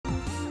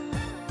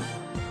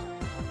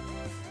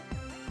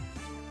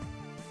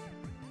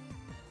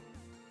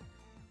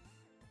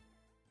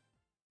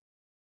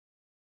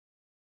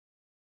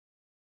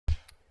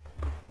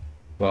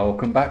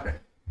Welcome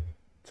back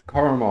to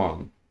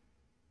Coromon.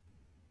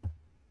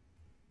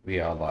 We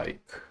are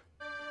like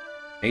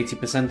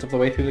 80% of the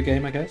way through the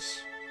game, I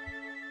guess.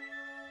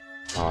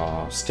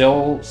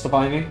 Still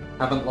surviving,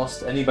 haven't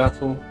lost any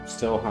battle,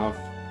 still have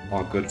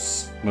our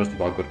goods, most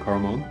of our good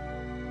Coromon.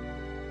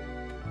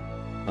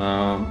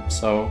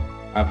 So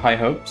I have high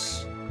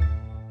hopes.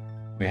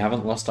 We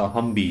haven't lost our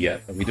Humvee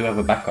yet, but we do have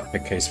a backup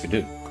in case we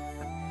do.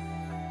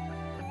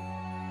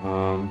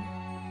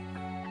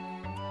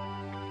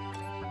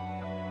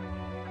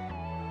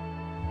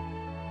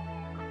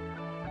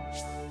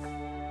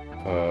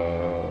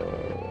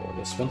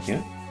 This one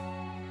here.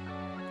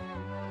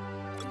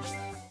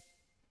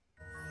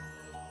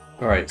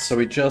 Alright, so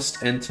we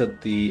just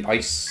entered the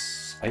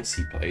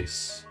icy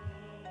place.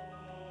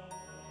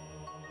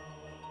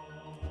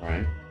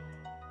 Alright.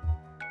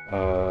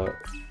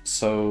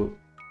 So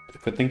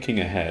if we're thinking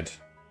ahead,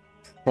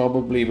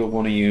 probably we'll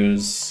want to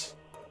use...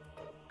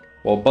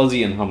 Well,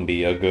 Buzzy and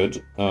Humvee are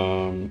good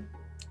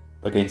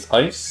against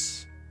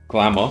ice,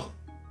 Glamour,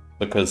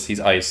 because he's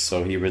ice,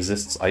 so he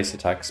resists ice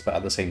attacks, but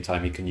at the same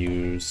time he can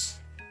use...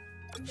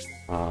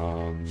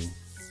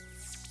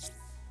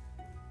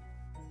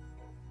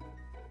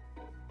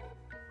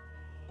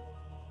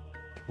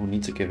 We'll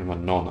need to give him a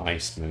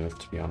non-ice move,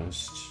 to be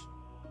honest.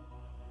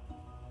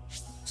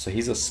 So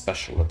he's a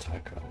special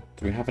attacker.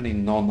 Do we have any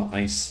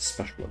non-ice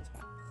special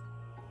attacks?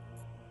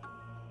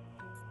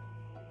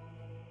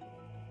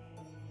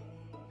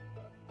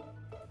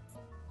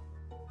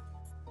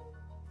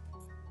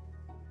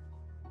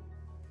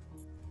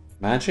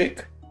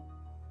 Magic?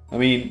 I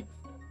mean...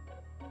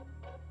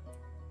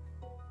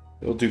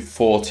 It'll do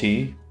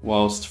 40,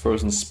 whilst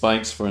Frozen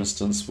Spikes, for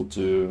instance, will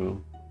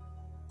do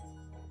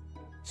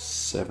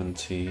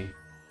 70.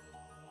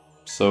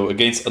 So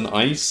against an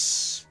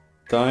ice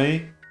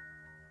guy,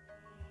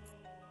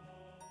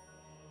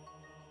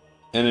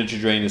 Energy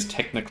Drain is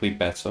technically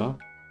better.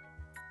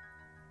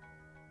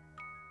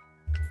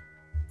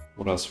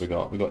 What else we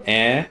got? We got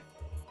Air.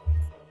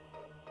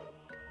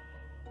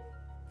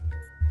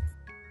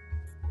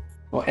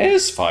 Well,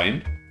 Air's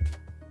fine.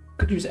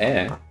 Could use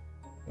Air.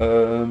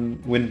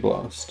 Wind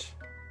Blast.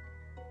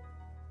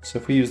 So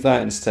if we use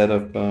that instead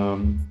of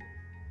so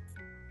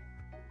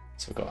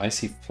we've got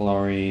Icy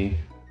Flurry.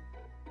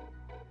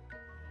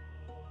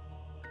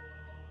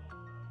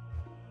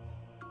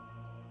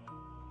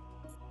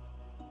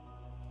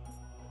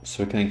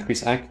 So we can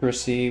increase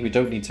accuracy. We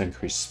don't need to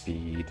increase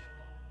speed.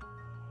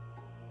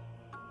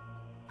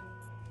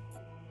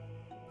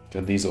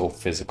 And these are all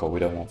physical. We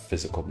don't want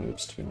physical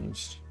moves, to be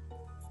honest.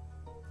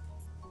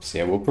 So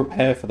yeah, we'll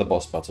prepare for the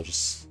boss battle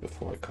just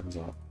before it comes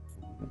up.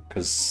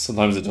 Because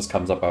sometimes it just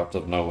comes up out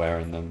of nowhere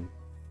and then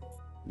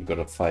you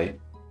gotta fight.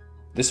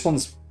 This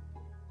one's...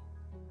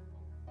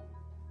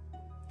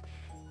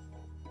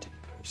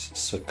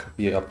 So it could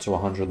be up to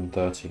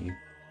 130.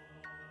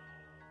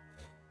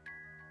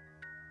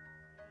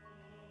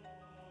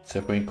 So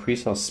if we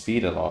increase our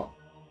speed a lot...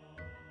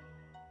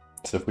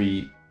 So if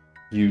we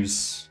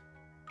use...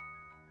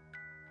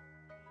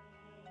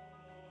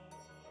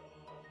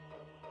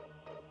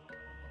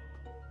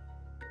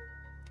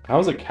 How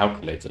is it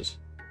calculated?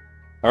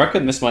 I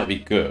reckon this might be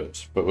good,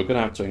 but we're going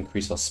to have to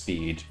increase our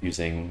speed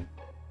using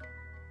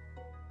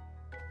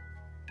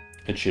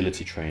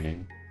agility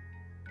training.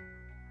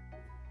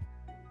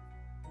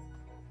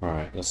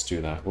 Alright, let's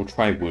do that. We'll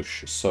try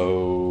Whoosh,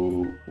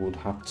 so we'll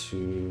have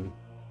to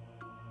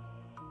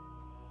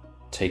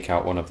take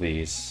out one of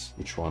these.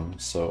 Which one?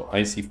 So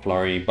Icy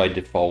Flurry by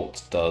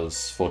default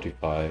does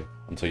 45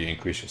 until you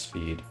increase your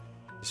speed.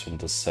 This one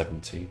does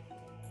 70.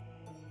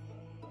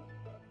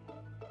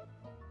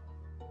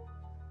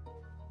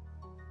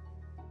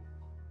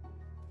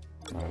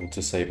 Alright, we'll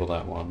disable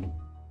that one.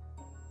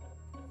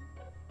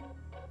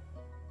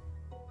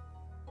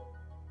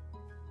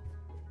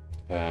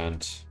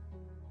 And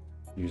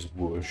use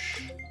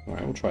Whoosh.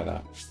 Alright, we'll try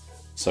that.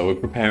 So we're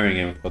preparing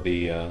him for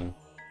the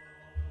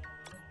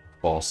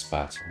boss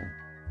battle,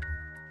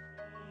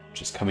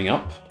 which is coming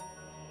up.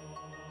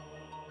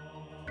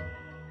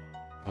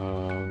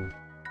 But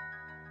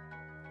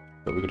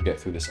we've got to get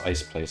through this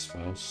ice place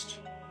first.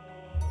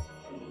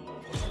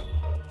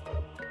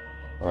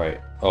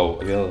 Alright,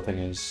 oh, the other thing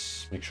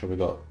is, make sure we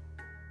got...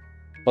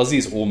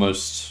 Buzzy's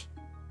almost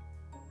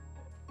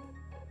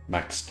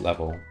maxed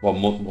level, well,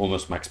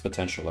 almost max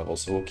potential level,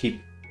 so we'll keep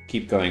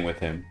going with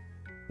him,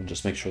 and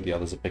just make sure the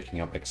others are picking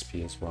up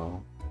XP as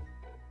well.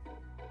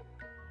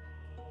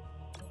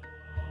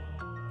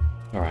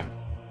 Alright.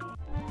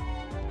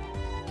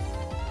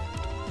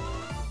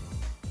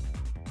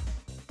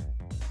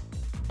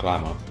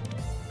 Glamour.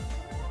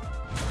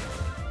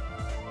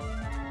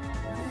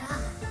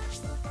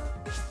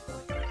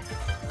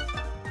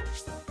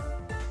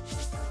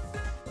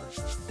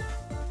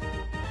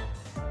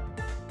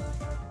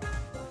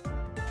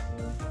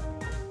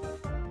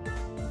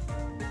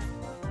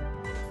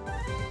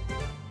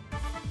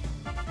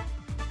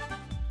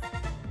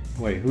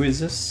 Wait, who is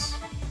this?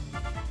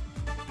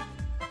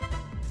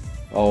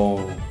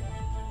 Oh.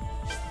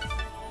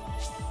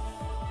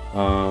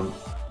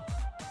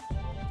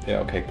 Yeah,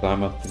 okay,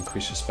 Glamour,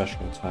 increase your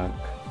special attack.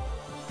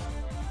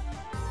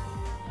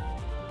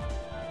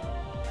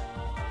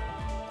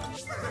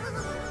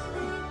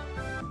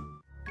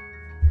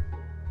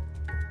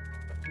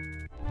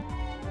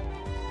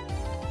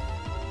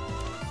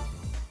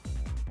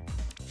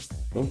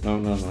 Oh, no,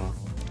 no, no.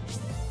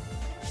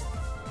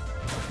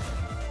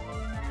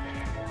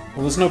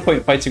 Well, there's no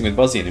point fighting with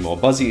Buzzy anymore.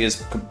 Buzzy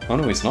is... Oh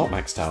no, he's not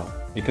maxed out.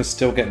 You can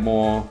still get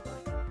more...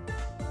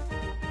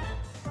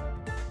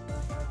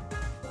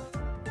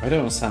 I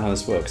don't understand how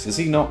this works. Is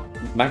he not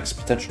max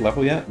potential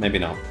level yet? Maybe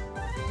not.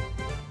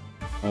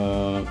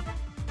 The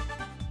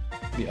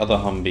other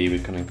Humvee, we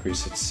can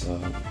increase its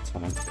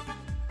attack.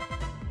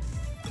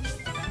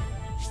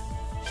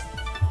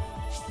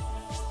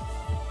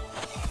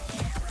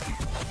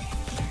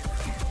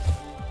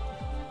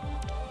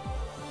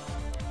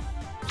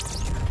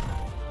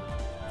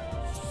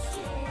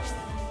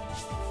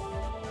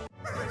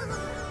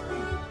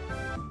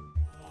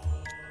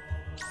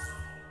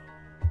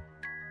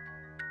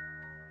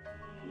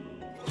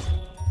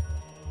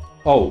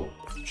 Oh,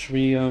 should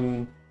we,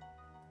 yeah,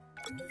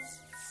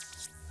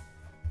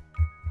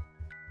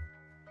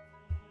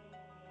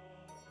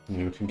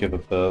 we can give a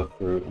birth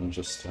route and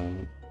just,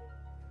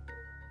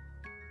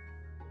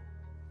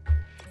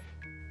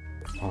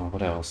 oh,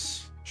 what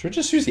else? Should we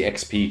just use the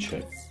XP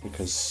chip?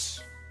 Because,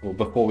 well,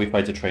 before we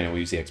fight a trainer, we'll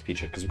use the XP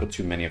chip, because we've got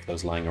too many of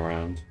those lying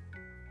around.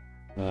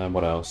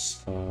 What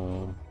else?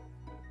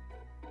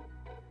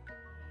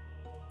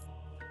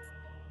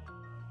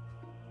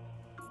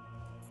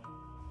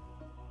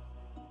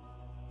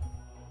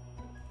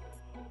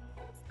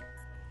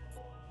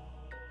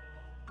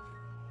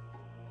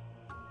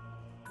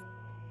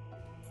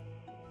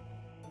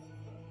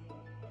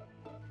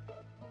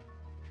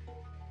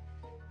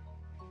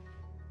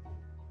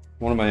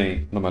 What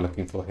am I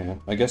looking for here?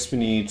 I guess we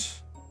need...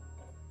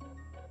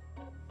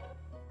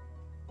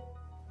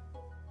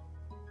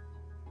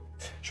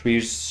 Should we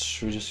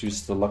just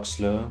use the Lux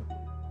Lure?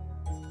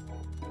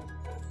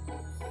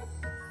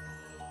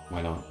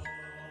 Why not?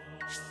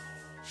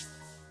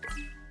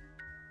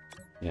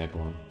 Yeah, go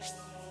on.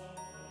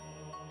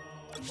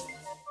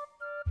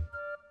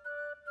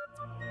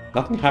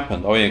 Nothing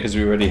happened. Oh yeah, because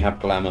we already have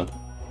Glamour.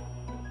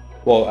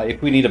 Well,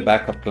 if we need a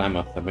backup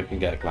Glamour, then we can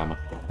get a Glamour.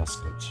 That's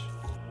good.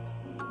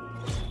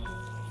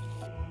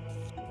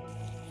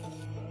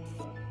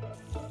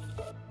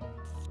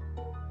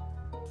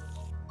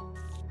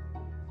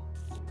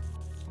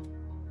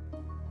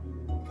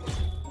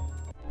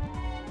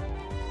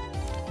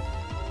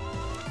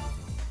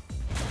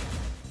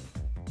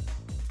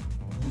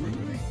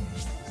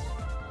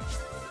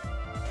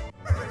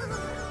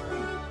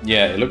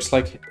 Yeah, it looks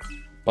like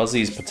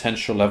Buzzy's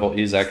potential level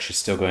is actually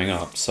still going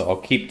up, so I'll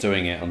keep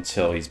doing it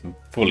until he's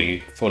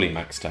fully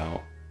maxed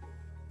out.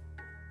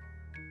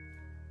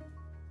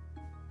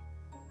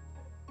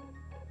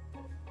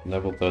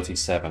 Level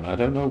 37. I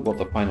don't know what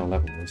the final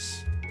level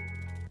is.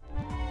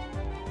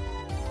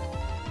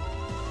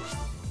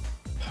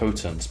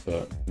 Potent,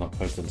 but not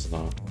potent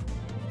enough.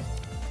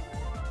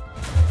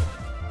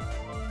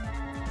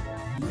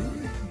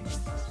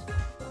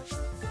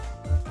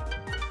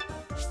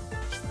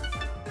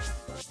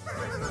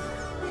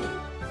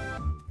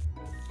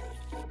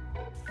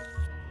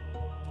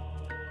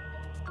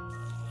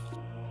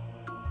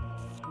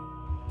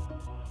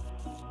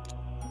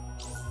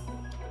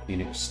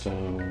 Phoenix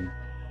Stone.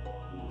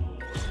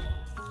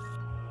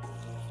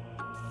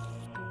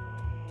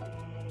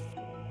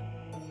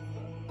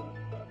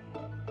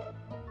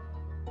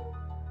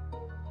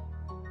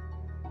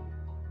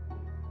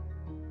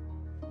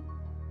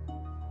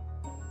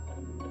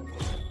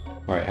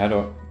 Alright, how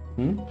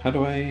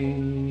do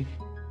I...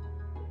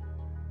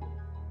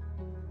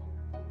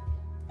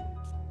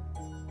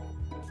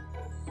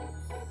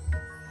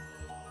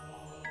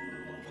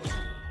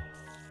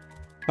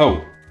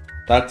 Oh,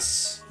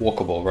 that's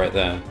walkable right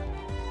there.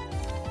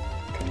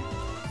 Okay.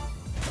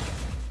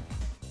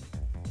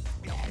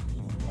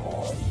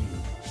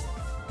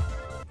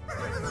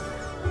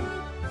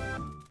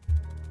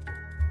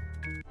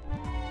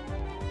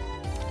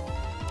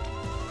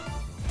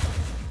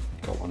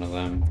 Got one of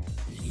them.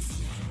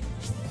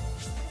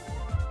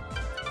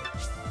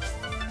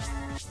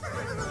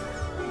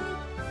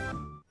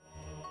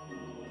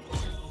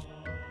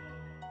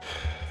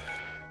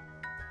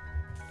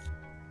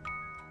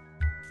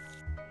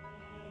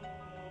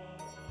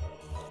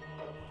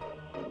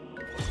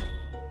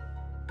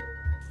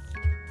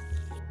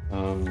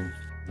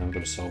 I'm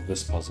gonna solve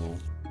this puzzle.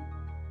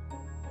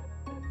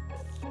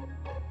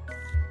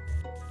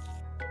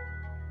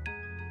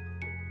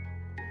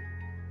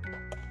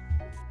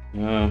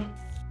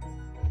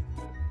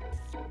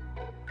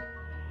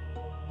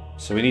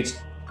 So we need...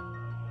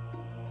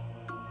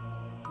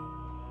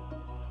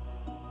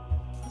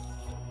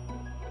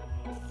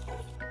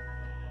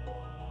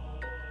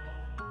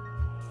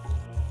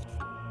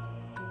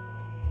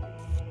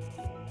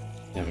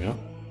 There we go.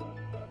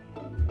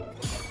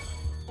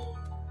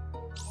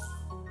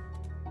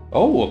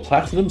 Oh, a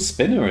platinum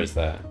spinner is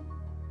there.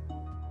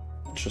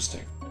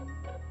 Interesting.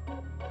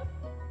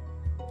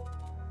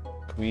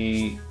 Can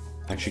we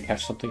actually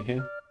catch something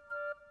here?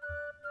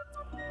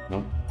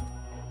 No?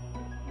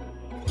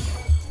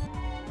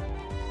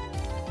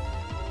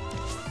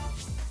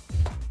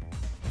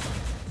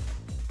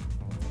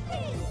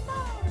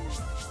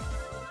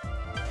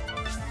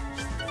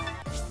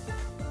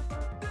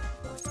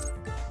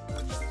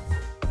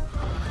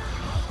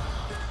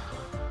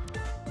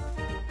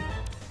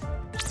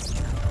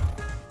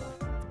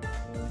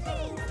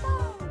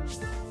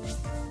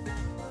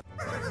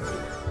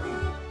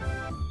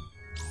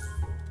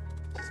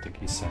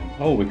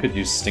 Oh, we could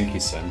use Stinky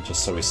Scent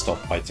just so we stop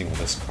fighting all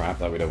this crap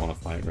that we don't want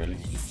to fight, really.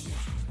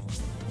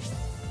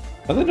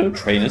 Are there no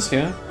trainers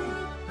here?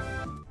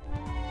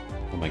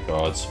 Oh my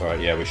god,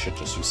 alright, yeah, we should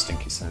just use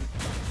Stinky Scent.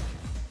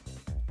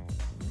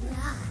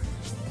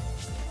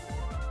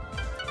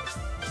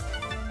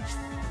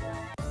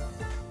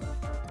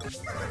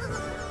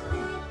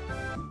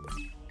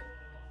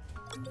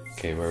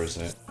 Okay, where is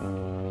it?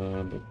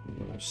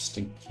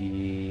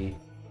 Stinky...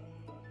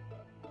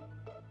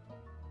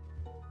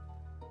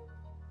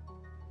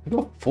 I've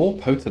got 4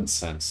 potent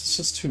scents. It's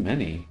just too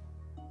many.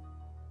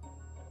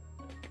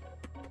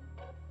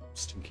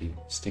 Stinky,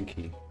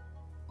 stinky.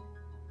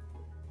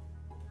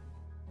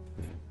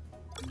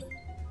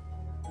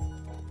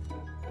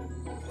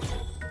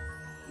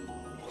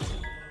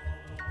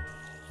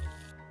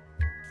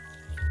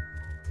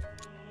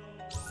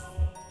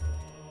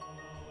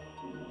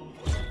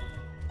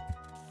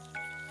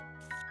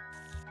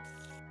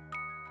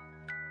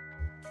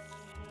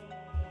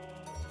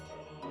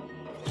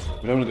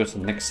 We don't want to go to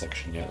the next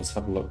section yet. Let's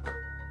have a look.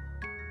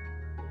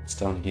 It's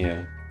down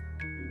here.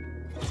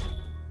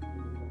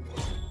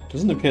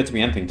 Doesn't appear to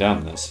be anything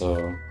down there,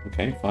 so...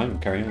 Okay, fine, we'll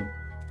carry on.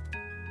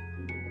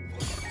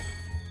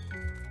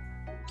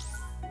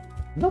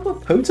 Another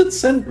potent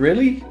scent,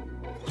 really?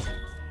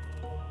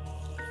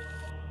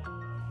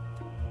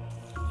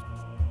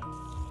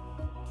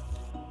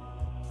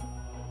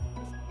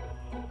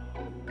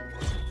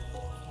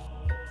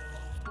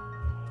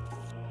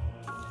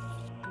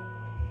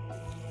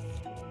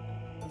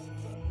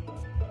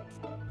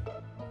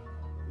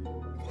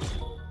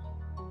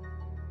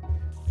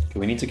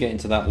 We need to get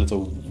into that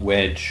little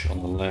wedge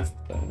on the left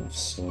there,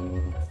 so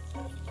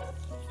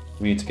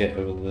we need to get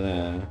over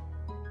there.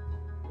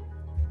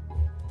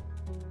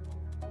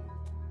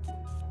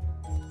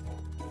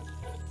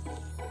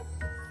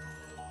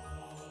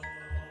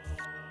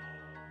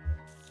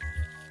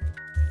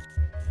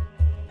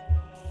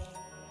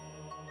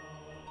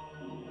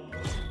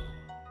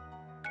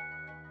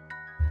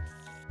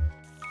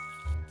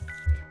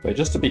 Wait,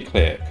 just to be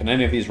clear, can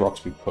any of these rocks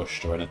be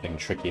pushed or anything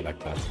tricky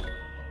like that?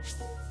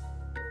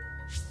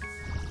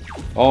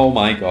 Oh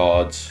my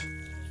god.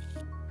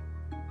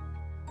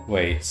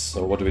 Wait,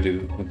 so what do we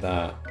do with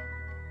that?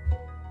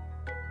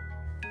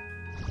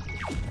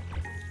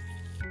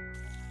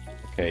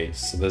 Okay,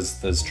 so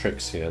there's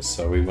tricks here,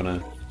 so we wanna...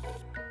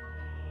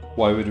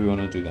 Why would we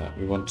want to do that?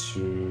 We want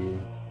to...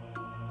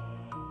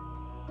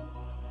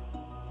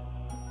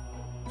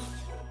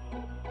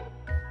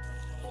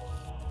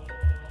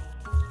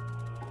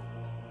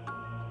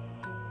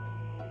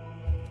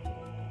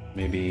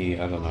 Maybe,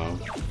 I don't know,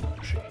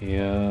 push it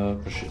here,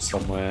 push it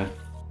somewhere,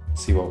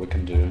 see what we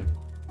can do.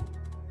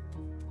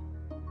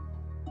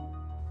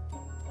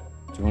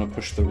 Do you want to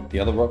push the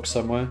other rock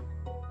somewhere?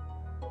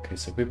 Okay,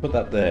 so if we put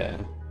that there,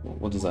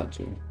 what does that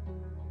do?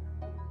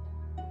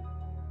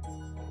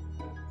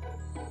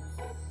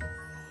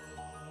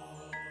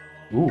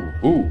 Ooh,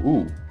 ooh,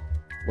 ooh.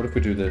 What if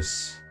we do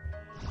this?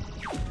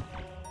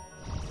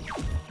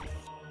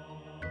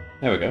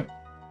 There we go.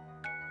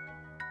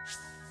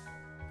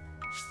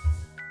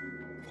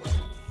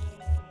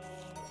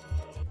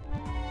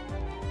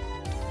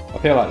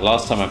 I feel like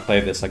last time I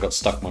played this I got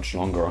stuck much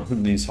longer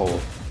on these whole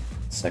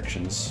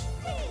sections.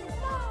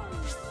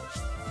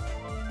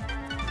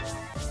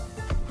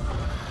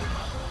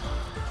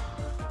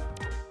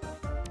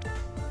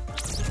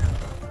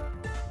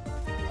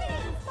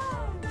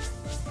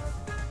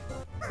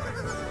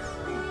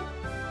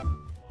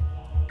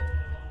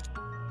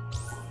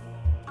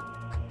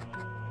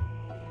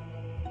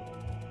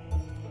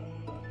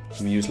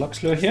 Can we use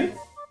Lux Lure here?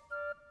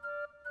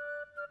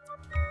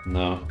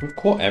 No, we've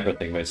caught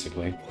everything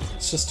basically.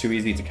 It's just too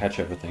easy to catch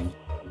everything,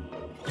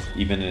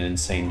 even in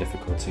insane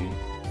difficulty.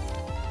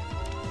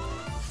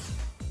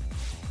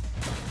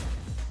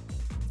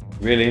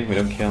 Really? We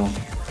don't kill?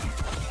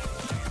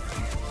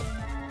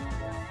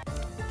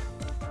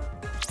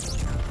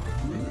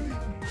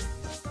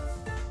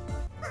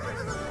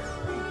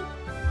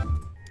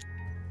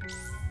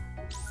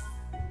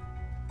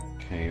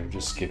 Okay, we'll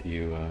just give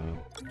you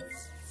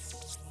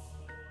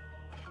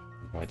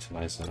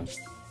Vitalizer.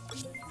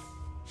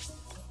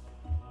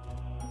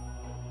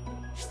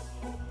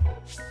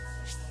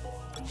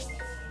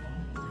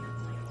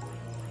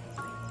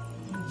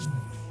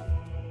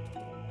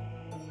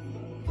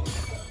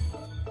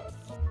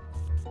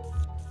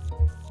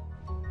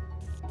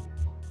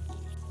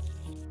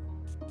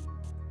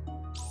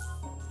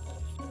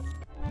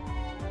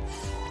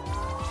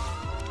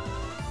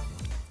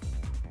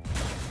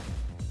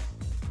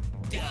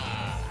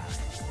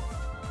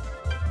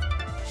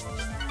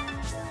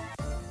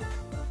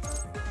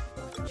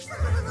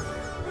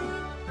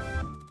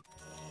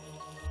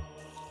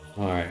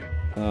 Alright,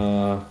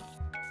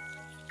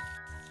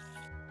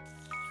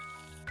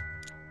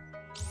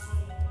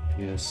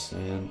 yes,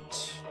 and...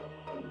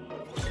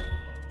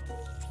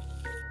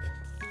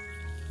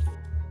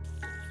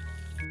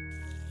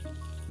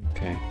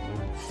 Okay.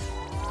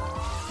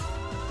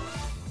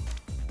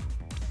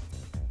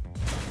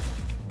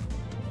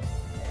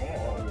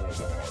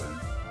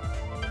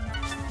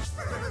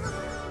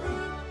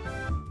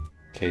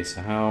 Okay,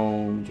 so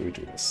how do we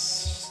do this?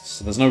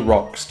 So there's no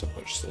rocks to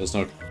push, so there's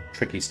no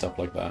tricky stuff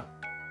like that.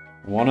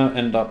 I want to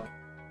end up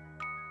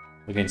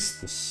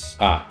against this...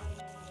 Ah!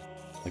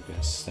 Like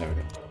this. There we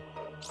go.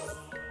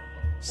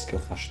 Skill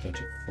flash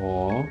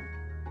 34.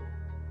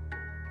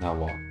 Now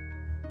what?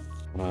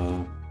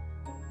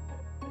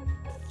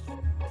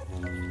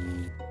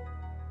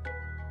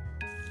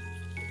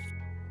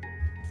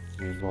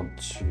 We want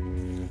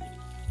to...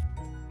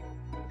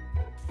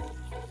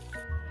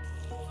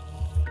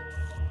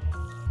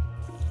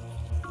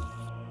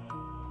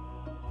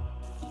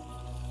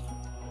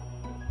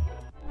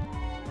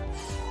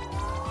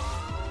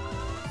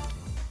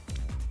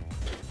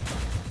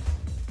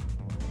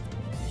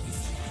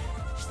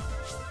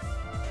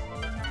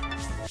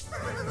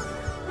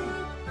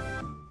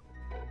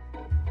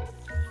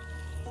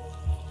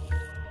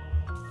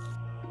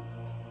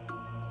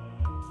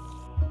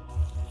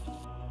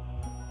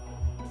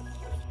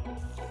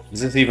 Is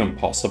this even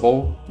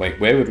possible? Wait,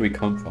 where would we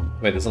come from?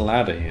 Wait, there's a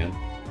ladder here.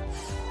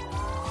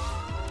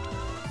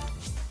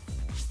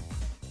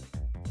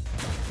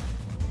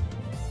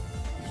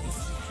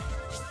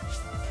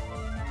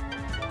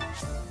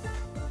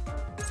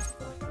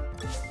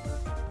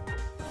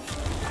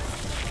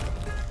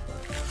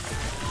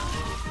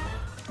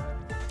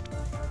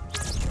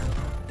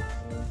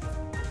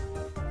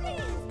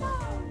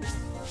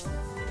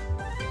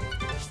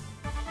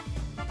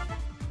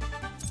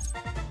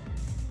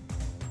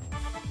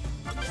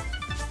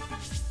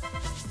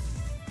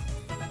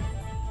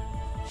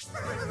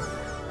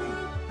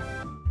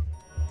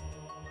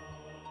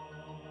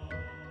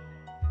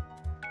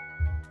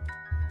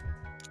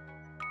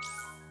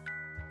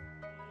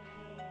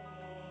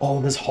 Oh,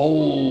 there's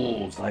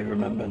holes! I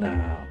remember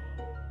now.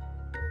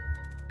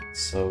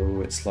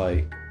 So it's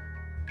like...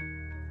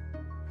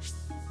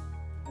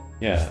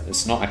 Yeah,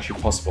 it's not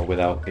actually possible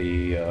without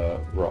the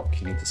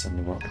rock. You need to send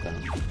the rock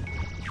down.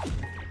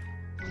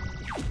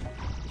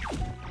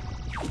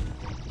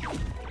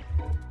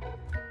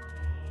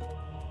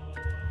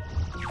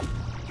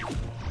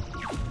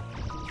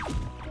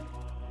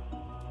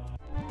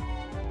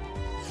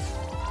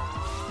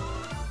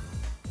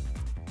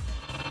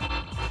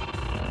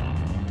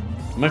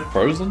 Am I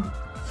frozen?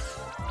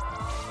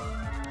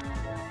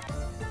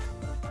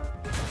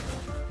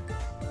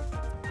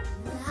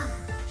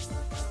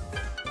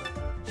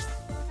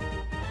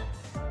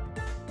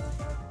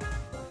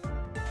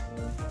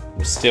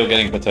 We're still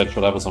getting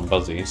potential levels on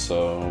Buzzy,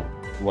 so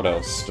what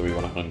else do we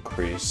want to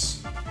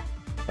increase?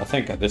 I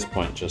think at this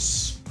point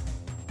just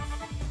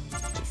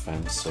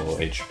defense or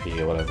HP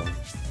or whatever.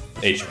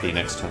 HP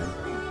next turn.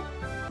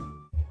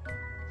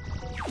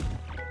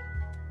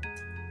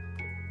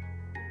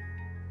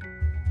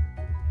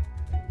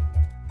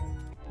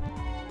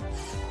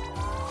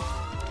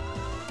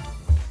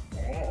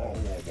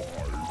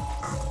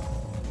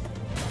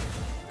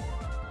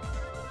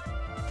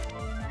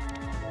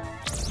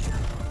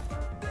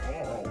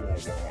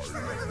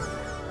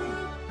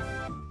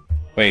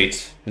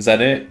 Wait, is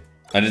that it?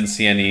 I didn't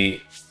see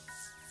any...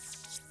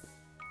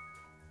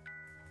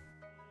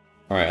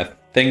 Alright, I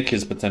think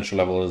his potential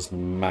level is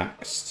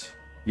maxed.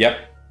 Yep.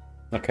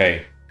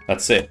 Okay,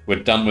 that's it.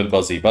 We're done with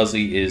Buzzy.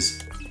 Buzzy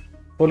is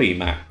fully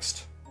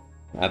maxed.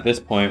 At this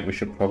point, we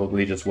should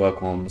probably just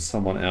work on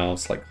someone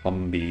else, like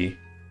Humby.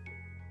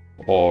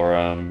 Or,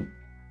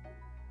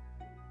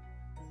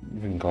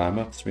 even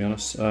Glamour, to be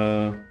honest.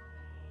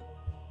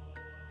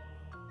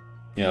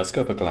 Yeah, let's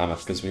go for Glamour,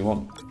 because we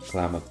want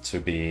Glamour to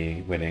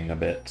be winning a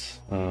bit.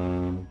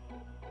 Why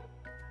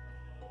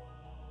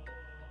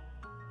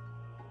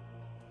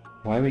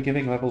are we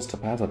giving levels to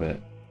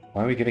Patabit?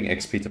 Why are we giving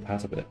XP to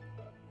Patabit?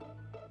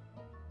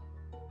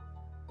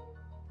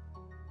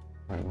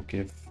 Alright, we'll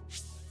give...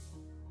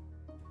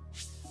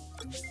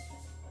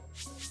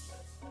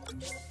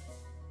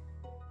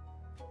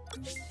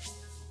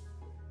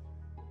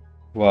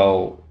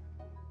 Well...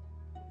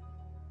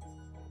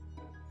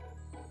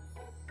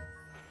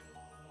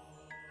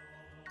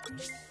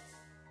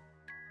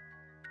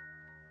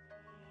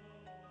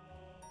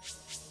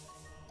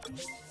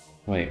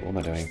 Wait, what am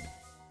I doing?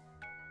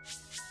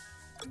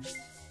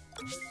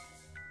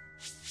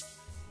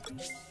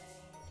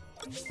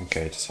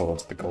 Okay, just hold on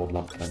to the gold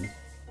lump then.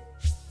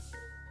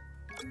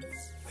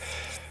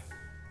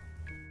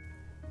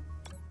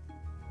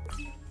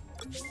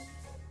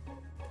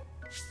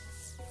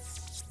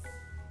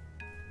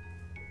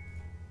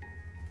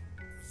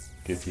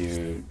 Give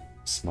you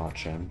Smart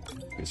Gem,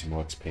 gives you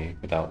more XP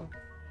without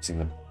using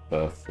the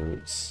birth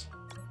fruits.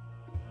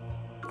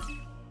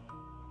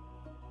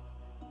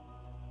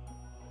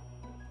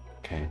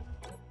 Okay.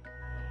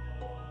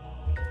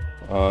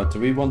 Do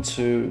we want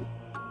to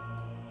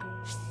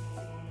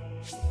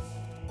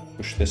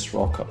push this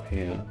rock up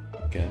here,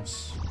 I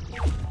guess?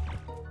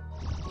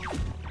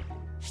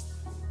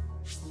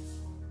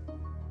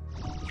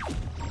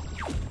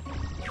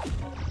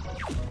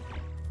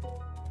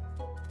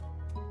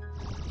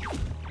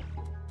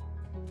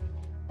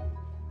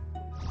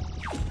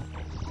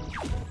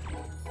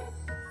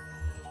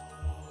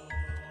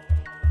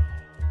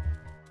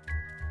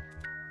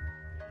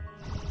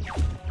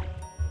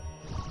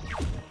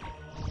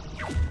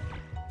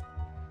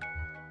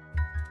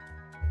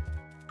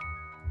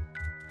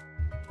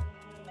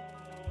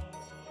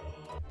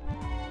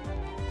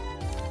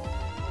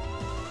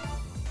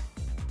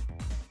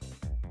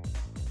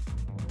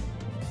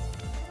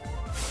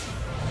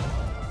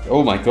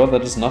 Oh my god,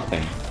 that does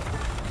nothing.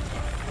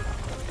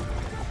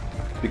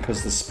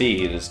 Because the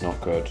speed is not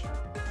good.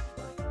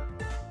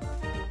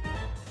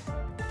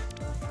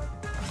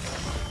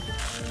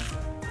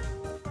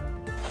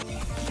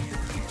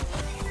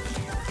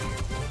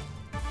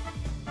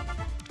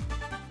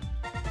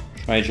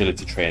 Try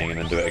agility training and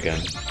then do it again.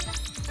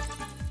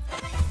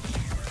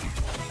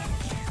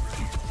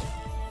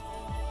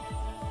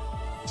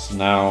 So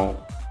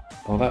now...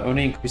 Oh, that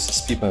only increases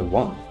speed by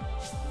 1.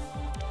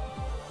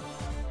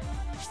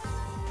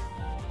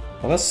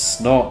 Well, that's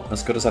not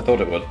as good as I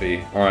thought it would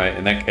be. Alright,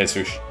 in that case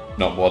we should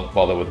not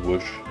bother with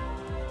whoosh.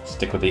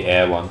 Stick with the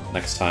air one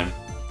next time.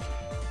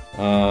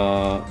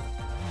 Alright,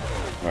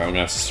 I'm gonna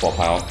have to swap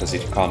out because he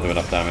can't do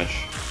enough damage.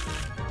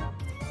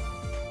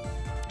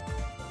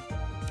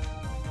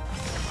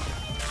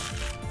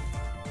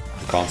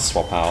 We can't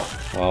swap out.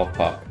 Well,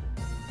 fuck.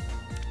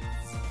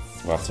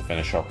 We'll have to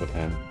finish up with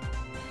him.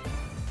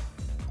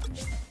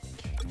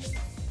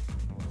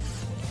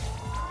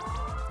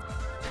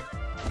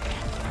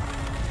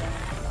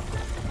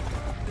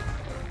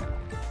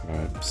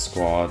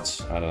 Squad,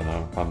 I don't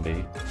know,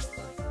 Humby.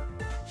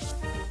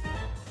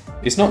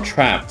 He's not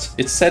trapped.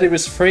 It said it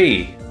was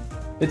free.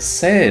 It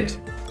said.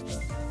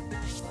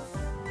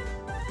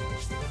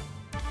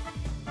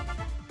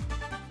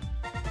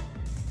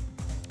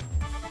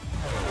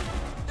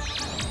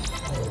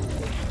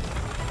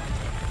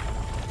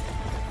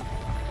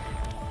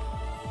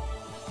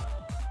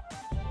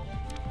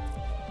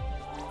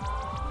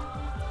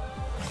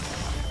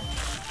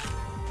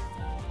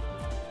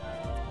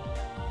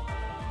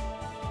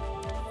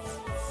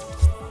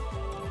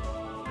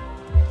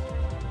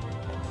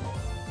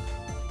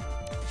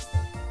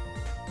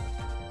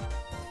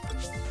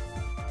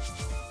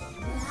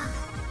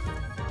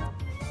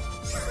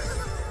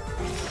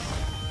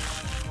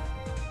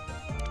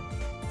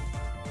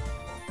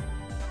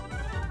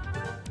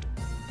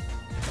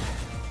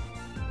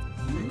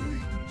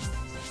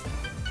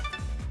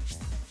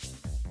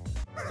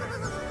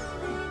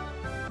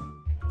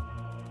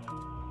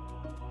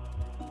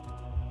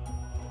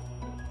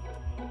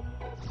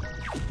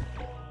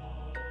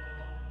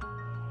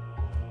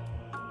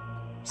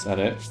 Is that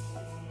it?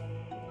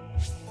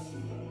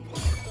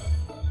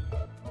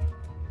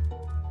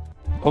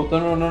 Oh,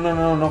 no,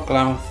 not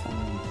Glamour.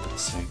 Oh, for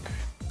God's sake.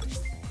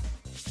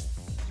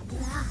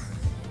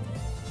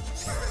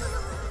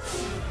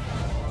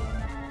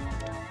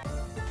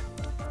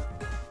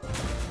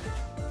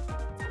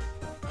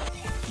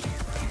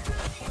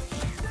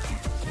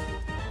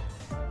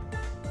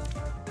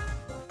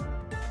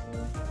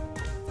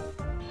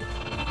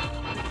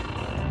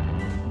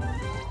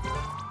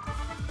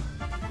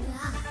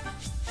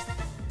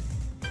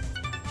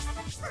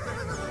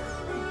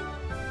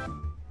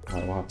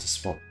 We'll have to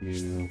swap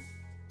you.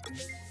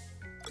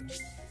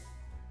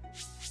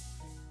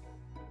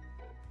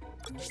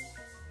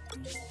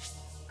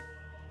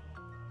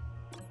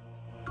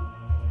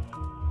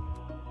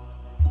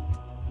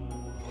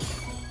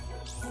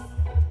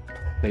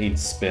 Fade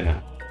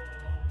spinner.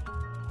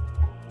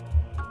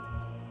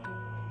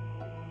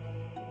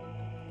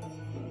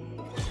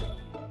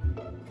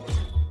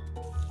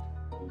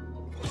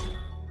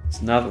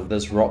 So now that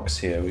there's rocks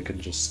here, we can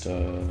just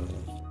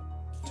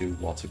do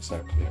what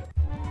exactly?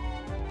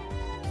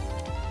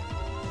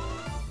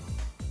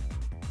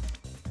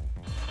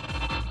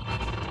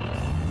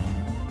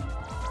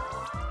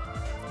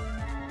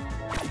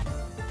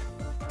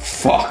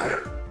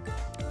 Fuck!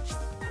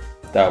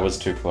 That was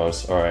too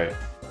close, alright.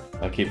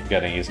 I keep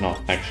forgetting he's not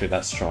actually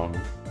that strong.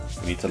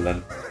 We need to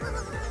learn.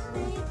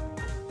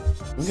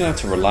 We're gonna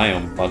have to rely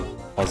on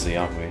Buzzy,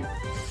 aren't we?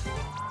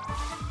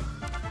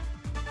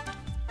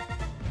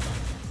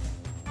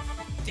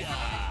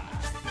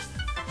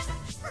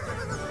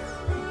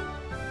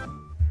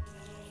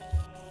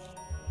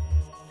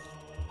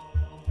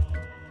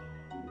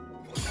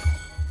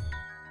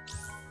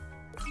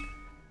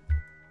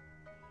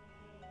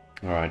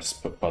 Alright,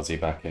 just put Buzzy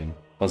back in.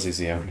 Buzzy's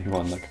the only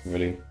one that can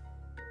really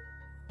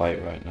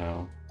fight right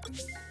now.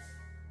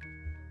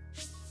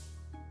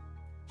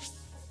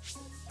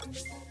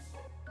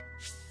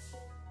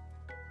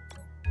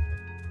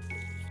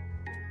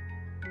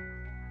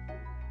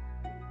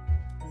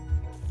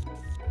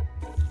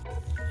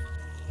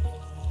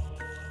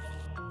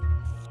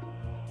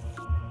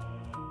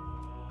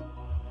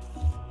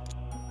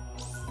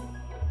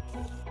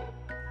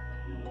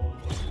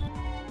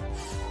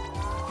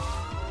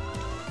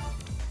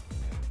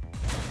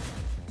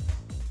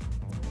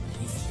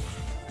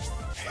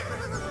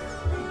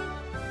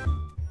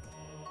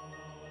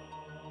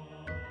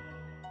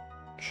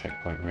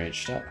 Checkpoint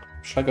reached.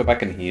 Should I go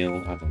back and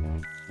heal? I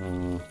don't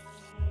know.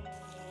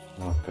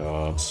 Oh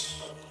god.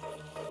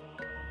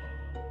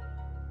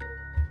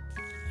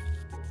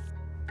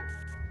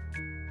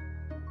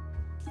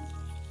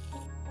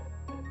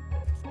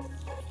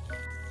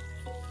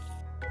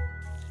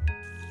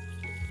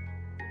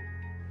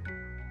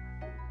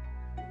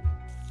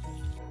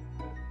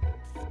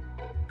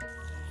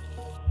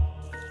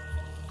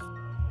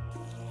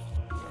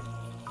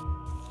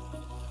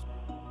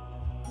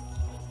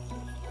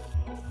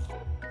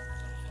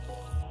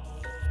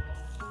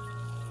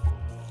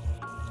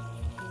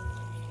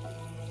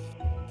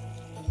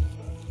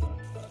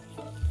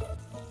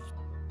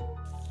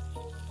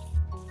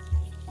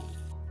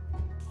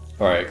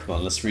 Alright, come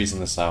on, let's reason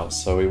this out.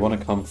 So we want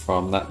to come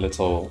from that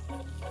little...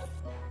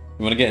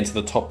 We want to get into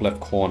the top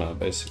left corner,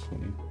 basically.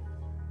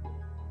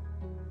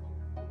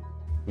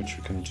 Which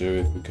we can do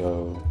if we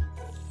go...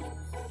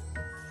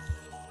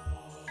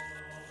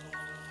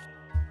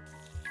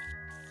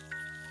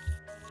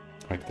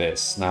 like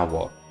this. Now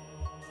what?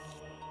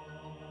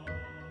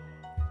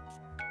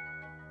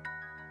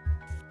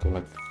 Go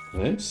like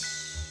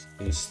this?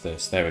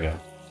 This. There we go.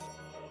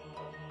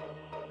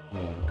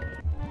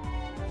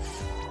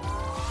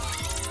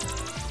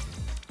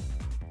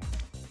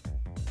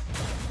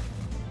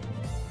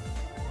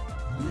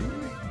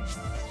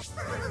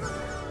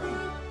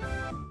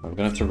 I'm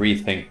gonna have to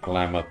rethink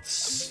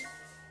Glamoth's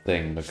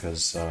thing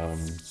because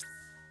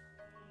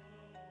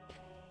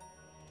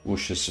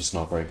Whoosh is just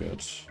not very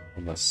good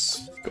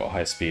unless you've got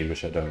high speed,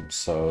 which I don't.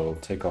 So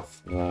take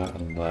off that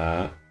and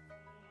that.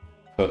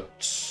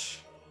 Put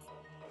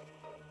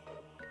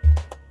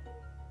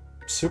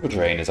Super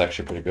Drain is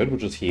actually pretty good. We'll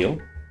just heal.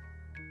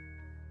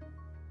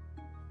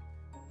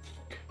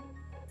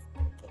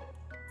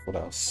 What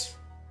else?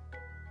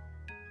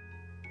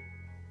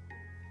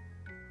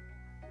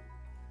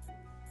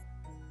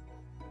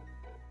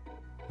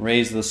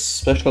 Raise the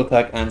special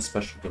attack and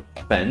special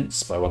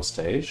defense by 1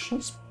 stage.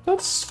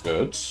 That's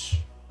good.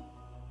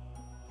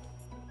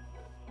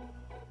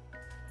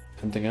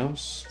 Anything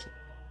else?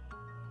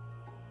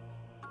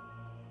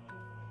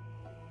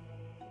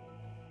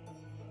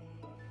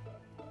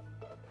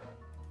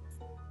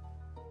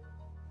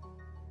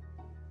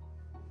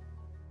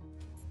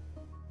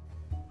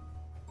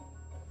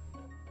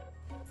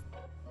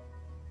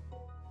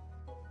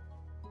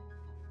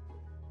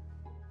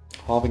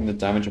 Halving the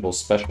damageable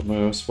special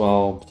moves,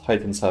 well,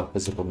 Titans have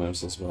physical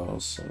moves as well,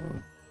 so...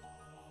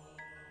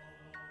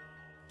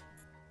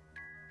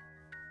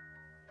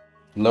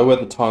 Lower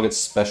the target's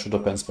special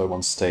defense by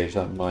 1 stage,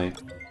 that might...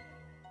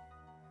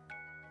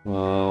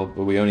 Well,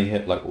 but we only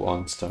hit like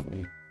once, don't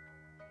we?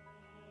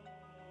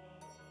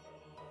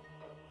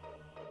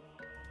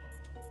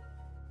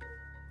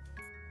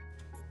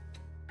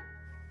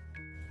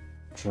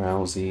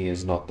 Drowsy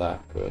is not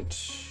that good.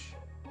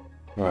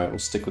 Alright, we'll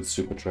stick with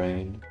Super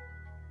Drain.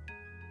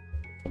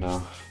 For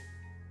now.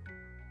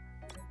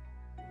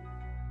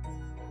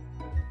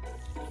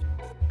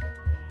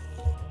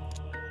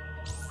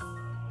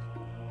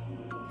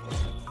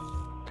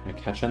 Can I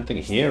catch anything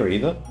here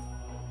either?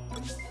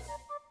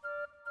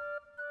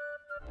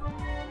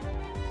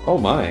 Oh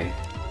my!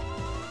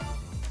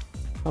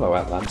 Hello,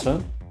 Atlanta.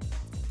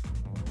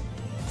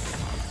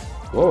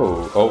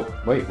 Whoa!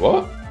 Oh, wait,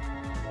 what?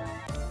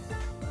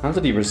 How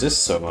did he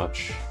resist so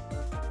much?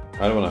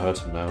 I don't want to hurt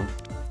him now.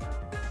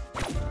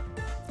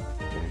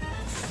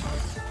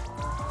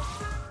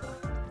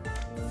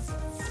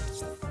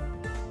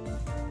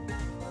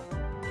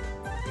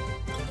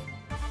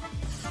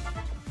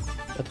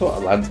 I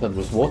thought a lantern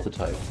was water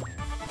type.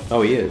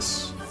 Oh, he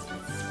is.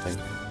 I think.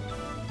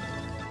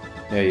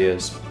 Yeah, he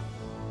is.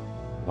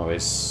 Oh,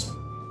 his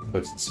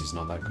potency's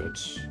not that good.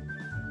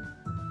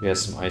 He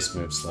has some ice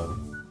moves though.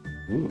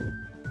 Ooh.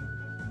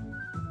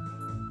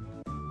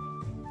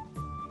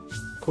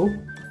 Cool.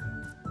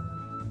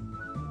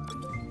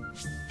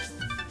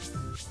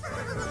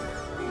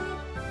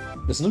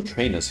 There's no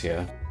trainers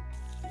here.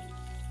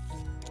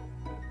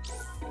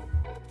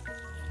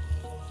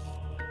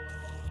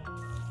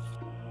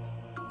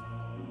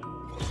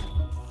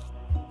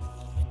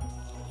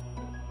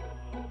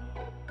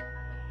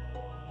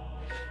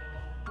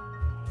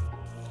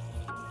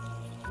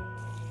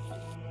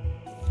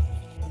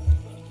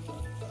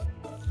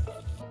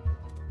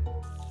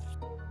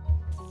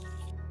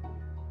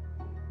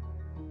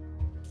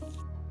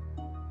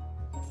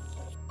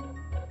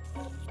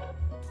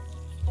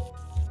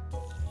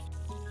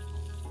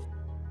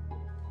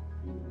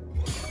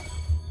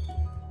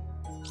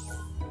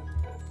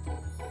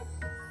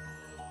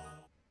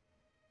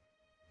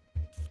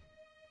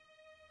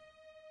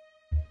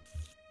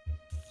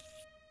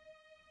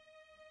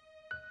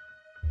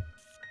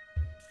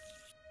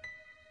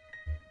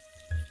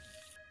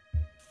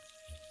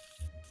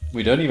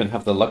 We don't even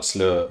have the Lux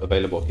Lure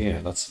available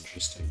here, that's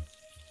interesting.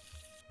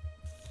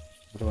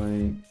 What do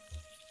I...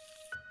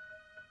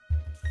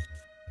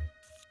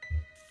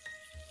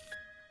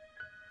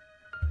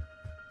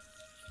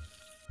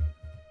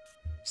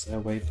 Is there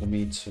a way for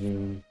me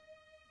to...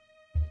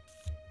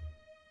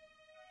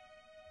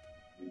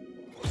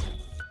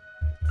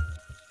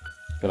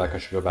 feel like I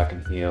should go back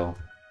and heal.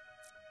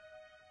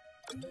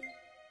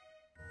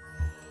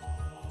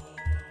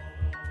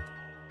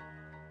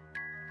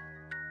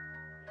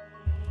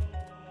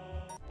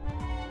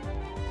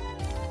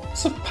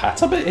 What's a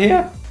Patabit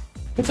here?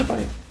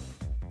 Patabite.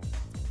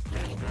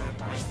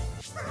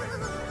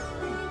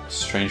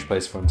 Strange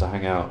place for him to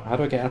hang out. How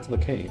do I get out of the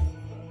cave?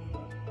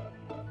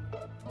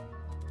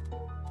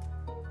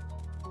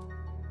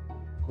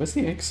 Where's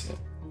the exit?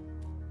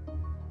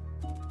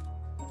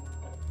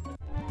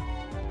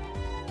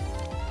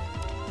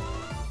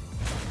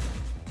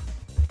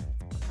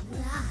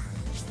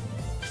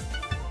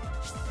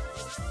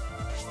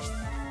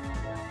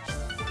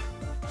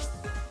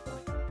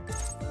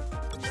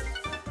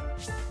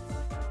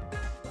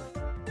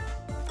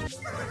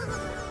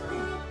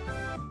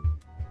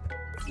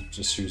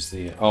 Just use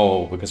the...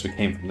 Oh, because we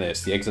came from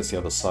this. The exit's the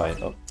other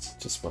side. Oh,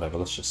 just whatever.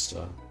 Let's just...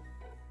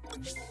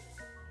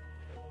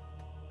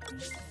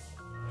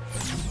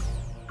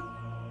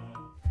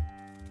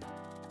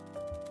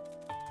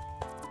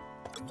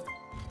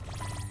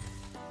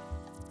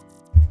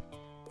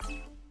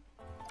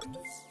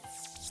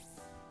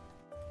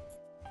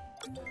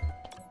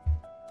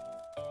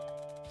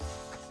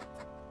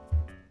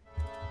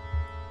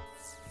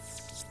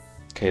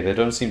 Okay, there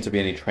don't seem to be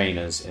any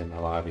trainers in the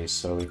lobby,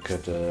 so we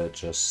could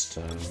just...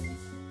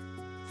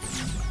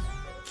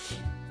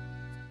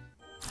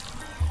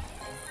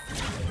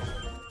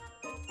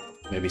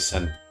 maybe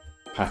send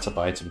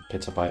Patabite and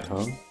Pitabite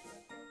home.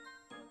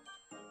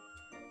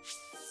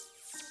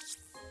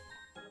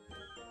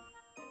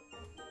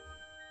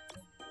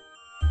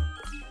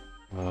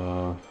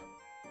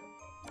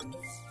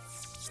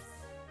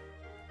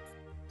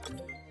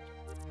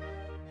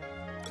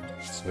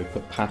 So we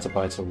put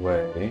Patabite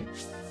away.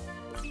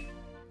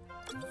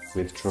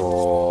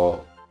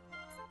 Withdraw.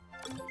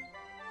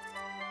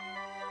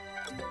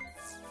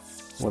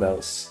 What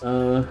else?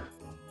 So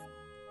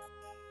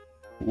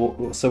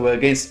we're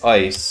against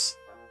ice.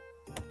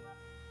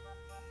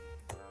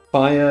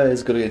 Fire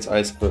is good against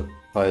ice, but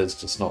fire is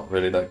just not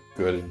really that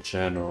good in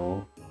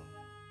general.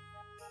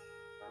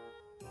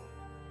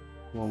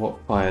 Well, what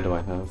fire do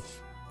I have?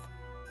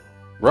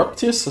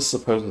 Ruptius, I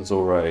suppose, is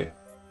alright.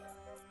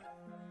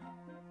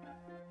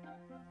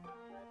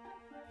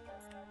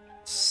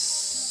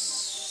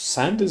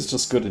 Sand is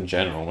just good in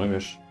general. Maybe I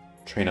should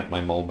train up my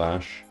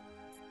Molbash.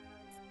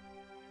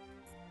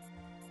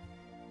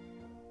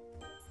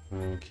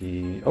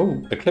 Okay. Oh,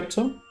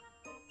 Eclipto?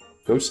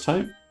 Ghost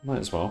type? Might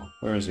as well.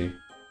 Where is he?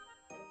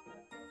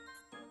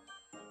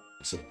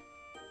 It's a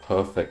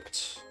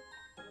perfect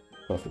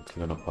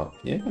clean up.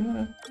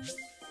 Yeah.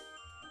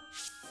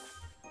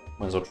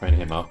 Might as well train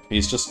him up.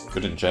 He's just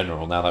good in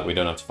general now that we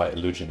don't have to fight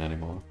Illusion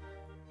anymore.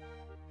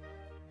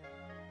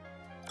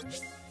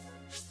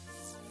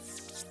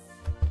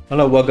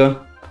 Hello,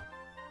 Wugger.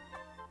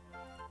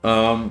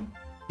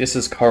 This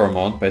is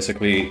Coromon,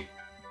 basically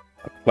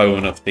a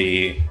clone of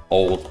the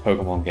old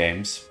Pokemon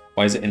games.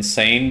 Why is it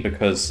insane?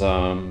 Because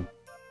the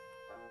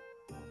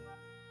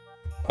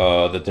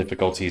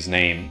difficulty's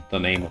name, the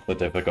name of the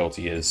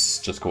difficulty is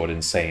just called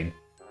Insane.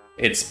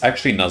 It's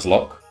actually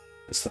Nuzlocke.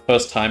 It's the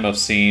first time I've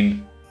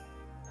seen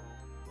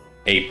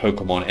a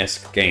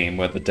Pokemon-esque game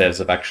where the devs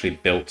have actually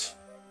built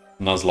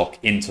Nuzlocke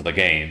into the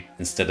game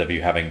instead of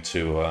you having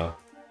to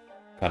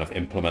kind of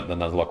implement the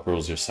Nuzlocke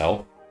rules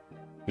yourself,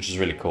 which is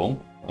really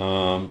cool.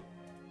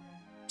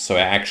 So it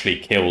actually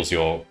kills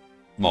your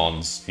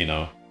mons, you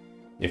know,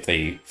 if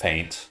they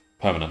faint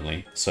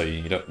permanently. So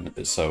you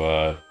don't.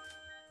 So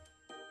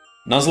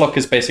Nuzlocke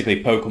is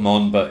basically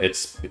Pokemon, but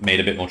it's made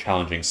a bit more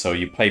challenging. So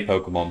you play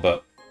Pokemon,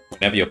 but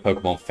whenever your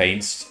Pokemon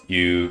faints,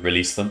 you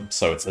release them.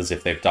 So it's as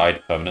if they've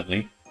died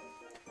permanently.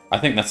 I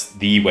think that's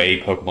the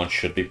way Pokemon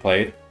should be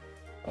played.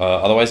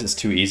 Otherwise, it's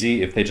too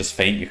easy. If they just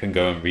faint, you can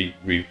go and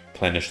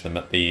replenish them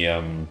at the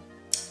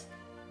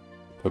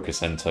Poké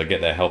Center,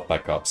 get their health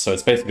back up. So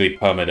it's basically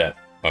permadeath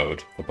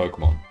mode for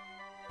Pokemon.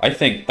 I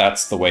think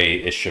that's the way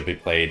it should be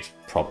played,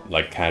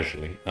 like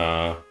casually.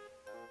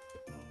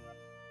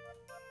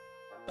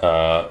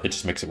 It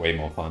just makes it way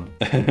more fun.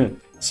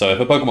 So if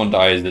a Pokemon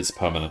dies, it's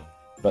permanent.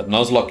 But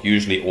Nuzlocke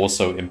usually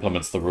also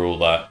implements the rule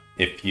that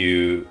if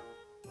you,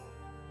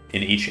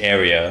 in each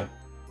area,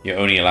 you're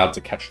only allowed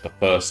to catch the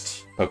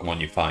first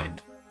Pokemon you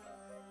find.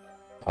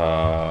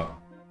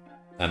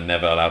 And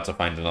never allowed to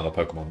find another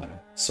Pokemon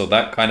there. So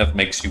that kind of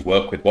makes you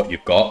work with what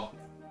you've got,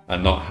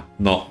 and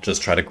not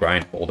just try to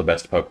grind for all the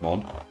best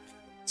Pokemon.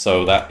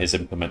 So that is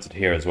implemented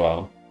here as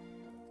well.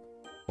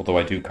 Although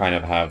I do kind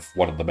of have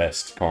one of the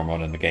best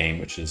Coromon in the game,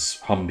 which is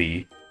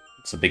Humby.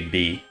 It's a big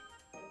bee.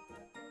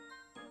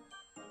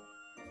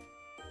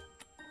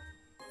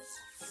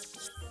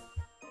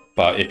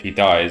 But if he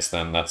dies,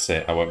 then that's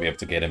it. I won't be able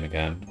to get him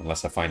again,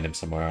 unless I find him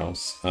somewhere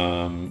else.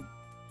 I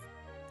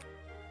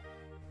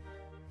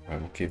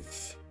will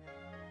give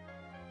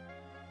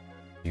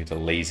you the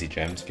lazy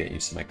gem to get you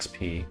some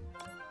XP.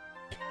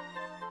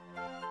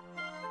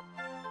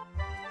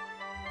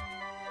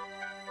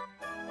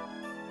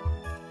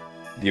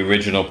 The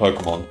original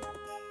Pokemon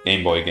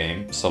Game Boy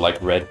game, so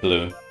like Red,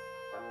 Blue.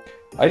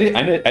 I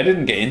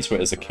didn't get into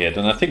it as a kid,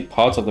 and I think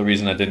part of the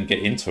reason I didn't get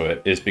into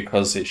it is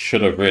because it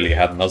should have really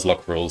had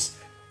Nuzlocke rules.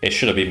 It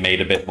should have been made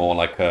a bit more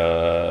like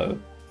a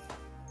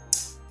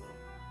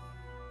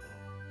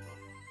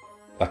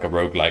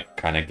roguelike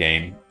kind of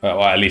game.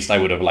 Or at least I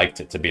would have liked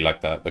it to be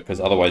like that, because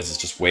otherwise it's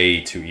just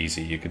way too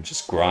easy. You can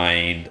just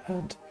grind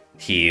and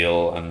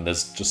heal, and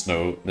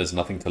there's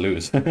nothing to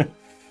lose.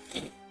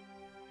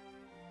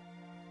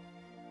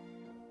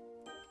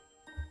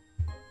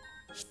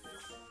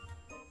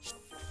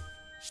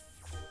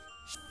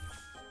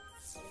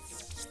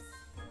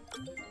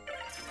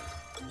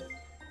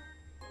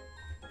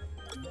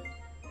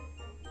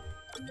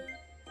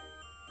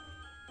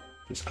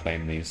 Just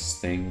claim these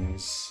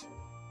things.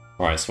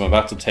 Alright, so I'm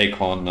about to take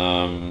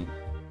on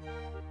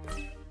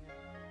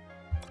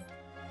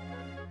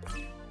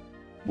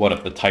one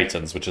of the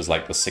Titans, which is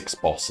like the 6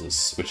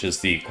 bosses, which is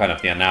the kind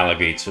of the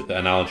analogy to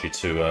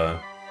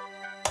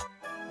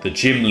the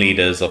gym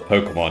leaders of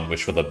Pokemon,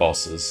 which were the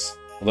bosses.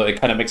 Although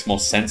it kind of makes more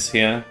sense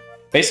here.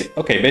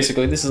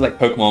 Basically this is like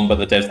Pokemon, but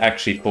the devs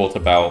actually thought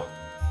about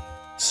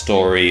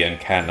story and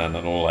canon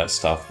and all that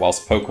stuff,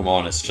 whilst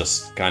Pokemon is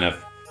just kind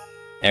of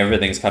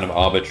everything's kind of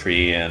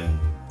arbitrary, and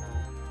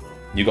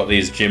you got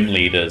these gym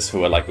leaders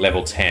who are like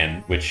level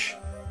 10, which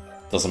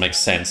doesn't make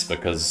sense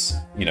because,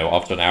 you know,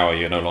 after an hour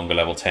you're no longer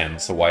level 10,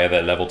 so why are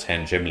there level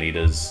 10 gym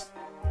leaders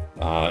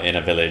in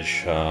a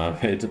village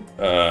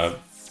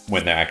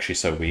when they're actually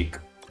so weak?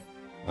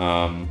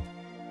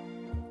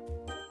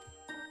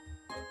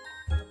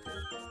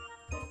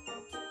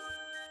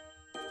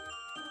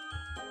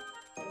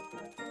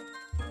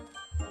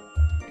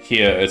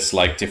 Here it's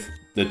like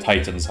the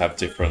Titans have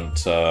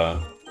different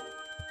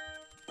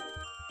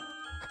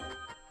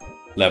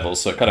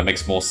levels, so it kind of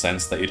makes more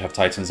sense that you'd have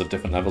Titans of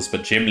different levels,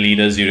 but gym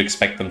leaders, you'd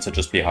expect them to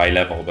just be high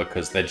level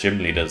because they're gym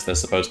leaders. They're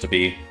supposed to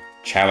be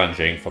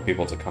challenging for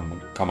people to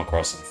come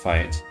across and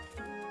fight.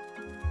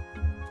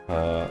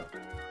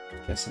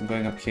 Guess I'm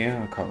going up here?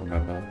 I can't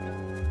remember.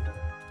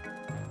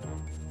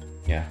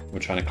 Yeah, we're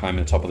trying to climb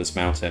the top of this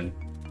mountain.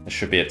 There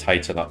should be a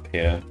Titan up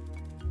here.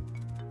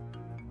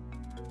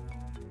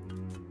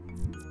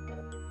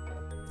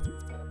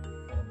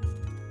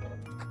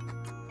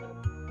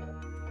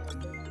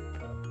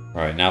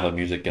 Alright, now the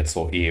music gets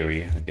all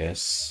eerie, I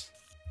guess.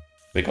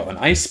 We got an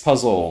ice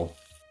puzzle!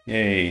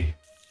 Yay!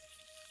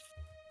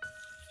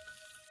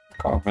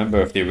 I can't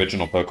remember if the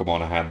original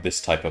Pokemon had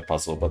this type of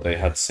puzzle, but they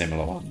had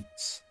similar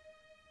ones.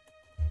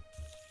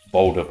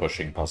 Boulder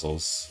pushing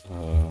puzzles.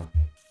 How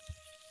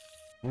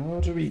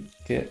do we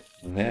get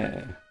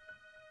there?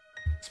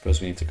 I suppose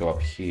we need to go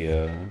up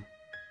here.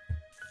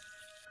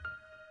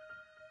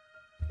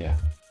 Yeah.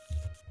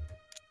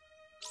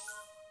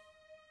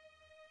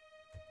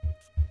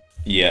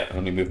 Yeah,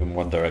 only move in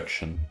one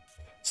direction.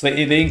 So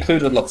they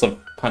included lots of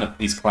kind of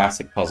these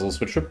classic puzzles,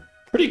 which are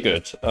pretty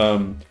good.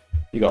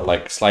 You got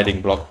like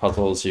sliding block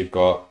puzzles. You've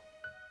got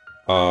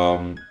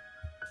Mastermind,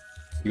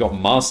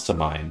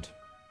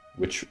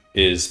 which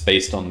is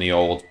based on the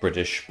old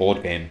British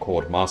board game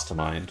called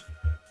Mastermind,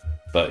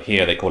 but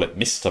here they call it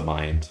Mr.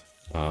 Mind,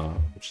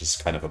 which is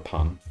kind of a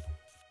pun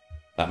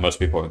that most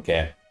people won't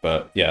get.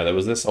 But yeah, there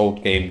was this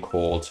old game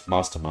called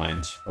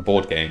Mastermind, a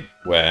board game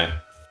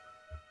where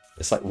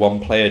it's like one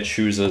player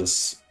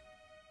chooses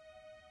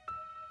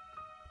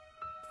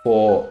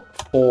four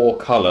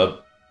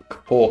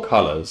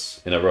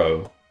colors in a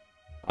row,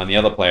 and the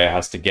other player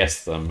has to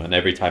guess them, and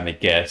every time they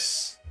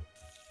guess,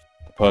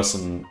 the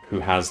person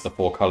who has the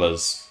four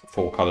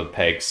colored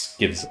pegs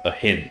gives a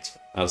hint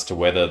as to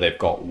whether they've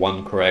got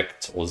 1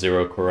 correct or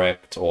 0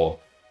 correct or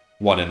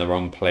 1 in the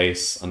wrong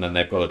place, and then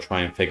they've got to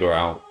try and figure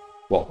out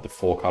what the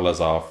 4 colors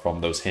are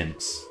from those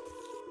hints.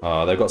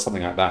 They've got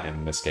something like that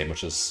in this game,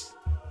 which is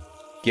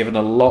given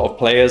a lot of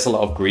players a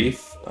lot of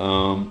grief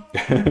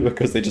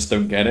because they just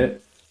don't get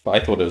it. But I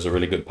thought it was a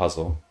really good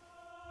puzzle,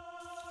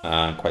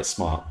 quite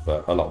smart.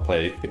 But a lot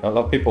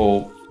of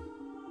people,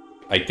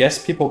 I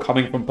guess, people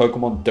coming from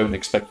Pokemon don't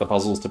expect the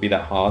puzzles to be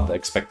that hard. They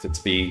expect it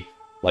to be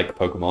like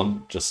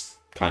Pokemon, just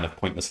kind of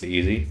pointlessly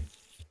easy.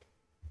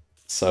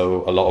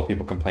 So a lot of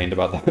people complained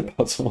about that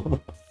puzzle.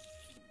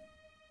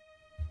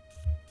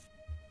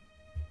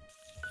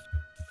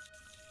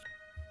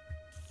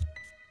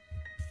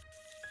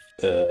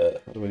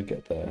 How do I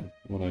get there?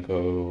 I want to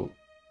go...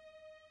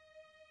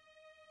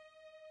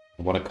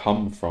 I want to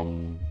come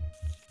from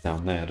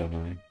down there, don't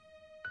I?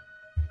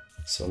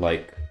 So,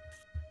 like...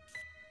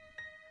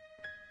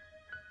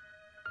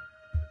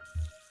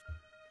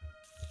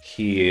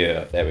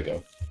 here... There we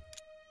go.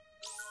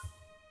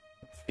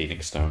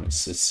 Phoenix Stone.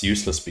 It's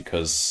useless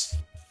because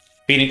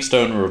Phoenix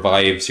Stone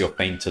revives your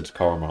fainted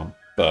Coromon,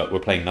 but we're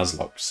playing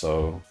Nuzlocke,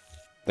 so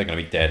they're going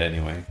to be dead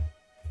anyway.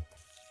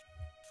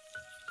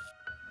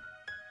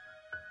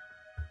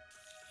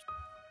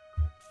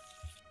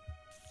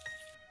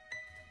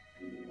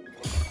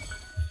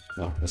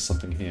 Oh, there's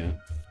something here.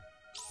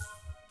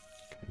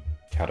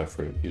 Catter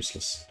fruit,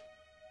 useless.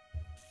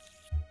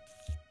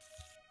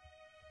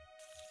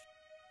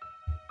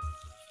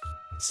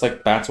 It's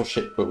like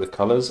Battleship, but with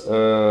colors.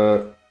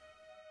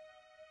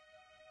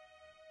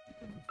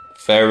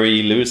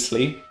 very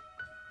loosely.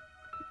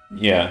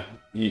 Yeah,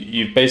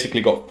 you've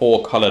basically got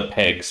 4 colored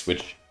pegs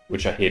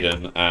which are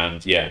hidden,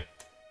 and yeah,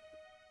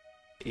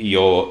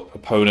 your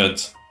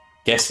opponent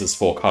guesses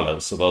 4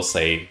 colors. So they'll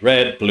say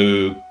red,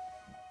 blue,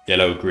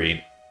 yellow,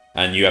 green,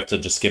 and you have to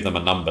just give them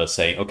a number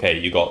saying, okay,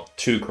 you got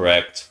 2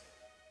 correct,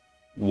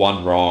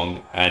 1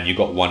 wrong, and you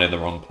got 1 in the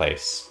wrong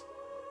place.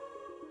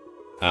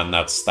 And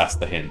that's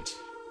the hint.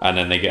 And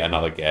then they get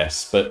another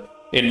guess. But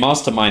in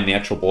Mastermind, the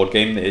actual board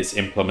game is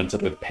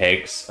implemented with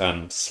pegs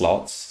and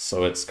slots,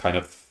 so it's kind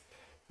of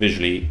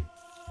visually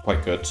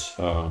quite good.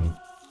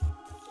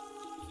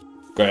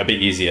 A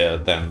bit easier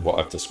than what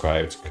I've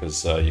described,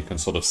 because you can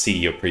sort of see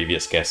your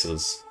previous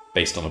guesses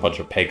based on a bunch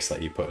of pegs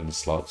that you put in the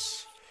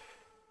slots.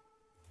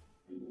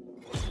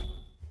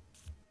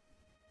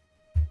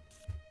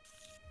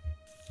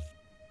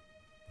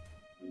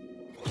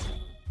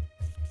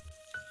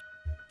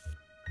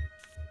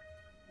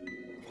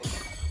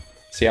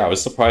 So yeah, I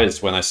was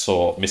surprised when I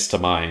saw Mr.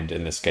 Mind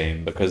in this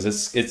game, because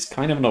it's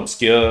kind of an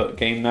obscure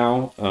game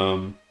now.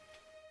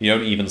 You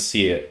don't even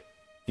see it.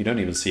 You don't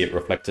even see it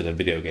reflected in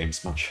video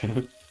games much.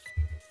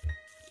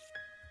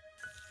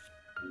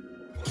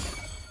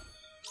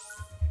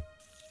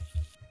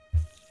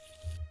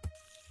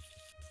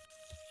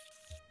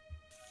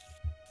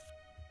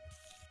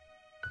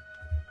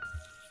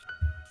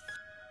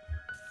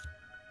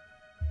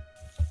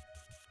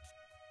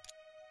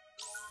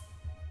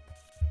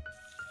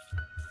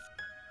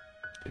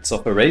 It's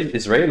of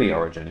Israeli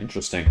origin.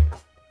 Interesting.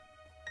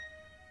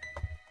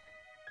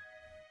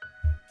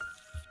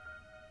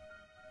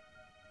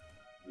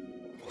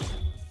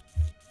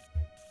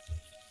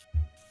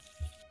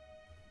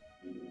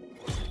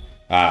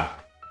 Ah,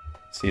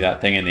 see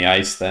that thing in the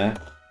ice there?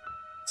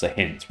 It's a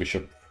hint. We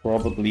should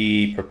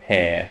probably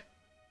prepare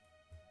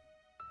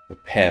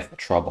for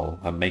trouble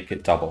and make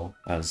it double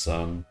as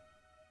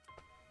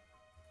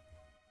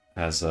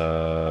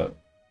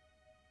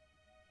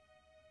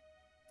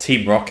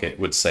Team Rocket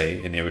would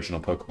say in the original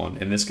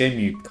Pokemon. In this game,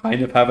 you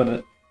kind of have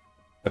an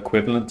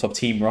equivalent of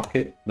Team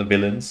Rocket, the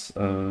villains,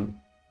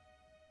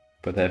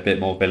 but they're a bit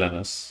more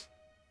villainous.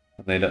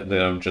 They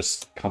don't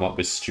just come up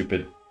with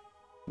stupid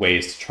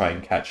ways to try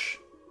and catch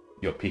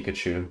your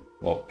Pikachu,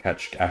 or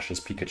catch Ash's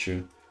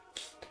Pikachu.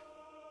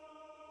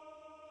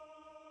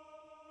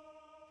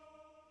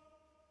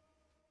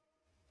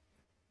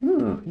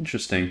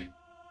 Interesting.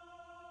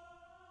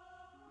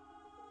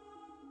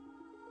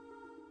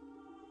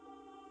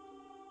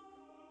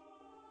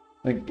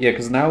 Like, yeah,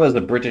 because now there's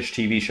a British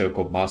TV show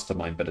called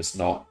Mastermind, but it's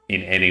not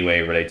in any way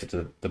related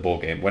to the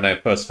board game. When I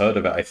first heard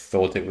of it, I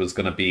thought it was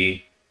a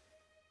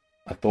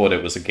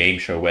game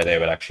show where they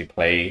would actually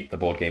play the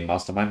board game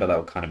Mastermind, but that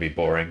would kind of be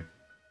boring.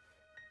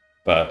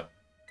 But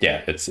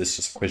yeah, it's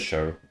just a quiz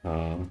show,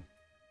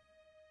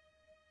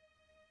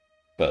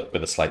 but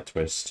with a slight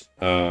twist.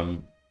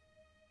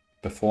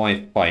 Before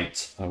I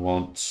fight, I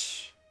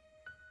want...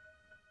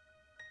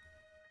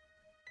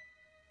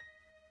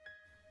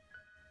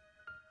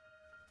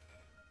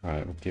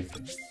 Alright, we'll give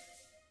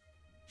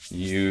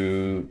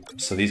you...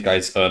 So these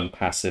guys earn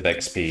passive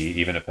XP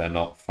even if they're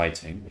not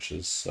fighting, which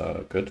is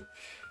good.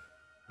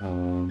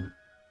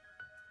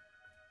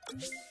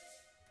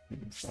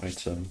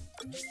 Item.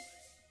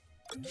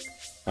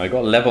 I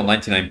got level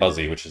 99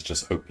 Buzzy, which is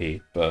just OP,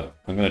 but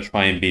I'm going to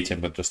try and beat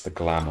him with just the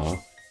Glamour.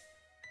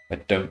 I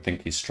don't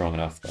think he's strong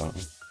enough, though.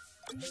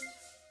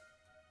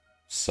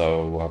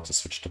 So we'll have to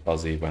switch to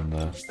Buzzy when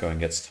the going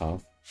gets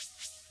tough.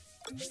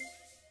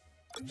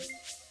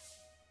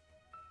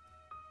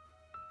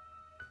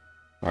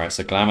 Alright,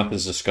 so Glamour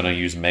is just going to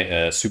use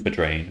Super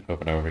Drain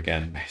over and over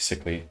again,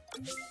 basically.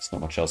 There's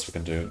not much else we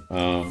can do.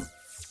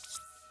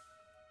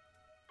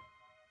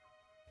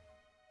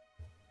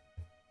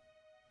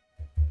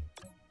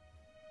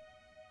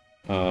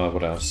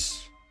 What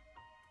else?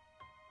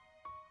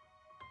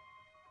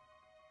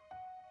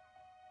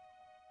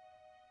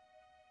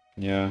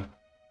 Yeah.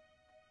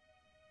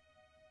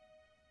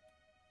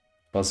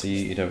 Buzzy,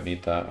 you don't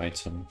need that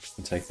item. You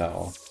can take that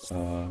off.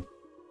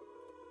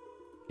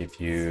 Give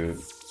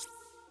you...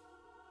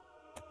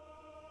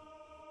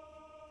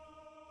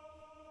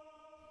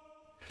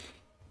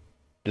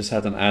 Just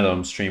had an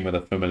add-on stream with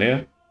a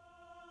familiar.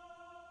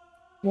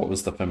 What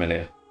was the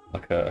familiar?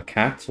 Like a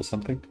cat or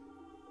something?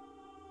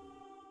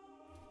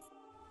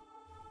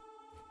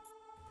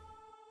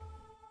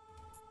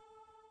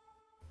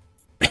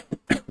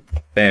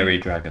 Fairy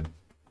dragon.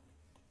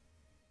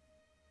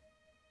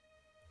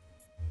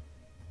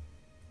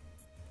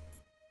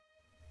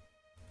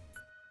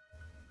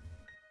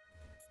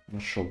 I'm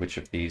not sure which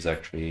of these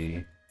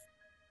actually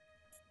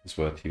is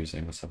worth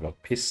using. Let's have a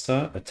look.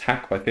 Pista,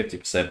 attack by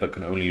 50%, but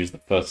can only use the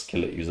first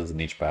skill it uses in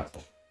each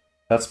battle.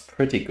 That's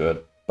pretty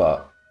good,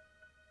 but...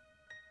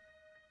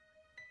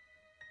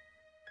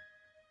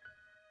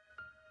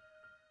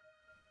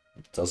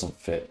 it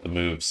doesn't fit the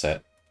move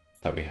set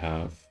that we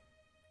have.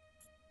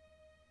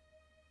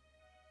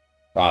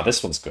 Ah,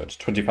 this one's good.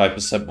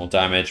 25% more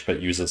damage,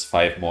 but uses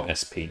 5 more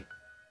SP.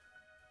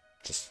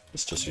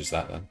 Let's just use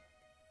that then.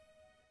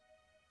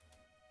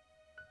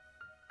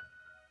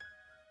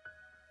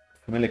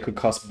 Familiar could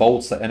cast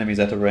bolts at enemies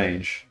at a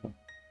range.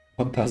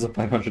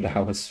 1,500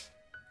 hours.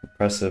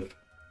 Impressive.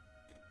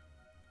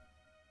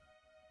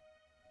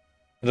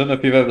 I don't know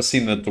if you've ever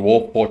seen the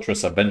Dwarf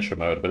Fortress Adventure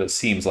Mode, but it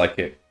seems like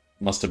it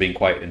must have been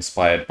quite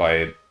inspired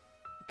by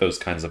those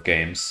kinds of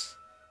games.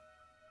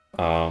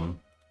 Because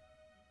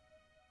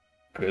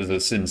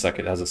it seems like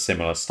it has a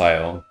similar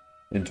style.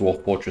 In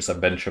Dwarf Fortress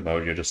Adventure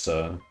Mode, you're just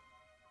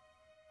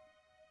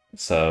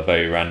it's a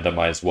very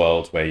randomized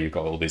world where you've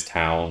got all these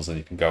towns and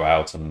you can go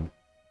out and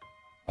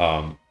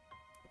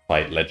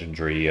fight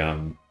legendary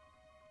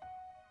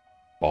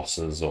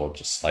bosses or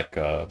just like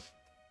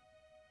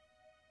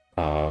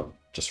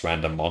just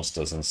random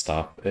monsters and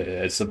stuff.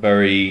 It's a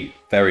very,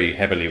 very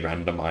heavily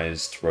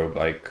randomized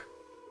roguelike,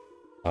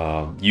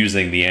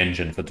 using the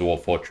engine for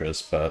Dwarf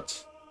Fortress,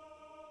 but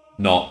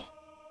not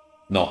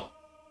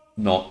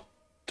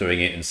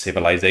doing it in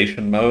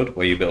civilization mode,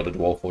 where you build a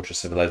Dwarf Fortress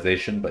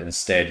civilization, but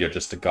instead you're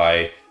just a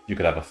guy. You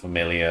could have a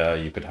familiar,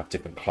 you could have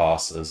different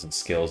classes and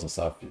skills and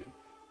stuff,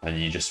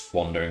 and you're just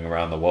wandering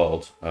around the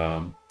world,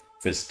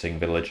 visiting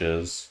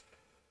villages,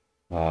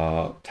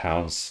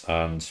 towns,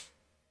 and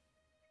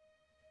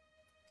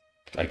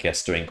I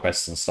guess doing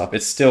quests and stuff.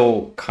 It's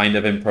still kind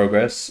of in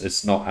progress.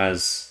 It's not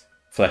as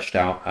fleshed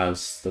out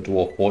as the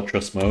Dwarf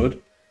Fortress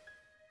mode,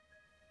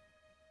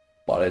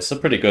 but it's a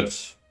pretty good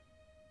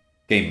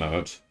game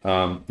mode.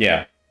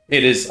 Yeah,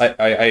 it is.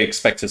 I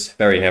expect it's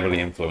very heavily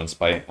influenced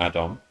by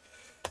add-on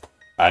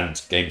and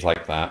games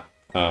like that.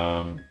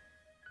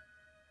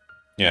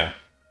 Yeah.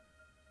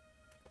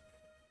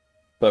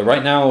 But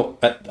right now,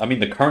 I mean,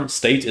 the current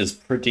state is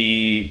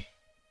pretty.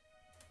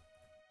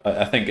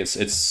 I think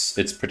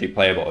it's pretty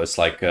playable. It's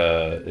like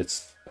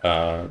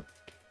when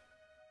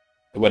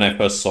I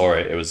first saw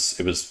it, it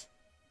was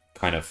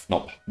kind of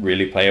not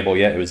really playable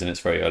yet. It was in its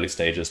very early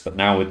stages. But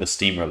now with the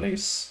Steam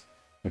release,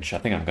 which I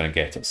think I'm going to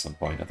get at some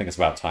point, I think it's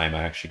about time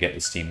I actually get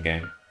the Steam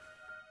game.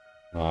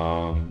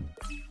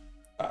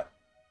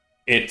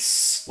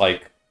 It's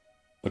like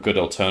a good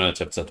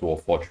alternative to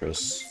Dwarf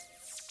Fortress,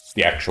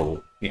 the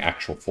actual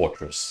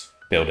fortress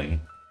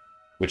building,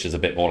 which is a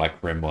bit more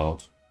like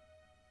RimWorld.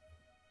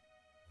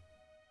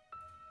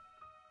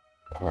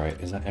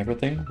 Alright, is that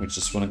everything? We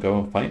just want to go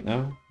and fight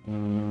now?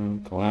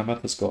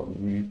 Klamath has got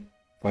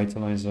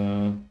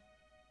Revitalizer.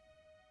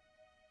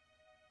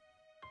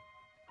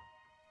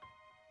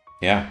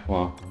 Yeah,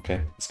 well,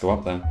 okay, let's go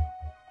up then.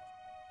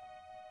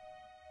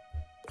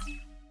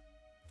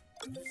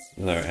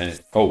 Is there any...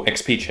 Oh,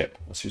 XP chip.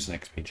 Let's use an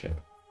XP chip.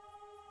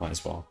 Might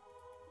as well.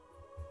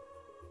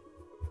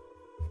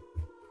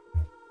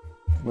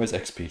 Where's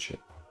XP chip?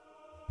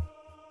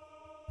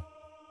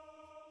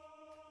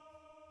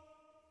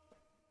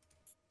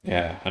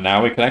 Yeah, and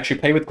now we can actually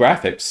play with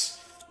graphics.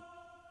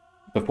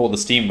 Before the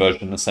Steam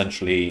version,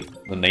 essentially,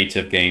 the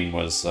native game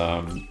was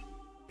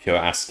pure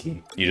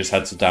ASCII. You just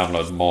had to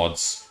download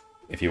mods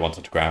if you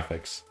wanted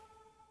graphics.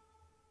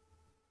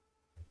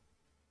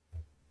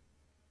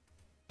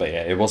 But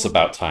yeah, it was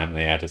about time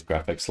they added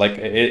graphics. Like,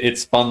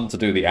 it's fun to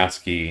do the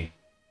ASCII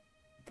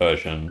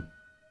version,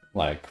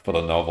 like, for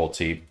the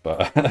novelty,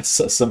 but at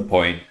some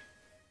point,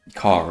 you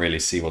can't really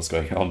see what's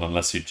going on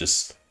unless you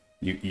just...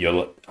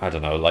 You're, I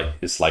don't know, like,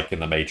 it's like in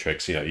the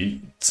Matrix, you know,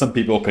 some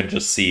people can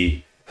just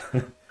see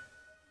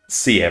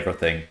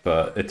everything,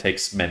 but it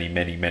takes many,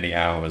 many, many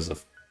hours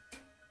of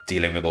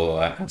dealing with all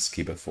that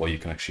ASCII before you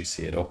can actually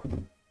see it all.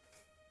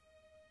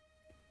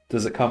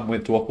 Does it come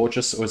with Dwarf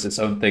Fortress, or is it its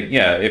own thing?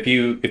 Yeah, if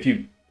you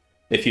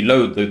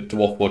load the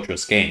Dwarf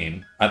Fortress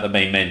game, at the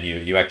main menu,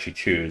 you actually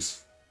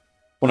choose...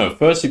 Well, no,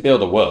 first you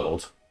build a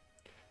world.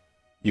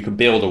 You can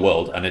build a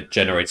world, and it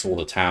generates all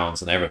the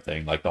towns and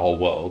everything, like the whole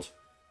world.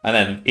 And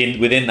then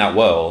within that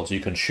world, you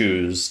can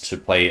choose to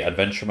play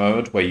Adventure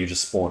Mode, where you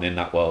just spawn in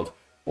that world.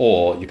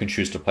 Or you can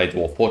choose to play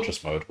Dwarf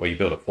Fortress Mode, where you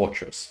build a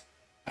fortress.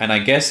 And I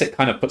guess it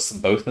kind of puts them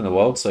both in the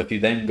world. So if you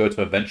then go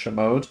to Adventure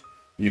Mode,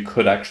 you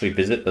could actually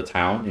visit the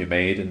town you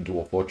made in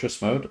Dwarf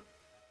Fortress Mode.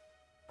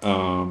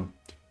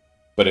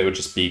 But it would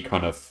just be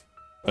kind of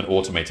an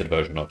automated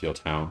version of your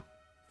town.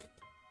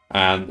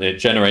 And it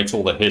generates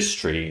all the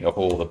history of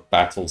all the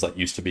battles that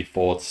used to be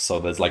fought. So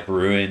there's like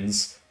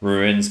ruins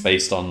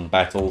based on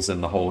battles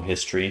in the whole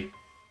history.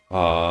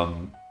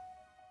 And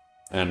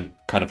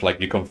kind of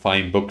like you can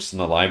find books in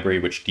the library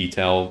which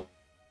detail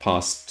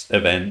past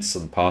events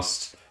and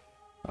past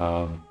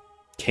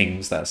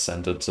kings that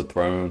ascended to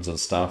thrones and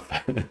stuff.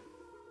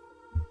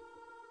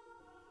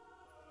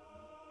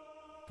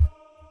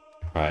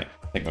 Right,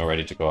 I think we're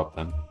ready to go up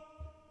then.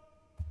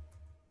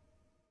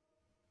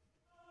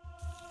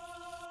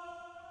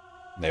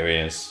 There he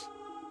is.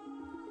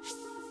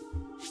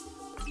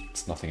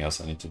 There's nothing else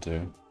I need to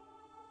do.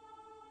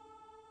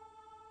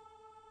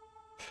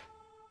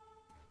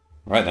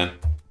 Right then.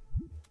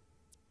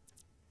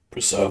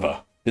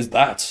 Preserver, is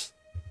that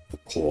the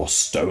core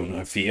stone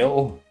I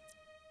feel?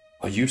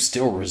 Are you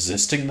still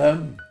resisting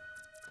them?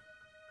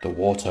 The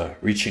water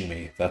reaching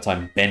me that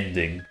I'm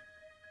bending.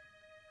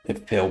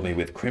 It filled me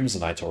with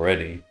crimsonite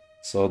already.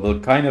 So the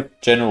kind of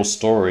general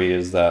story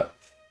is that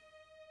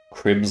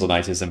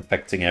crimsonite is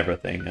infecting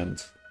everything,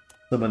 and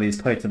Some of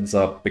these titans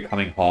are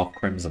becoming half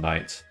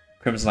Crimsonite.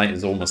 Crimsonite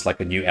is almost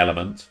like a new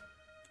element.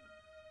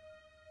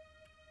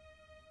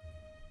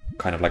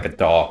 Kind of like a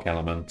dark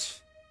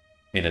element.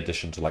 In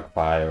addition to like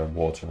fire and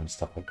water and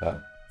stuff like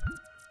that.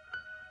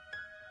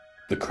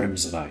 The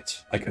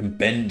Crimsonite. I can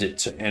bend it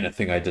to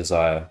anything I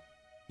desire.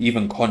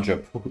 Even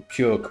conjure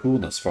pure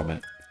coolness from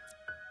it.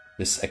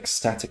 This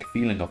ecstatic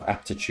feeling of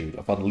aptitude,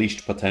 of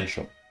unleashed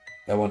potential.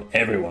 I want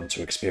everyone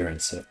to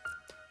experience it.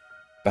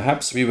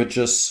 Perhaps we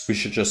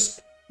should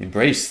just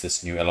embrace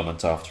this new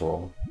element after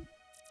all.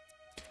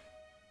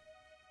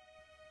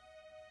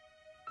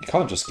 You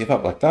can't just give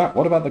up like that.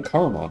 What about the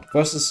Coromon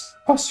versus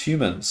us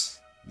humans?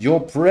 Your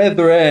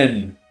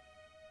brethren!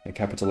 In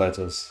capital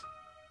letters.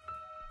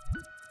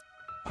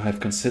 I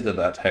have considered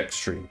that,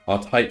 Hextree.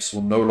 Our types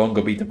will no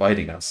longer be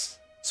dividing us,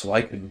 so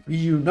I can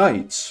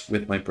reunite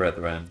with my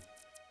brethren.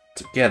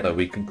 Together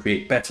we can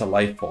create better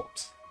life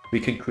forms. We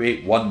can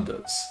create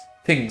wonders.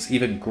 Things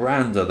even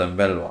grander than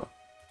Velron.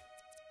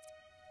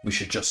 We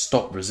should just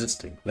stop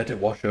resisting. Let it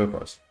wash over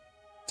us.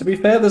 To be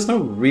fair, there's no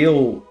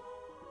real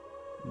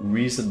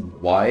reason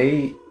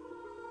why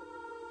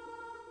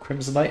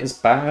Crimsonite is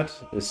bad.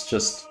 It's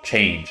just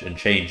change, and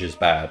change is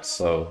bad.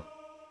 So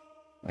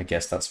I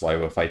guess that's why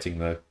we're fighting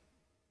the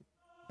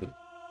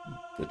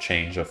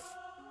change of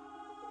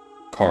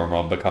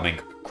Coromon becoming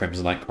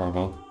Crimsonite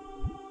Coromon.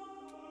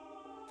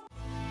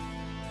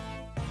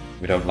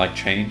 We don't like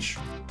change.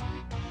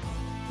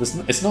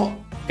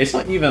 It's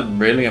not even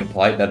really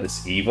implied that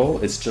it's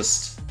evil. It's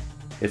just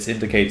it's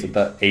indicated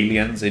that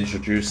aliens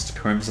introduced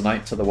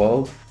Crimsonite to the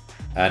world,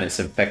 and it's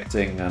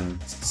infecting,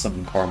 and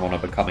some Coromon are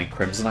becoming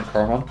Crimsonite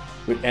Coromon,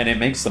 and it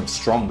makes them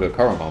stronger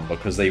Coromon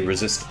because they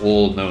resist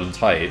all known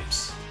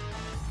types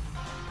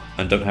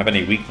and don't have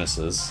any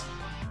weaknesses.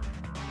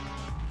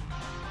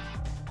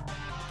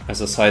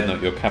 As a side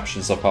note, your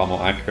captions are far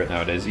more accurate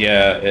nowadays.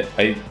 Yeah,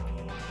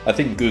 I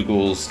think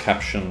Google's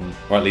caption,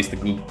 or at least the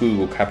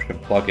Google caption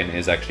plugin,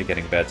 is actually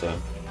getting better.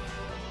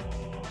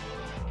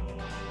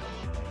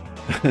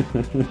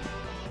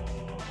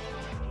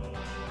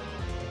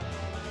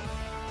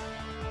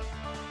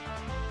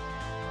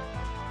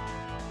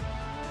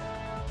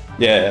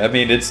 Yeah, I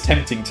mean, it's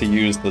tempting to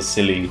use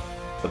the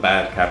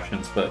bad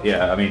captions, but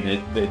yeah, I mean,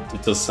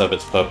 it does serve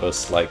its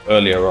purpose. Like,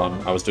 earlier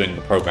on, I was doing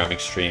the programming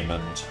stream,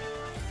 and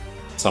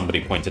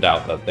somebody pointed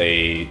out that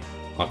they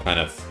are kind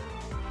of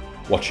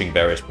watching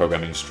various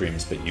programming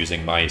streams, but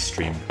using my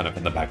stream kind of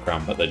in the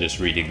background, but they're just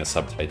reading the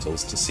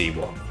subtitles to see at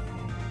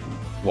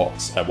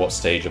what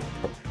stage of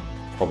the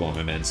problem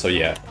I'm in. So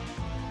yeah,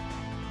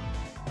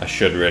 I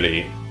should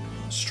really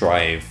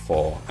strive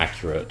for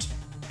accurate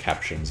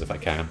captions if I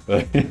can,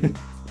 but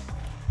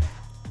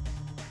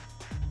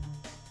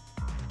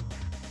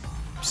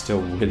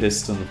still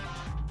Williston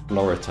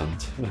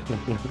Floritant.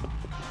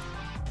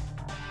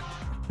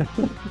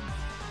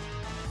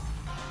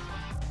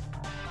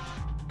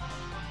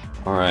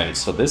 Alright,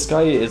 so this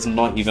guy is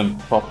not even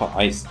proper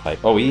ice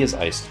type. Oh, he is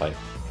ice type.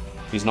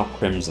 He's not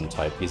crimson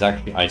type. He's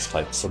actually ice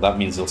type, so that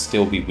means he'll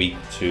still be weak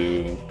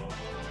to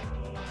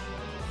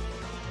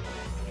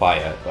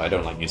fire. But I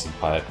don't like using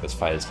fire because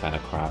fire is kind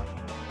of crap.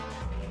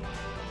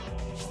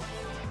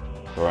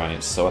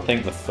 Alright, so I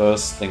think the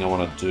first thing I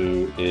want to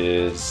do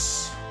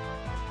is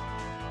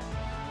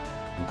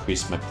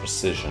increase my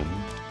precision.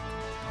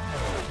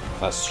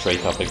 That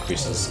straight up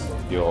increases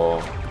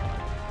your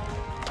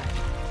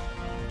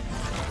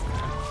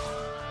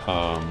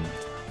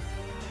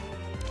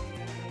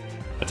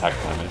attack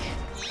damage.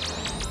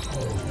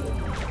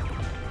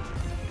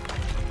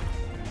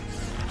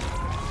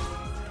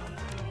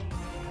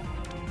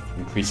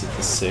 Increase it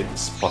to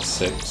 6, plus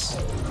 6.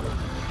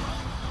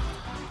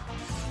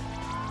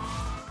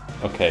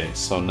 Okay,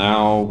 so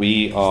now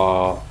we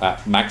are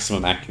at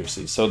maximum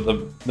accuracy. So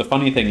the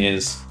funny thing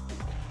is,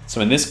 so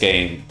in this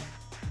game,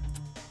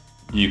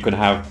 you can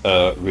have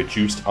a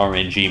reduced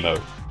RNG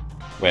mode,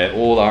 where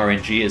all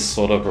RNG is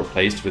sort of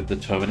replaced with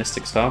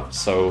deterministic stuff,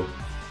 so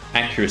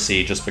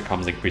accuracy just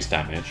becomes increased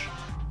damage.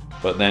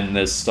 But then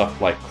there's stuff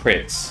like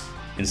crits.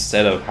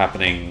 Instead of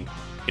happening,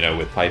 you know,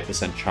 with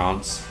 5%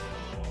 chance,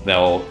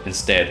 they'll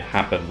instead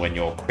happen when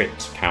your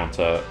crit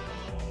counter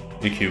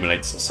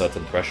accumulates a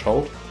certain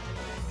threshold.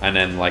 And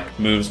then like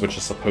moves which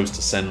are supposed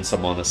to send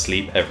someone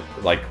asleep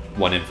like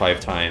 1 in 5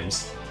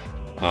 times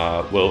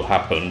will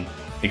happen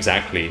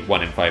exactly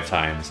 1 in 5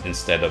 times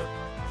instead of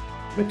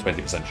with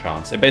 20%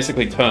 chance. It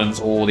basically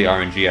turns all the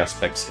RNG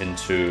aspects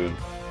into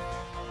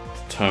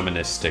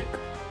deterministic.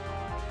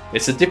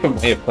 It's a different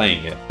way of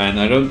playing it, and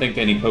I don't think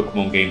any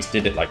Pokemon games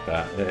did it like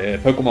that.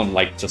 Pokemon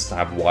like just to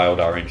have wild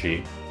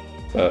RNG,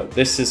 but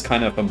this is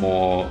kind of a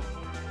more,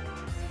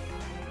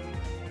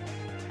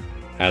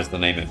 as the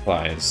name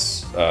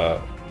implies,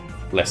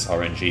 less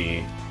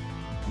RNG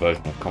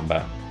version of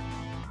combat,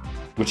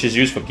 which is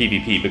used for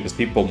PvP because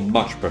people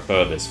much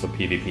prefer this for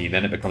PvP.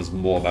 Then it becomes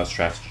more about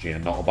strategy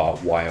and not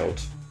about wild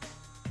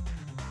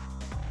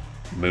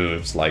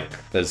moves. Like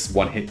there's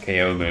one-hit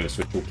KO moves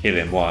which will kill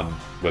in one,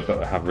 but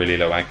have really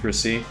low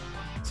accuracy.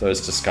 So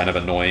it's just kind of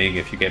annoying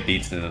if you get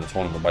beaten in a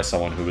tournament by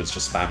someone who was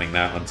just spamming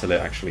that until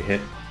it actually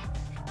hit.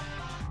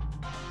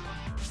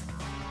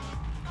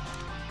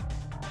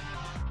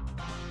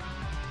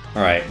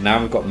 Alright, now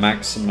we've got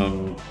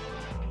maximum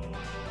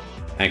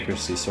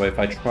accuracy, so if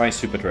I try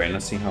Super Drain,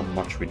 let's see how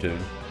much we do.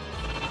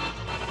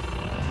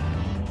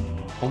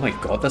 Oh my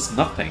god, that's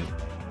nothing.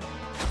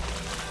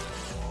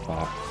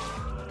 Fuck.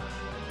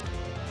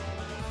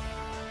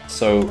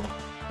 So,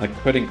 I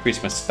could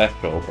increase my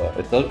special, but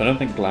I don't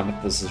think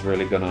Glamothus is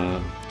really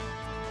gonna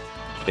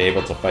be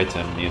able to fight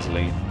him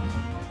easily.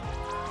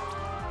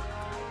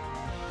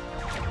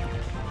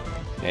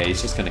 Yeah,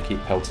 he's just gonna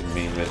keep pelting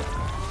me with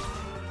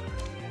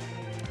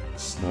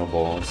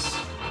snowballs.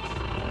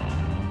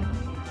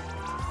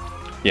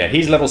 Yeah,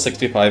 he's level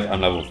 65,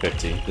 I'm level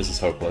 50. This is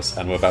hopeless,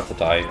 and we're about to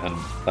die, and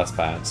that's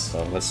bad,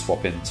 so let's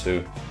swap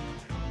into...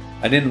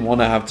 I didn't want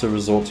to have to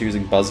resort to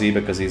using Buzzy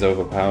because he's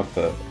overpowered,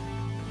 but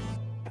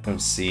I don't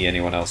see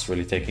anyone else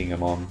really taking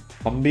him on.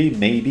 Humby,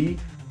 maybe?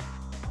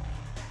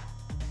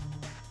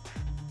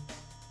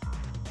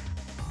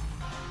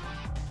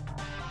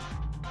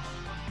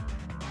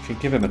 Should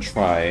give him a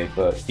try,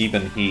 but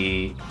even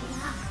he...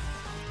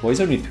 Well, he's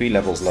only 3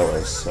 levels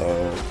lower,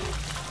 so...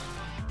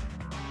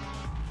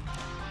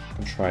 I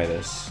can try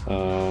this.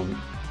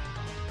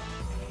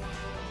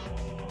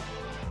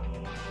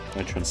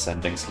 Try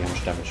Transcending, see how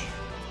much damage.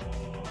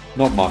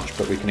 Not much,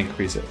 but we can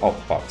increase it. Oh,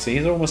 fuck. See,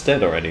 he's almost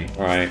dead already.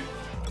 Alright.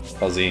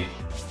 Buzzy.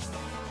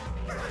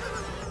 I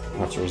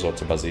have to resort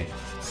to Buzzy.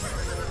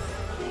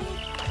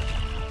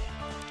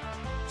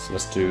 So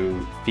let's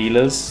do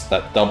Feelers.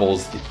 That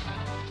doubles the...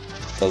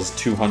 does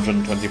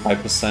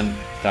 225%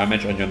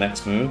 damage on your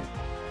next move.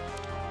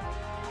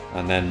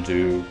 And then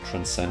do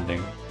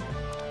Transcending.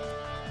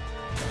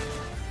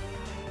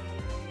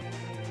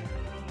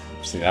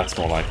 See, that's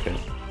more like it.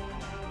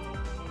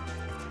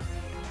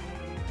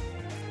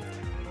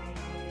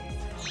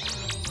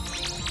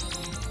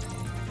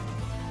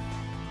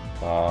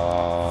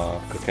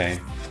 Okay.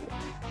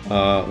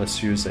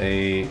 Let's use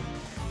a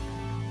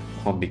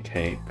Combi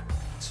Cape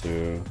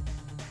to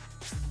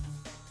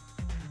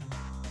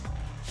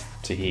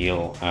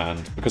heal,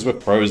 and because we're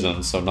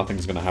frozen, so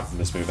nothing's going to happen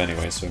this move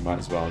anyway, so we might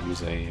as well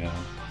use a...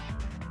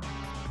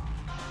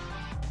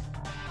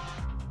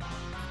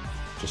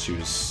 just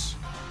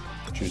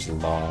use a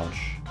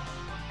large.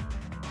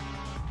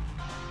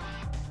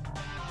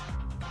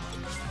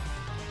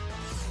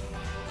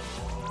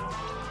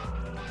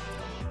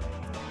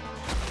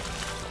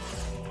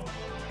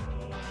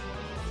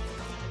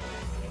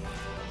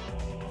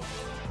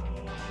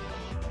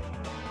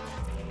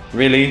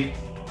 Really?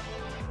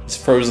 It's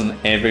frozen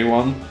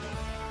everyone?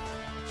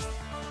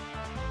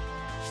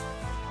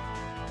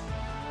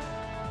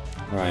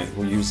 Right,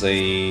 we'll use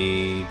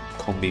a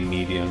Combi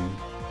Medium.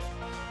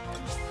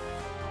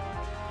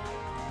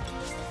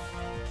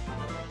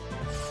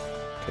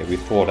 Okay, we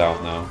thawed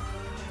out now.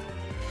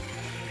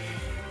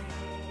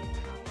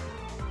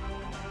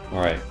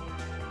 Alright.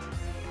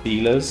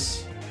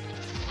 Feelers.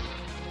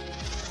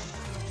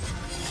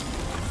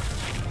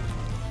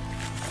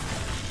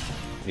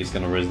 He's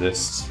gonna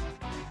resist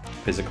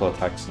physical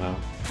attacks now.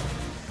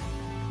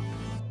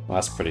 Well,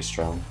 that's pretty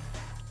strong.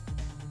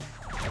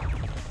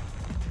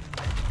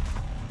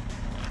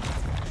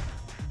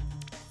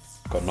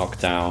 Got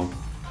knocked down.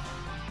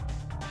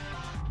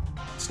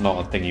 It's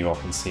not a thing you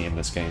often see in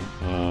this game.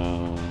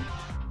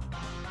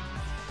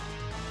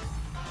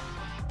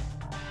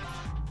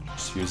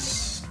 Just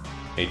use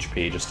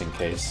HP just in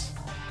case.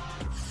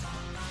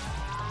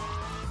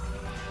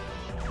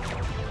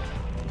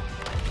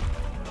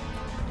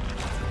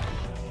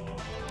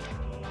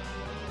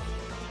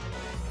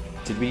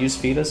 Did we use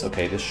feeders?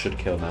 Okay, this should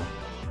kill now.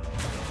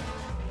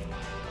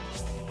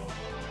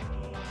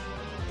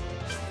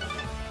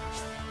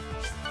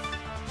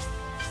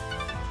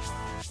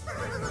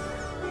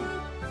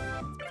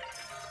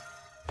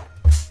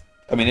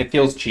 I mean, it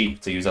feels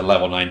cheap to use a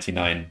level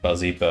 99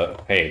 Buzzy,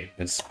 but hey,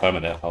 it's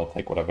permanent. I'll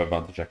take whatever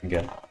advantage I can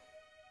get.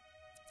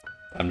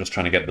 I'm just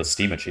trying to get the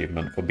Steam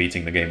achievement for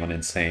beating the game on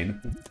Insane.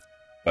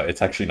 But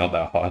it's actually not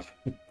that hard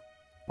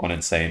on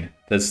Insane.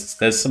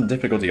 There's some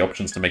difficulty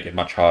options to make it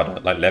much harder,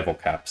 like level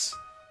caps.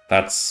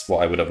 That's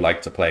what I would have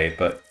liked to play,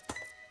 but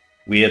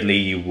weirdly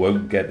you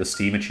won't get the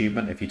Steam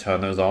achievement if you turn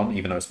those on,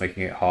 even though it's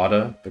making it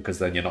harder, because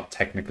then you're not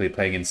technically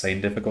playing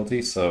Insane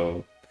difficulty,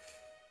 so...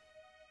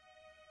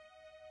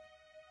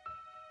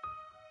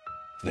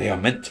 They are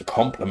meant to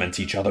complement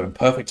each other in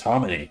perfect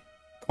harmony,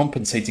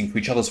 compensating for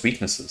each other's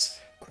weaknesses.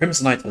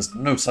 Crimsonite has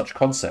no such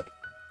concept.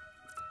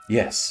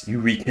 Yes,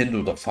 you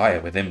rekindled a fire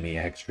within me,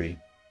 Hextree.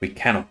 We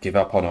cannot give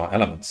up on our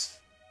elements.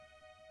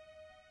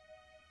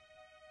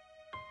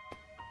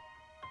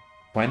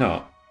 Why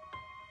not?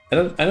 I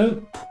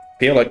don't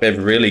feel like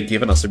they've really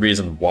given us a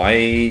reason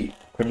why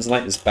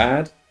Crimsonite is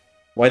bad.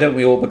 Why don't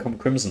we all become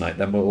Crimsonite,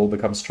 then we'll all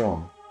become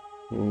strong?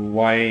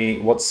 Why...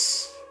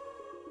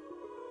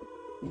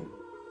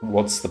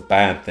 What's the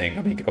bad thing?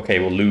 I mean, okay,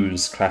 we'll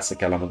lose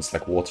classic elements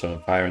like water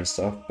and fire and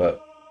stuff,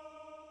 but...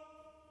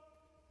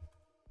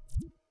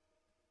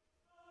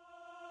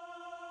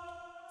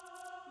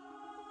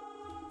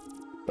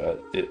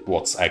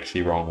 what's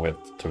actually wrong with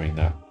doing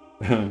that?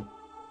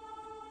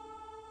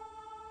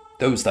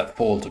 Those that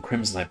fall to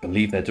Crimsonite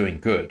believe they're doing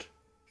good.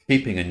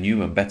 Shaping a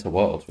new and better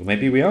world. Well,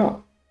 maybe we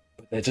are.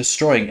 But they're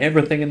destroying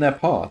everything in their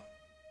path.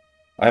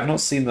 I have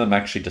not seen them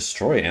actually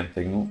destroy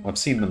anything. I've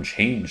seen them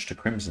change to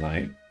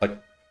Crimsonite.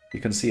 Like, you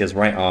can see his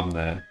right arm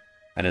there,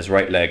 and his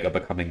right leg are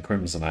becoming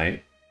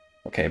Crimsonite.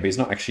 Okay, but he's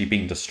not actually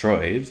being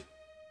destroyed.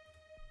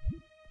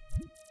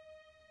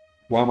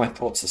 While my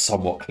thoughts are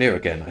somewhat clear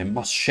again, I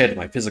must shed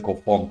my physical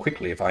form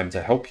quickly if I am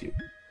to help you.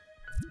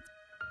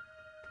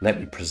 Let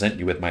me present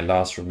you with my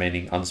last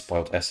remaining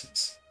unspoiled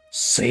essence.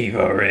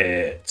 Savor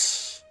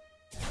it!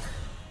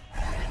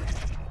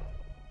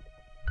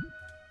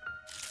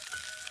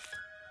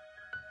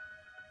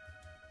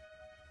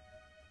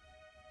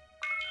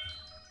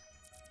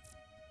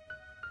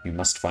 We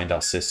must find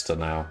our sister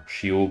now.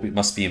 She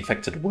must be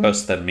infected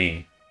worse than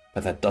me.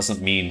 But that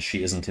doesn't mean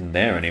she isn't in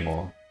there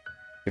anymore.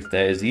 If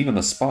there is even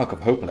a spark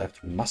of hope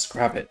left, we must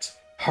grab it.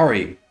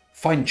 Hurry!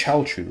 Find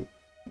Chalchu.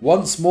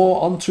 Once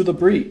more onto the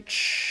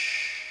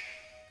breach.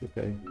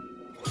 Okay.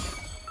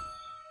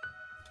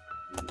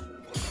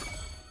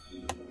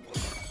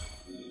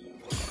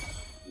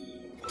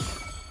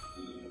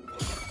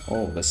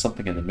 Oh, there's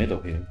something in the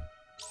middle here.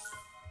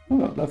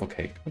 Oh, level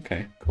cake.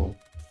 Okay, cool.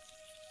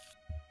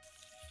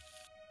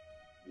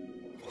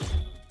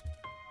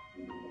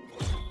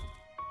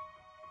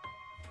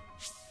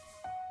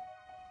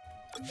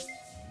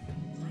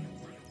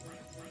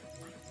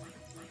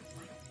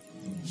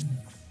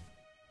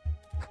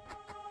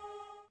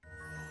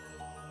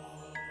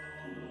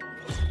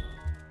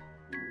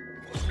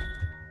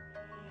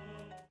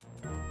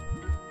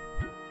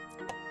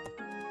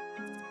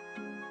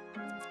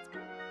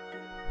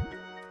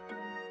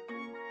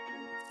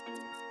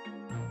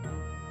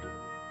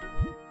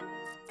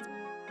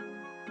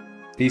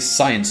 These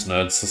science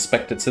nerds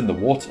suspect it's in the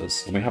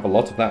waters, and we have a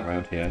lot of that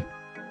around here.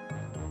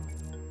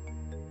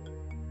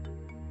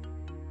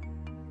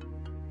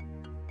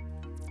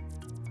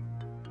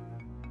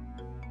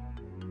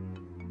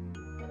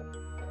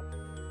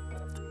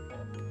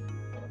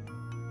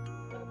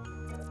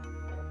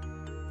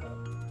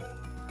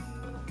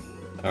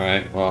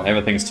 Alright, well,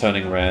 everything's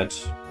turning red.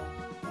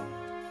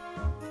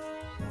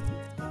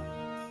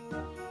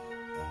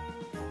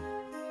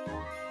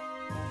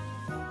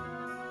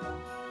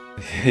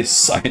 His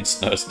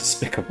science nerd's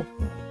despicable.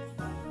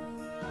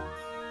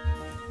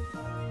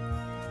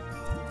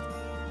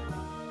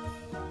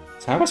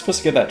 So how am I supposed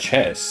to get that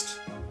chest?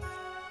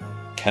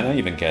 Can I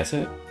even get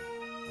it?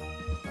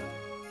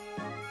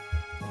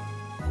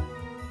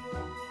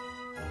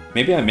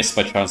 Maybe I missed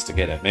my chance to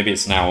get it. Maybe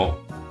it's now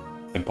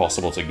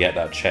impossible to get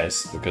that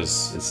chest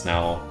because there's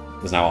now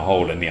a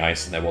hole in the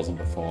ice and there wasn't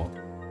before.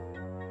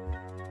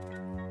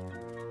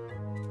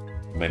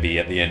 Maybe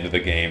at the end of the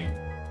game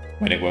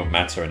when it won't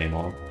matter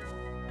anymore.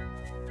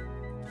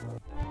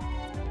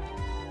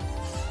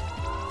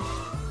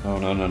 Oh,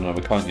 no,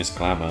 we can't use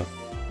glamour.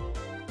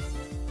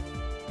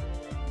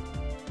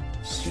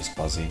 Let's use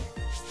Buzzy.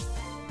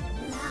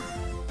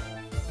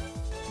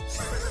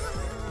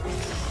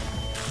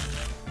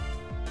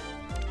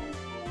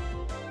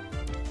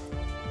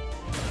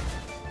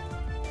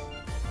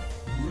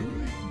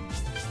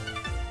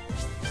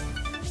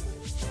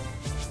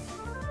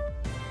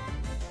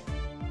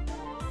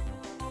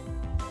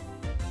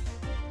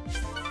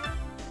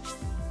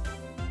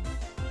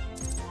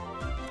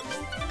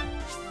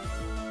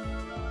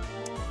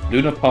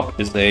 Luna Pup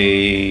is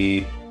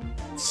a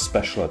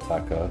special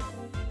attacker.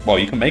 Well,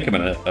 you can make him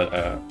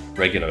a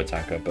regular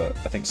attacker, but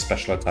I think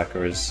special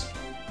attacker is...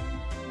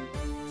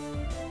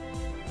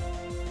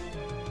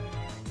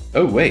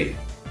 Oh, wait.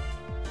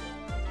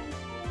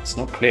 It's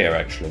not clear,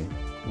 actually.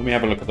 Let me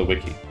have a look at the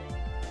wiki.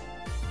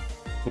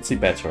 What's he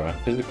better at?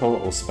 Physical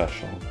or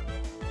special?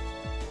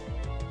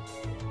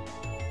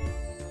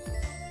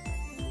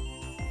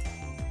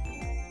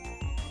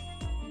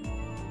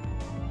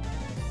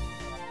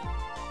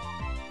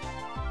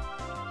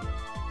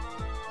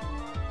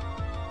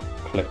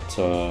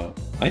 Collector.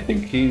 I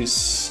think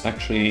he's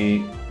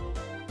actually...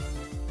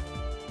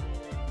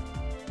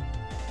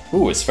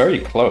 Ooh, it's very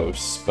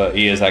close, but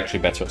he is actually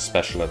better at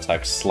special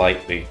attacks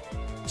slightly.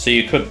 So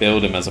you could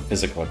build him as a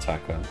physical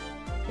attacker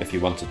if you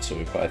wanted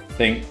to, but I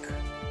think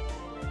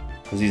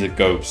because he's a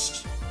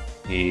ghost,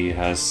 he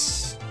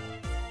has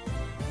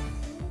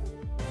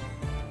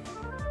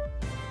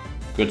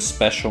good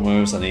special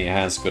moves and he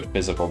has good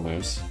physical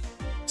moves.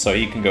 So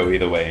he can go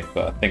either way,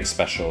 but I think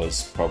special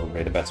is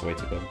probably the better way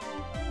to go.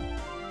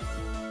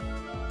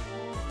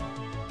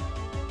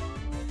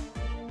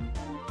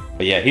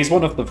 But yeah, he's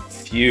one of the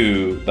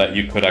few that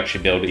you could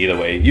actually build either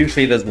way.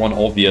 Usually there's one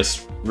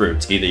obvious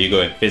route. Either you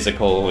go in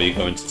physical or you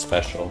go into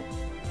special.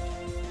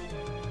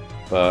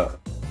 But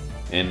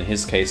in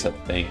his case, I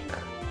think...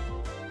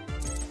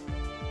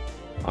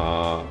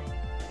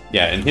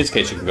 yeah, in his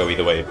case you can go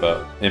either way,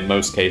 but in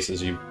most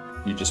cases you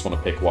just want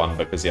to pick one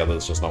because the other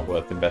is just not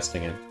worth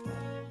investing in.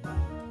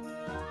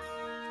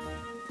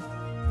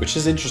 Which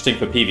is interesting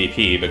for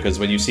PvP, because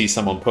when you see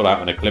someone pull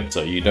out an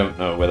Ecliptor, you don't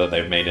know whether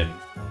they've made him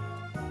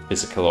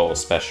physical or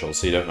special,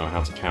 so you don't know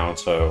how to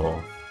counter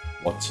or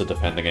what to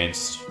defend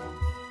against.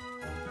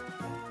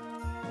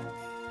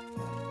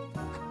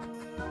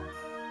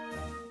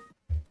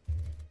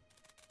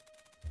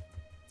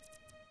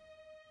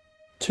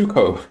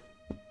 Tuco.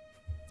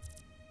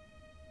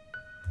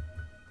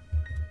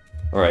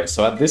 Alright,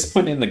 so at this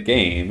point in the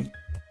game,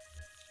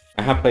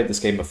 I have played this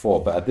game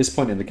before, but at this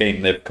point in the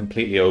game, they've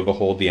completely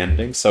overhauled the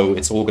ending, so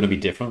it's all going to be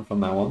different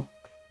from now on.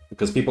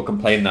 Because people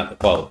complain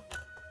that, well,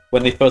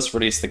 when they first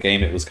released the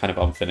game, it was kind of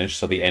unfinished,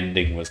 so the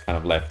ending was kind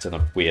of left in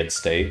a weird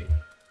state.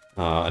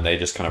 And they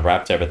just kind of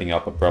wrapped everything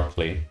up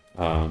abruptly.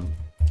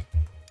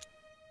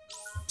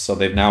 So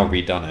they've now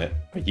redone it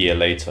a year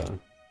later.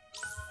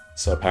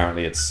 So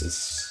apparently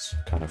it's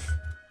kind of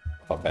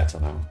a lot better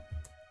now.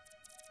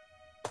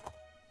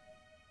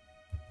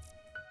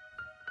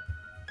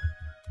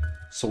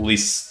 So at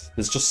least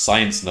there's just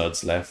science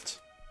nerds left.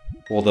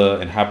 All the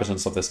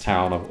inhabitants of this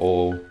town have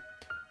all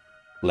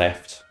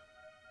left.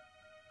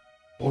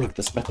 All of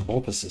this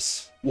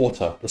metamorphosis,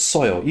 water, the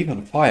soil,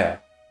 even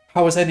fire.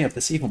 How is any of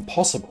this even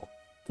possible?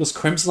 Does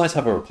Crimsonite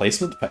have a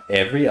replacement for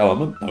every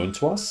element known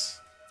to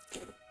us?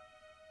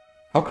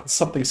 How can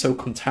something so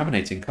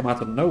contaminating come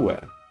out of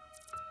nowhere?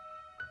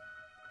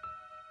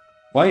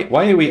 Why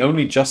are we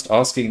only just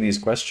asking these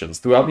questions?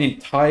 Throughout the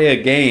entire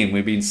game,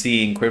 we've been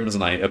seeing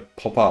Crimsonite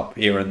pop up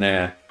here and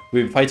there.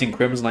 We've been fighting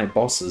Crimsonite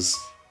bosses.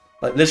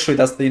 Like, literally,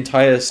 that's the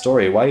entire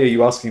story. Why are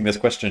you asking this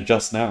question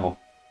just now?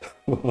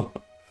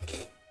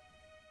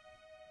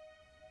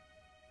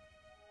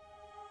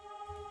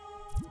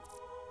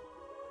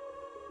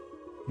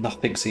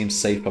 Nothing seems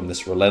safe from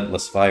this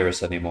relentless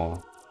virus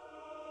anymore.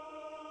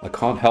 I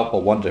can't help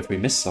but wonder if we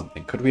missed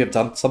something. Could we have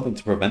done something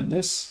to prevent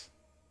this?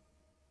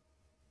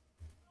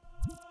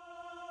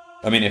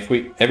 I mean, if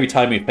we every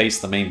time we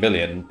face the main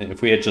villain,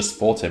 if we had just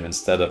fought him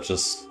instead of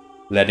just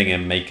letting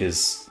him make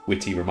his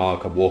witty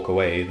remark and walk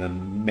away,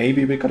 then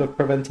maybe we could have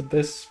prevented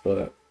this,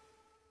 but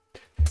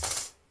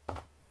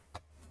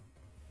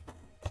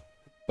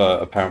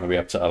apparently we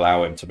have to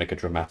allow him to make a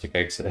dramatic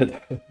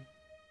exit.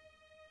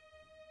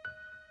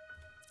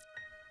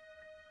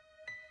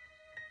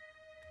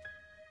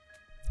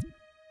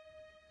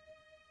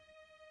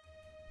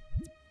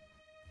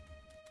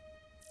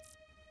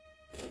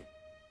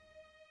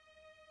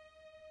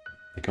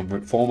 I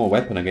can form a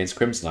weapon against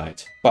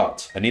Crimsonite,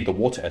 but I need the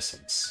water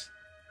essence.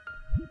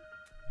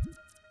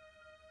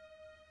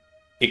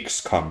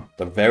 Ixcom,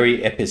 the very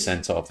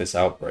epicenter of this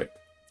outbreak.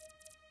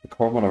 The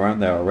Coromon around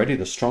there are already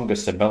the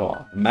strongest in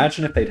Belor.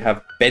 Imagine if they'd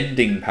have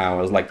bending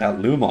powers like that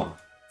Lumon.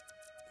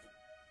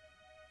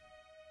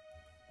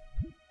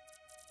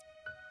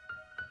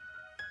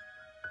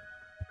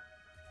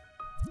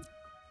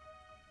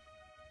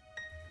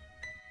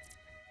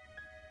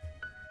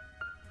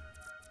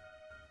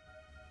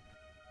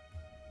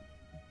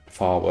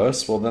 Far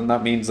worse? Well, then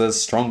that means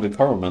there's stronger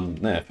Coromon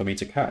there for me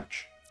to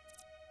catch.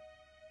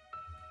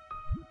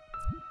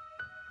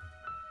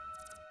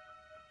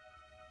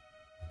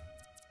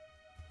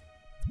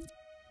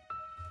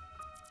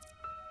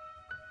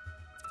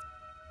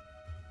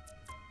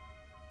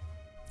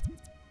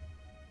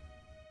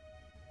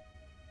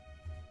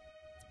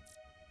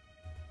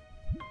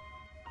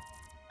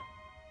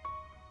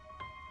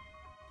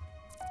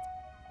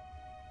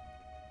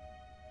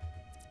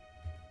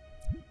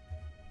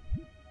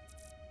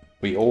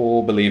 We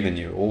all believe in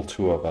you, all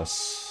two of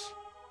us.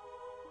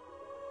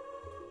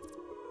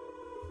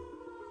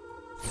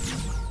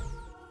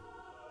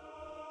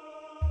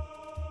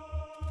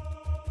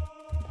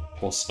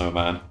 Poor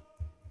snowman.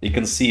 He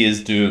can see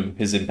his doom,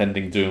 his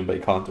impending doom, but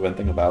he can't do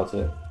anything about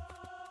it.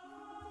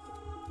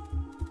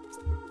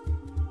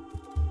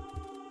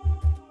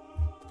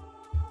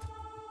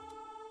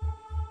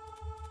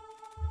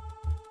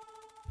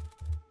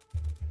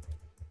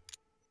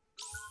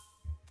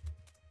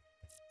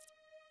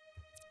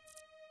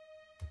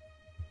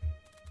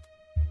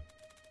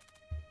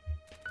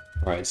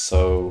 Right,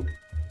 so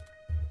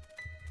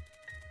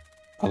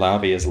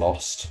Alavi is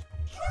lost.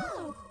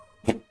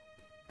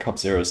 Cup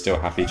Zero is still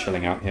happy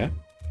chilling out here.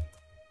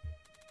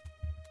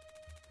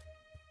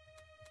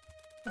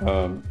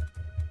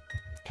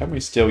 Can we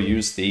still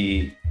use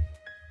the...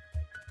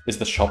 Is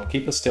the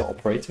shopkeeper still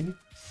operating?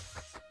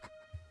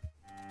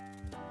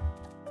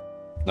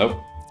 Nope.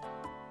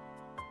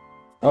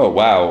 Oh,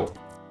 wow.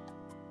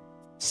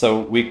 So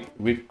we...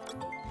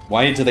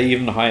 Why do they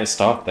even hire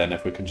staff then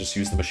if we can just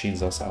use the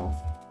machines ourselves?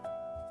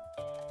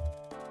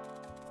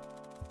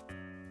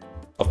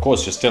 Of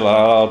course, you're still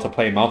allowed to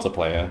play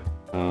multiplayer.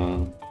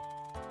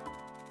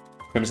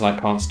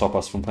 Crimsonite can't stop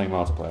us from playing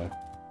multiplayer.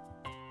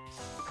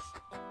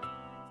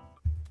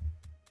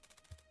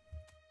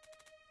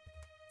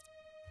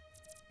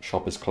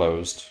 Shop is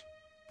closed.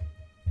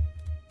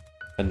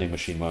 Vending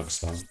machine works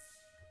though. I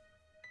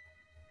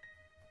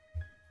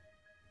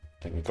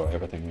think we've got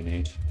everything we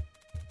need.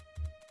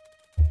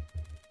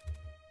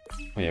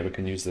 Oh yeah, we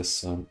can use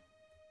this...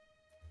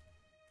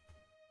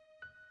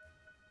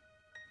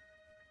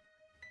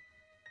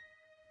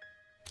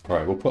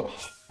 Alright, we'll put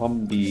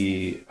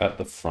Humby at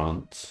the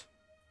front.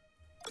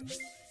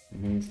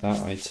 Move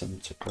that item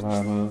to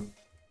Glamour.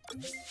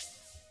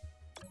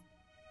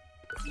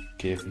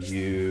 Give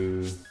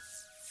you...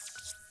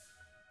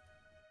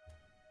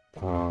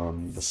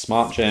 the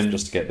Smart Gem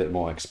just to get a bit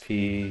more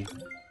XP.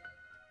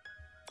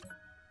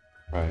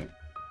 Right.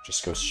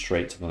 Just go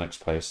straight to the next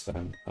place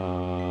then.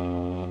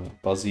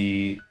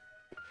 Buzzy.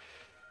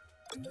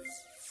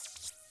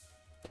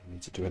 Don't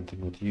need to do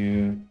anything with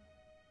you.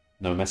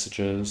 No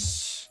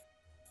messages.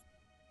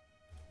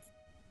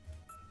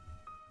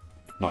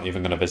 Not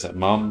even going to visit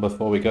Mum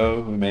before we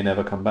go. We may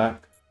never come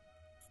back.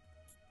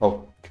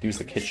 Oh, could use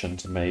the kitchen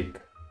to make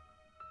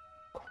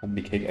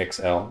Combi Cake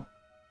XL.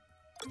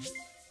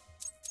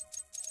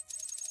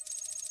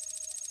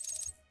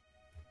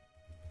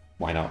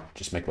 Why not?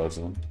 Just make loads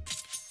of them.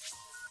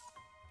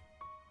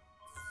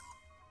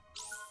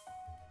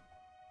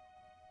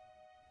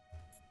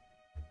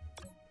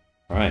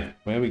 Alright,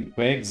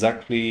 where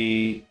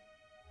exactly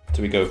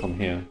do we go from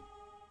here?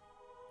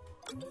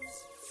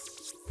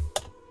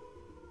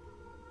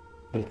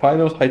 The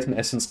final Titan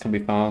essence can be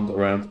found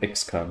around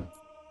Ixcan.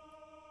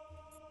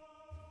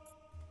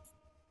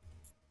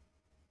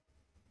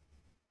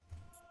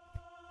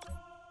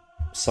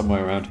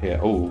 Somewhere around here.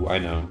 Oh, I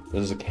know.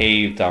 There's a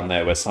cave down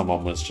there where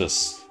someone was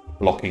just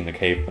blocking the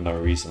cave for no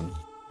reason.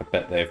 I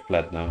bet they've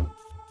fled now.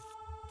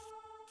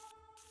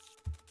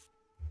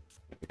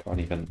 We can't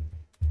even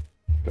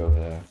go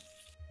there.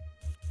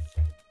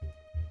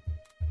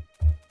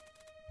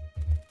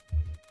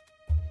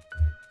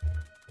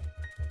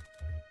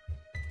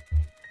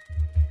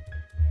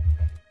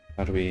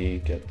 How do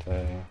we get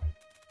there?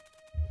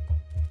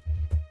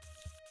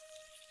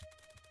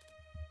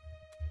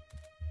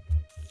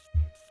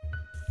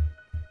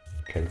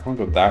 Okay, we can't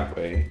go that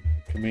way.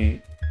 Can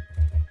we?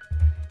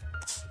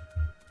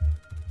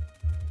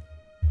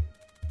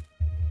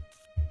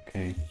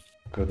 Okay,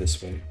 go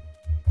this way.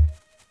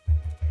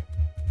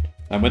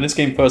 And when this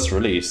game first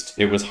released,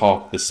 it was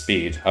half the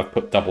speed. I've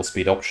put double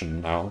speed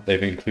option now.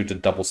 They've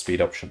included double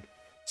speed option.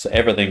 So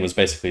everything was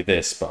basically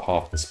this, but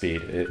half the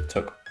speed. It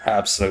took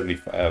absolutely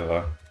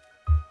forever.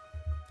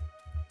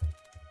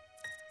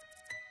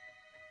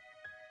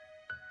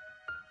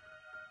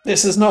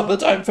 This is not the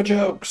time for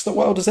jokes. The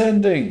world is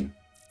ending.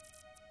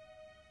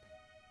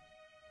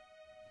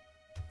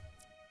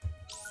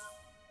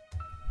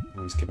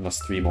 He's given us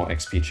 3 more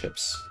XP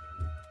chips.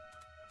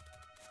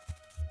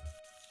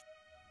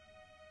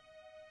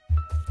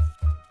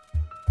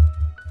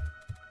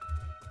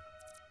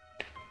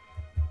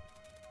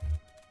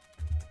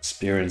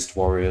 Experienced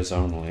warriors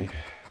only.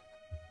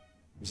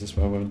 Is this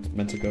where we're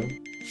meant to go?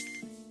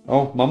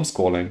 Oh, Mum's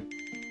calling.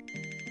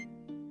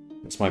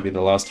 This might be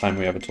the last time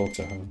we ever talk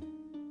to her.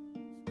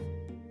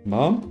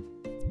 Mum?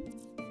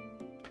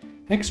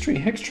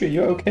 Hextree,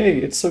 you're okay.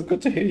 It's so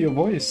good to hear your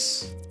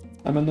voice.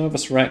 I'm a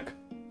nervous wreck.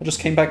 I just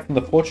came back from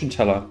the fortune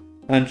teller,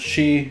 and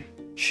she...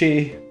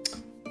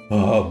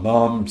 Oh,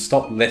 Mum,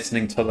 stop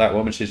listening to that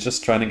woman. She's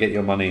just trying to get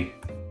your money.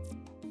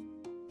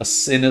 A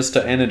sinister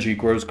energy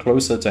grows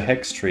closer to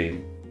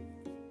Hextree.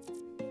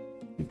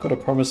 You've got to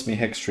promise me,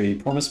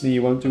 Hextree. Promise me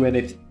you won't do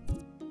anything.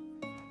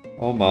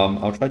 Oh, Mum,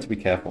 I'll try to be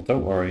careful.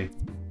 Don't worry.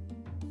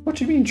 What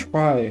do you mean,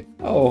 try?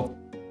 Oh,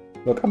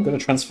 look, I'm going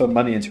to transfer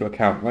money into your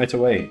account right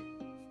away.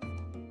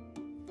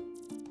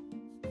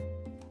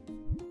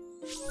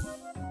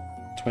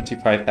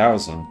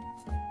 25,000.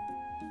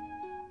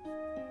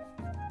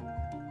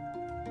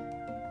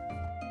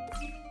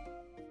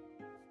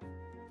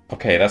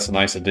 Okay, that's a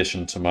nice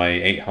addition to my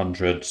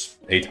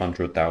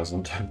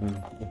 800,000.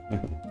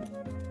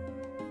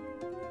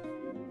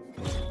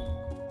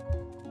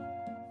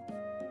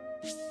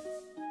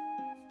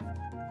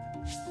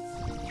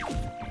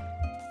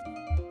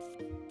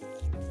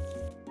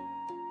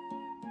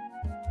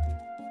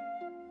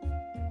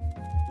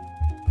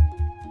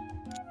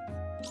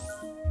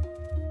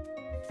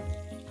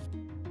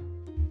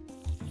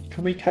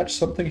 Can we catch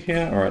something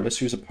here? Alright,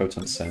 let's use a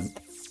potent scent.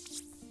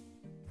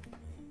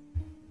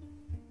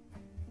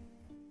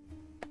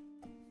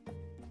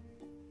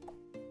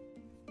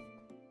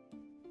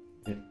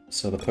 Yeah,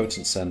 so the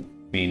potent scent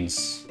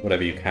means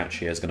whatever you catch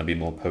here is going to be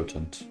more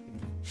potent.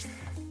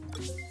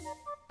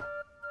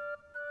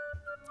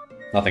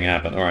 Nothing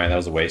happened. Alright, that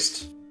was a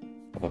waste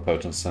of a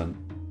potent scent.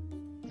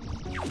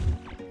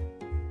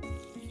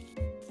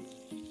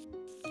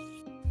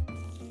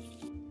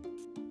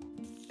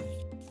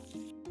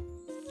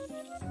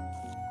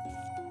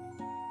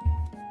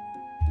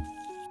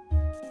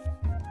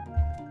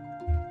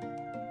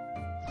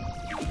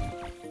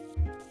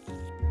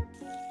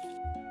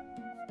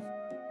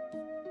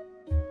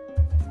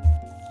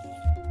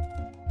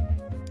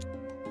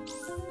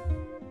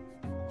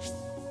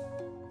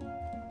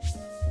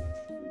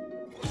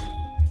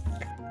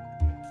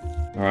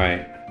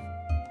 Alright,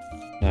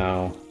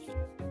 now,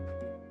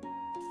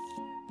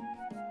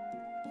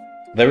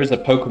 there is a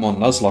Pokemon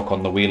Nuzlocke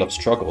on the Wheel of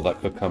Struggle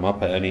that could come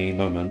up at any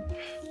moment.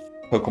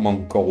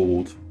 Pokemon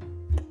Gold.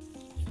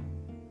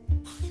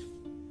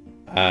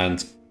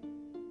 And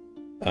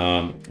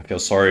I feel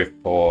sorry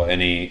for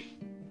any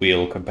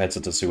Wheel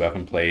competitors who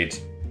haven't played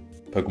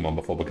Pokemon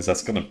before, because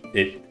that's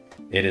it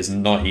is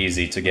not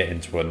easy to get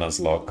into a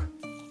Nuzlocke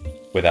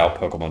without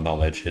Pokemon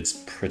knowledge.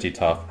 It's pretty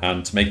tough,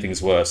 and to make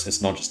things worse, it's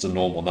not just a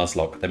normal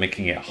Nuzlocke, they're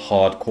making it a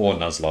hardcore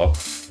Nuzlocke,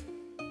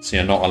 so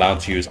you're not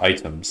allowed to use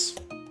items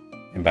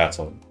in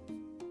battle.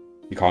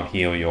 You can't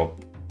heal your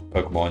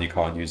Pokemon, you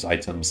can't use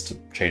items to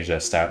change their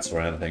stats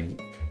or anything.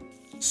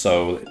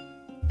 So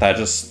that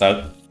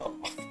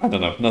I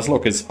don't know,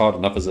 Nuzlocke is hard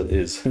enough as it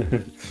is.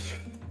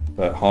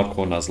 But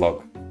hardcore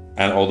Nuzlocke.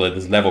 And although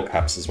there's level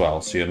caps as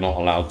well, so you're not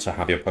allowed to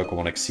have your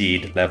Pokemon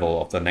exceed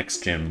level of the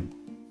next gym.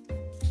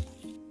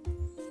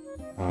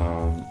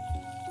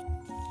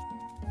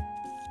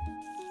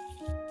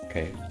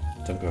 Okay,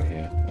 don't go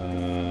here.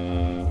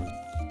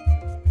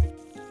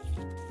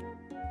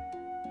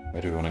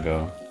 Where do we want to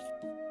go?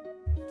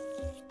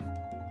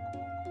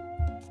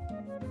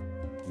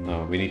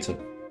 No, we need to...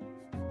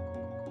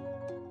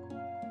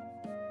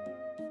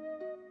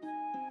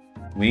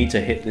 We need to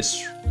hit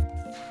this...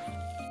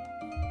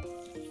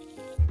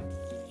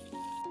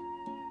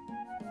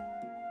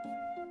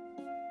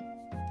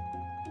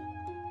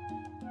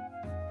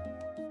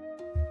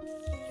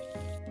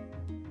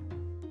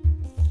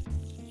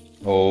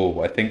 Oh,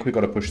 I think we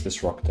gotta push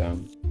this rock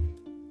down.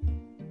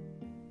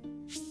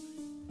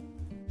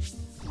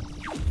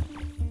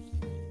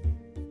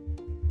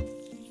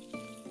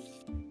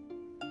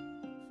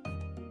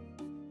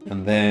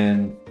 And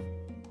then...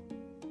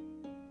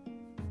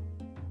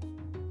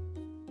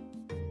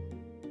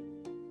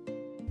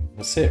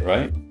 That's it,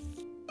 right?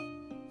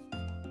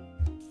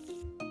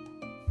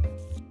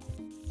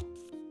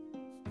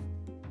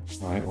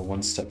 Alright, we're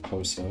one step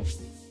closer.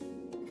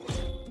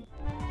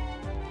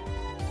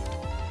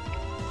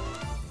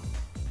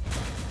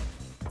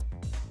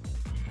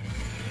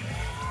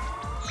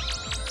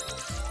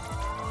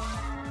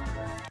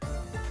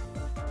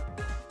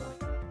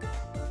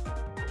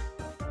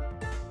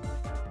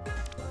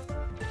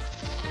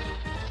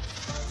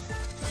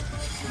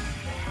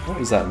 What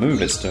is that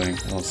move it's doing?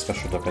 Oh,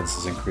 special defense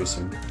is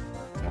increasing.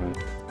 Damn it.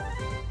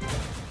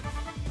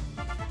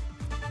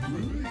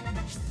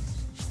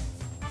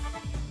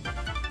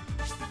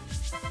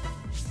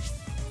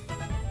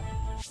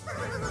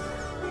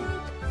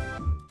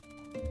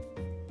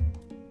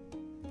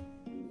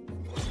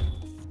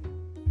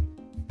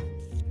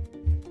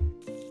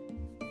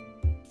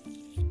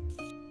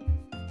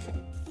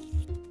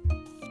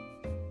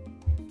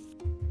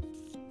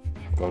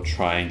 I've got to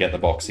try and get the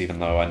box, even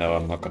though I know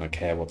I'm not going to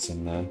care what's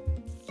in there.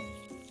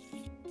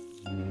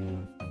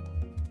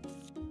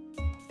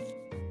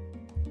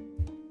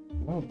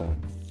 Well then.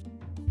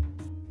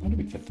 How do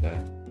we get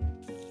there?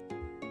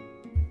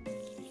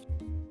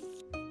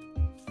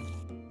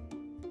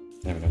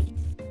 There we go.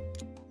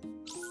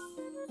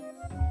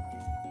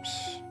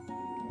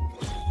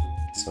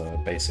 It's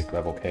a basic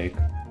level cake.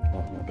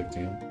 Not a big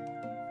deal.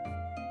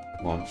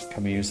 Come on,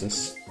 can we use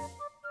this?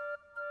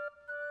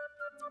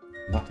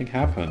 Nothing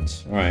happened.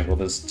 Alright, well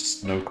there's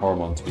just no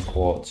Coromon to be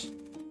caught.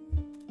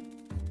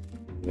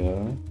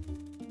 Yeah.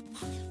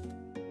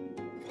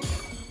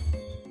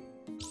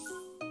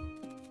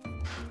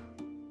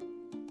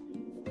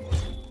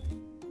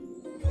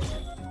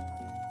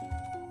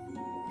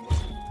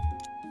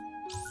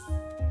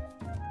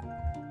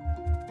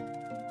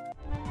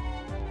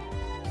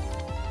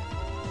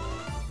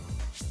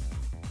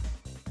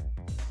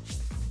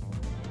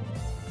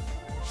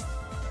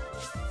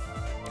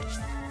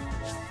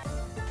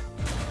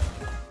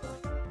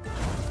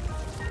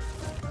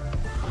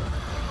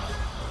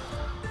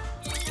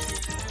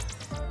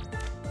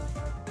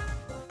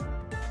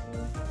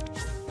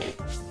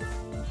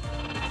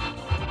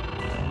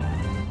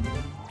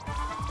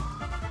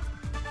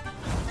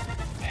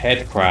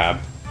 Head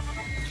crab.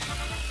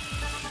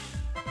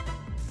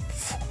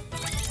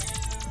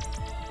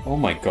 Oh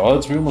my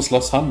god, we almost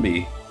lost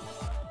Humby.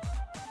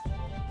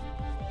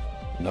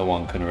 No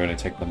one can really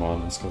take them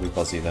on. It's gonna be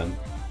Buzzy then.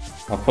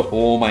 I'll put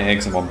all my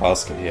eggs in one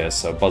basket here,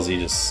 so Buzzy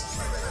just...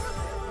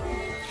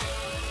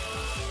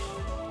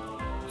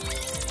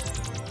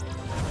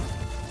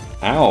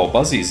 Ow,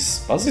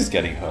 Buzzy's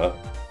getting hurt.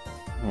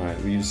 Alright,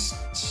 we use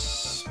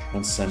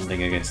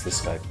Transcending against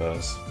this guy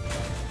first.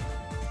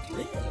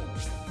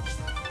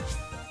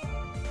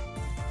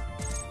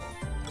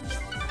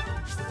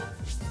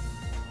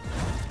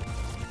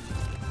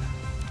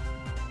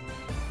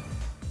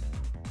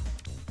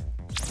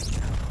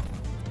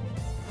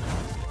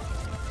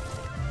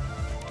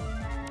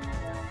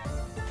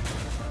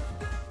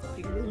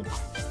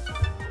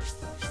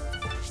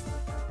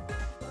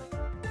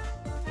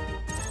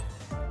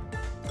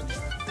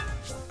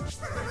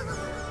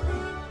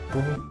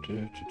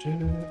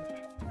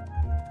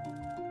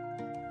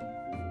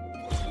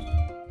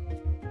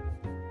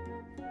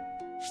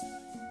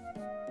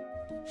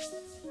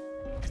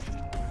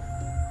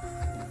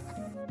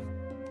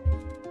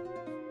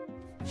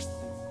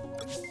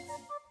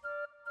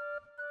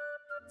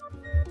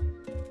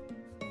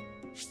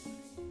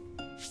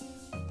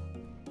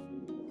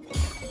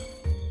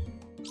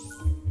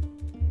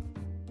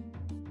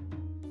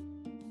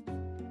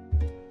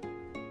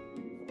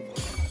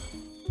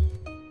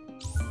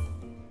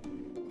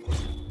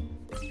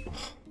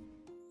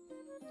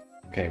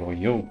 Okay, well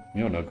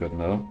you're no good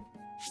though.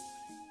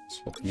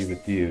 Swap you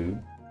with you.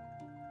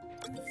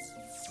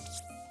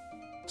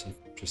 To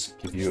just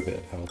give you a bit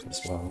of help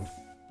as well.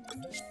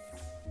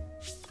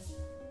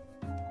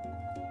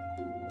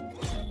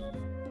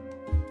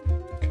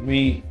 Can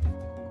we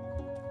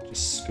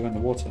just go in the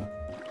water?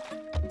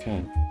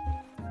 Okay.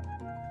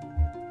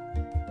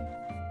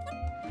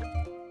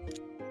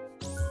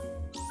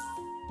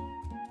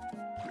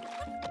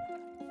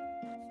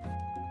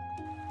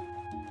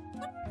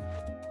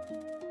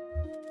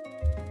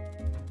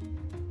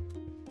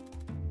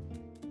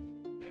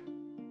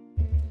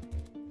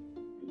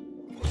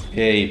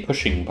 Yay,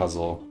 pushing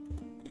puzzle.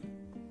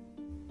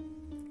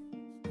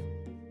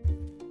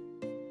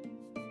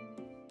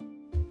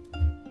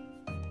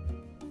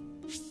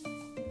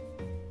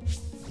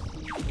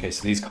 Okay,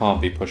 so these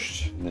can't be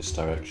pushed in this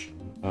direction.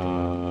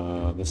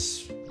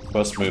 This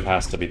first move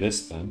has to be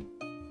this then.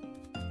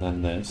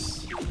 Then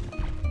this.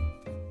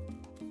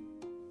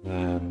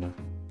 Then...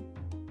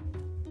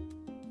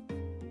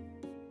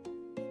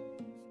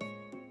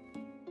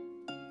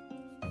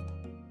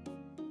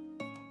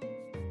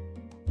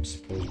 I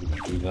suppose we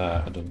could do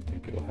that. I don't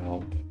think it'll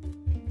help.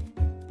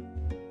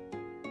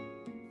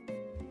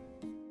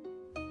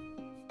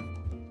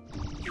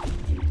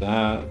 Do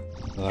that,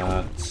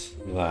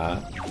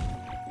 that.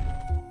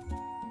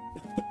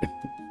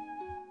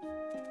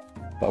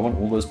 But I want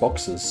all those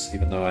boxes,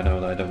 even though I know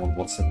that I don't want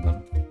what's in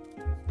them.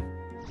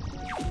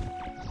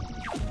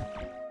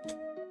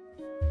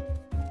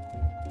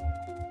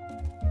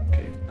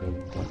 Okay, go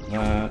like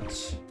that.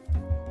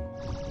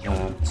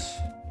 That.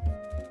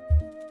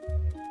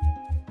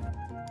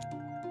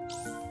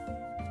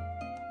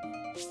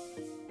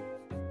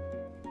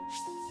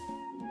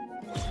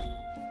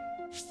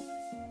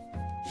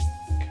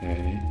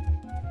 Okay.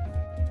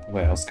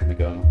 Where else can we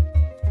go?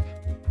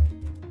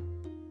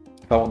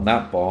 If I want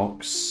that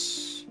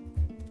box,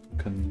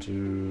 I can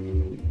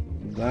do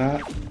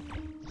that.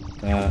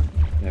 That.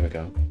 There we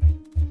go.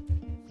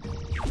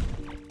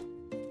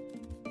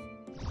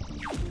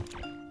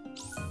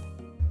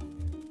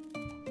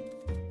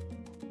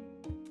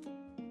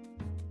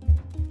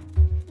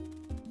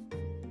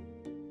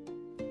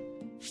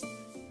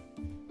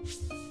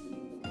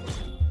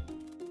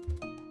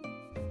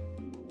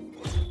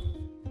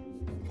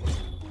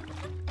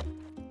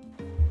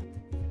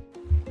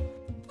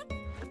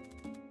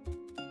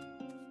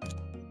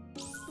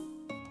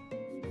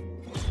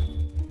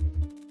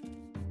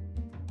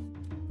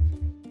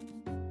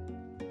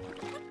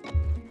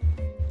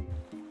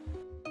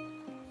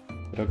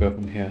 I'll go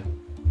from here.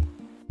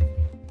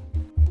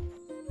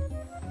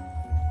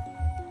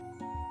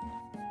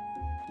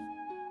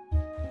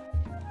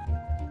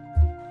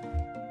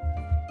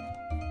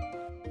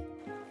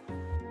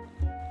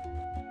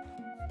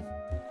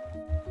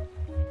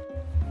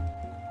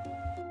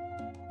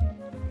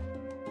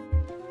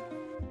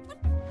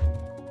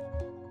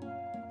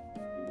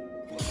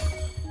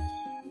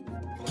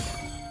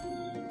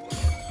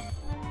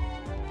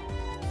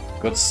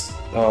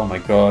 Oh my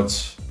god,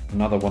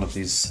 another one of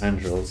these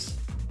Andrils.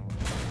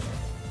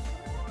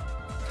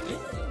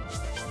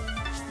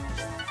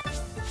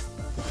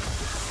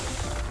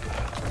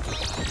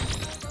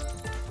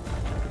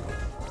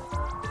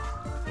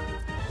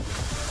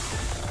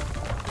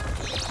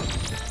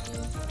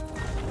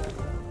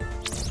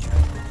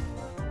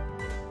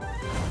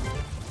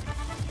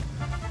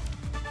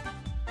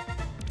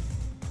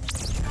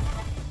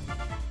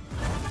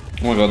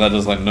 Oh my god, that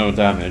does like no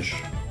damage.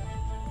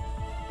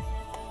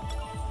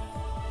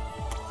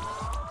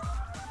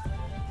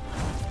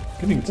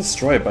 Getting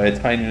destroyed by a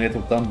tiny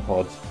little dump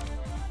pod.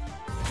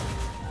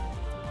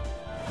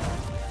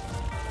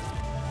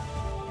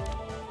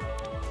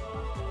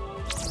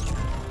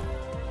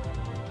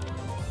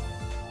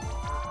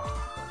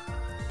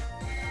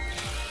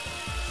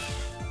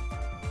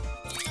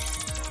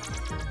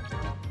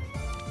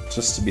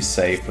 Just to be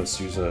safe, let's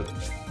use a...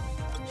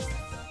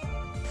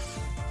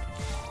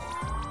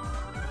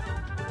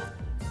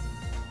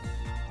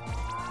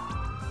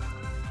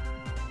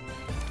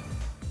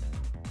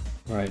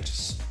 Right,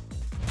 just...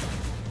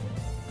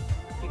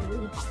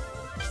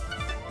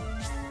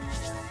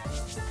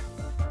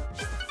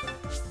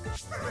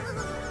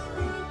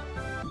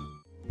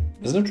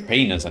 There's no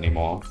trainers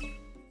anymore,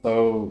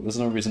 so there's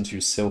no reason to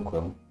use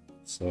Silkquill.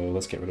 So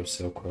let's get rid of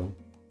Silkquill.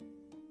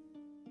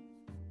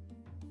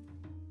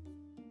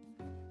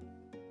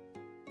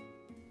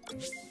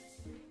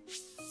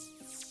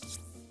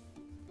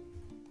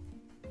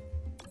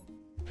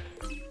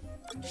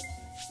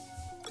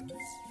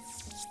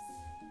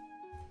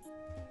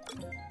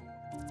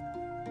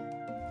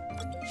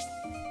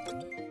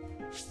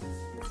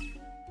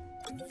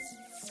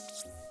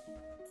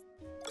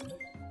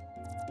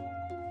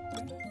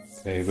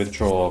 Okay,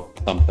 withdraw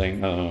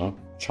something. I don't know.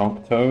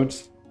 Chomp Toad?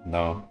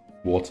 No.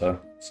 Water.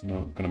 It's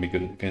not gonna be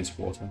good against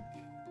water.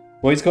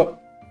 Well, he's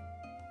got...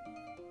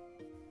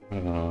 I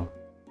don't know.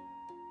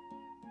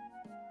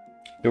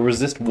 He'll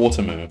resist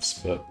water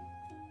moves, but...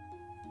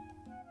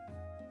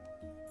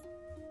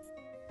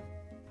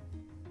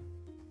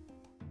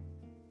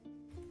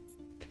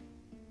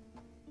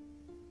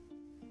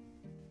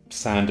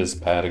 Sand is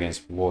bad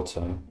against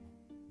water.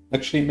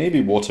 Actually, maybe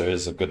water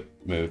is a good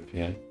move,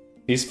 yeah.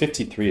 He's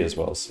 53 as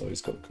well, so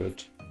he's got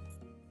good.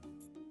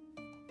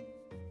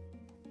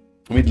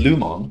 I mean,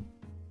 Lumon.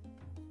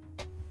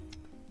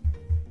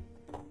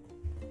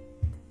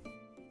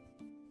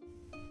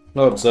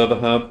 Hello, Observer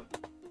Herb.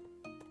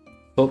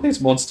 Sort these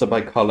monster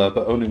by color,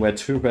 but only where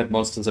 2 red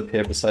monsters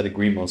appear beside a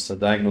green monster.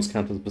 Diagonals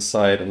count as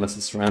beside unless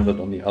it's surrounded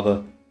on the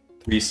other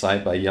 3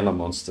 sides by yellow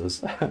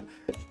monsters.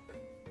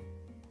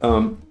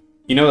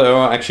 You know, there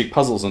are actually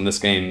puzzles in this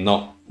game,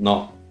 not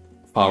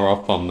far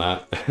off on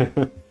that.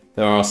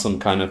 There are some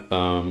kind of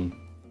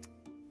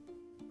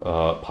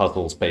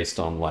puzzles based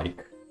on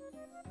like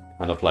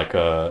kind of like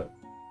a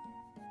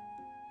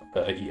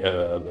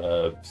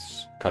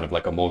kind of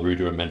like a more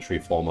rudimentary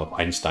form of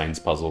Einstein's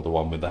puzzle, the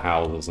one with the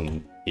houses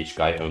and each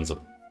guy owns a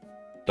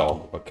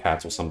dog or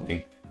cat or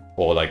something,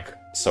 or like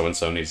so and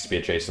so needs to be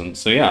adjacent.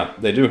 So yeah,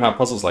 they do have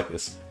puzzles like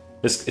this.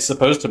 This is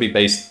supposed to be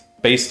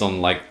based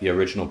on like the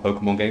original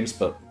Pokemon games,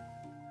 but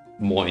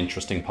more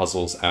interesting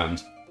puzzles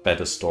and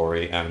better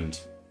story and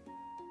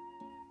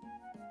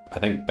I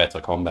think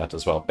better combat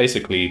as well.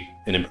 Basically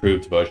an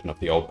improved version of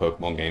the old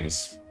Pokemon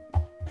games.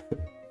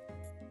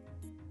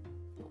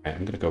 Okay,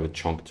 I'm gonna go with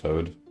Chonk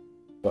Toad.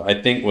 But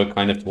I think we're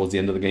kind of towards the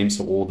end of the game,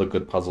 so all the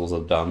good puzzles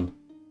are done.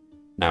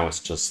 Now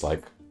it's just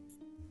like...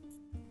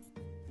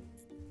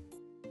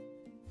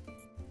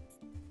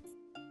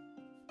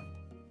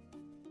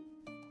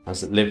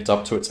 Has it lived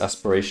up to its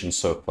aspirations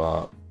so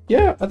far?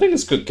 Yeah, I think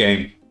it's a good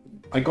game.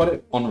 I got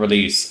it on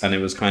release and it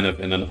was kind of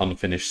in an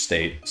unfinished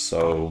state,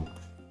 so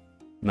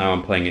now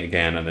I'm playing it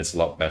again and it's a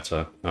lot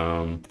better.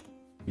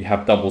 You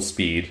have double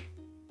speed,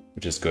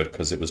 which is good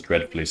because it was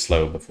dreadfully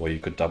slow before you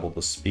could double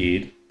the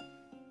speed.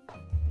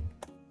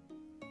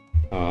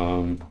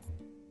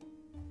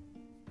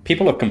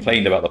 People have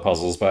complained about the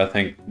puzzles, but I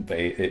think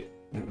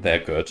they're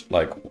good.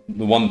 Like,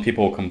 the one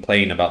people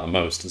complain about the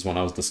most is one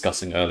I was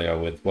discussing earlier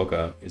with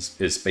Wogger,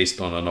 is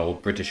based on an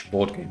old British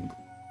board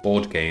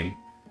game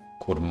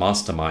called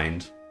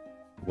Mastermind,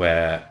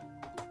 where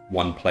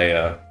one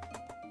player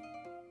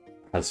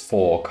has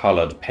 4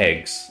 colored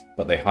pegs,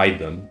 but they hide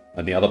them,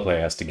 and the other player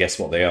has to guess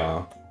what they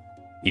are.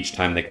 Each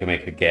time they can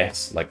make a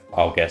guess, like,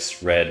 I'll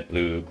guess red,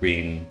 blue,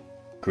 green,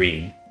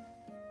 green.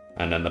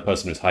 And then the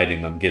person who's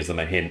hiding them gives them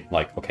a hint,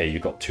 like, okay, you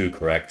got 2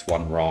 correct,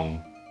 1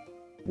 wrong,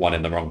 1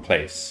 in the wrong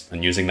place.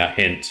 And using that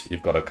hint,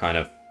 you've got to kind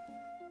of...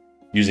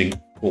 Using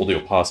all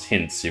your past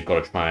hints, you've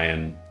got to try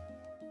and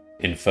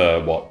infer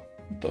what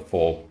the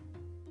 4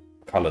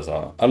 colors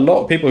are. A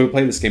lot of people who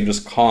play this game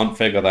just can't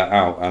figure that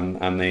out,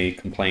 and they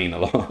complain a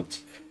lot.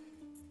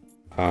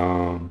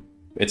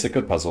 It's a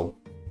good puzzle.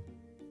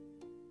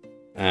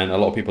 And a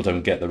lot of people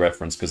don't get the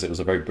reference because it was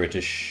a very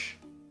British...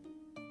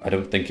 I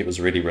don't think it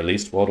was really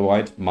released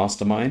worldwide,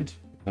 Mastermind.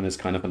 And it's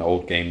kind of an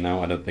old game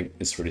now. I don't think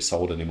it's really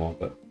sold anymore,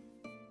 but...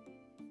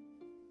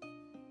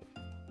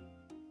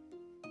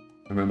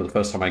 I remember the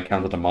first time I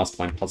encountered a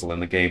Mastermind puzzle in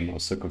the game, I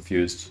was so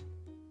confused.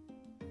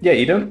 Yeah,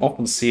 you don't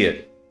often see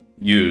it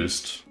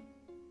used.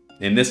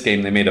 In this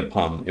game, they made a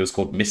pun. It was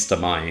called Mr.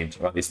 Mind,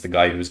 or at least the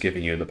guy who's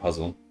giving you the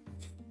puzzle.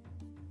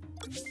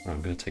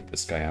 I'm going to take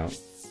this guy out.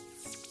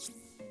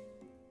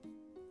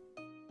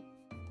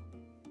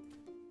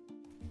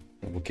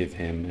 We'll give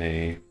him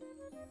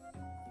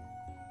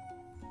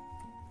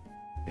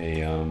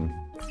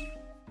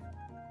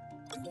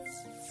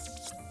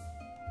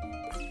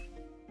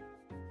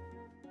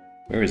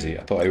where is he?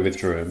 I thought I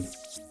withdrew him.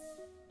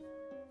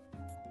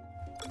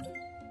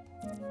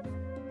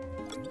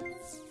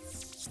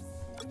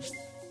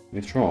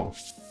 Withdraw.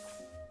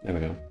 There we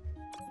go.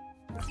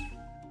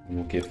 And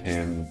we'll give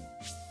him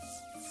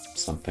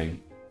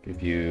something.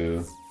 Give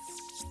you...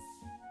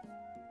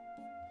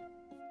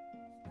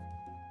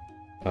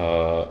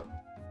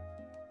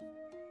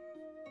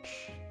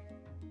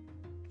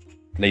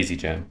 Lazy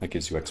Jam, that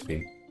gives you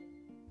XP.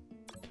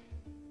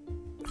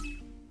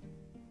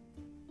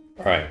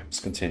 Alright, let's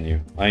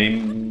continue.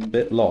 I'm a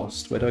bit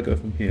lost. Where do I go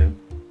from here?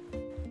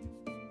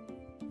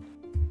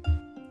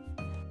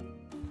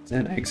 Is there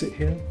an exit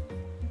here?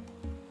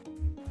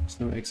 There's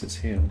no exits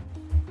here.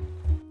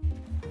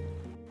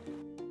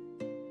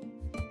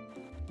 I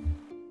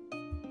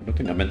don't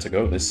think I meant to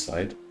go this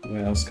side.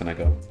 Where else can I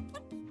go?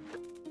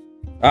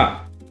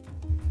 Ah!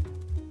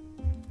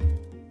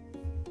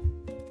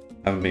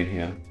 Haven't been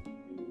here.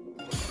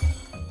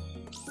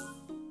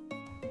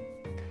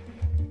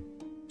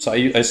 So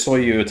I saw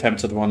you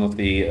attempted one of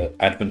the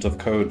Advent of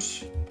Code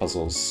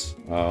puzzles.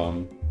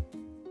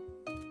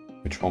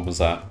 Which one was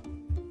that?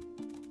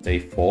 Day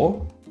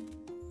 4?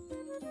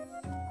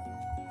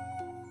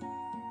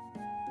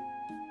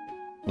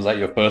 Was that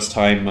your first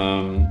time?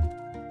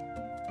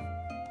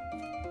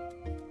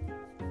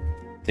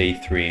 Day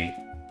 3.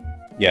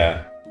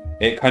 Yeah.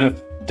 It kind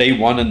of... Day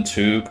 1 and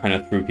 2 kind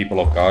of threw people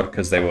off guard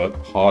because they were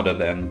harder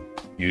than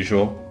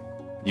usual.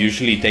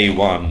 Usually day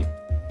 1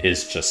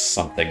 is just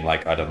something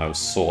like, I don't know,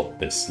 sort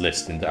this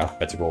list into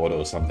alphabetical order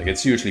or something.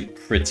 It's usually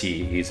pretty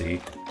easy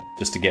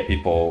just to get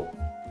people,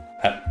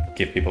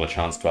 give people a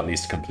chance to at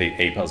least complete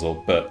a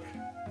puzzle. But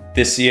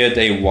this year,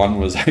 day 1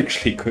 was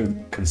actually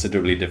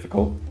considerably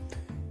difficult.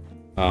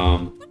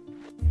 And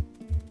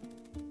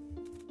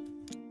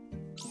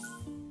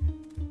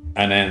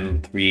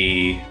then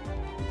 3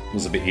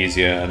 was a bit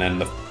easier, and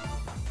then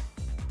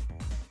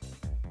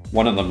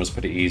one of them was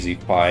pretty easy,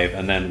 5,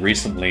 and then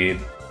recently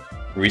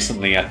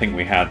recently I think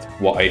we had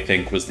what I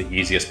think was the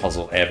easiest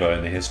puzzle ever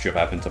in the history of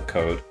Advent of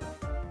Code.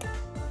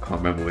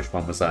 Can't remember which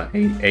one was that,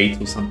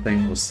 8 or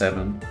something, or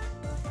 7.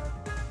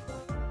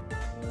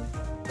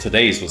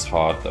 Today's was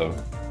hard though.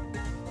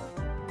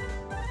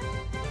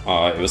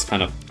 It was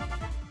kind of...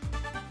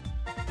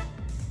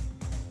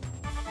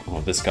 Oh,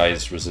 this guy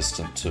is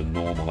resistant to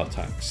normal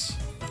attacks.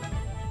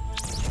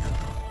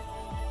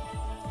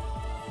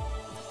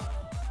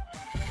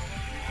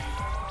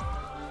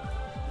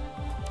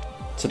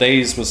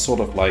 Today's was sort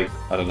of like,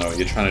 I don't know,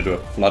 you're trying to do a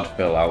flood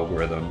fill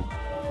algorithm,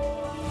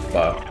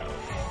 but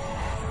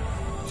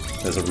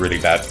there's a really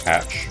bad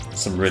catch,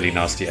 some really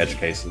nasty edge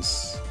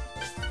cases.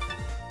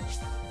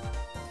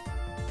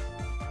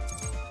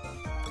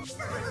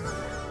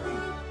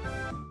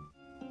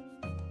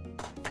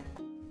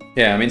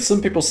 Yeah, I mean,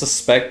 some people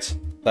suspect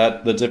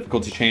that the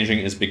difficulty changing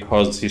is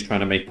because he's trying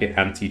to make it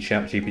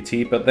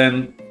anti-ChatGPT, but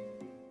then,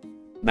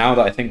 now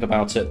that I think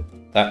about it,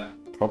 that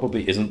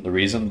probably isn't the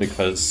reason,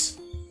 because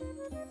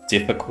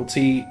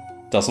difficulty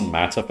doesn't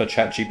matter for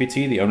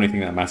ChatGPT. The only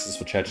thing that matters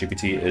for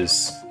ChatGPT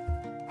is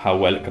how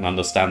well it can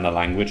understand the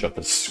language of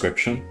the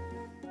description.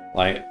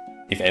 Like,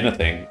 if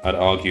anything, I'd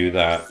argue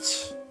that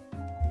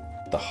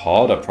the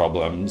harder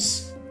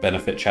problems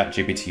benefit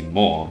ChatGPT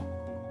more,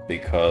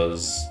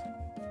 because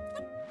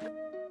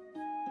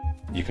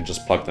you can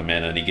just plug them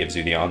in and he gives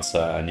you the answer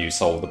and you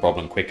solve the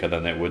problem quicker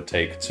than it would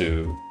take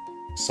to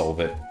solve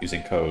it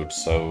using code.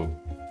 So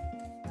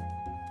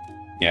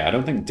yeah, I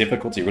don't think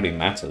difficulty really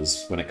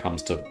matters when it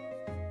comes to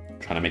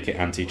trying to make it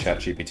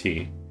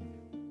anti-ChatGPT.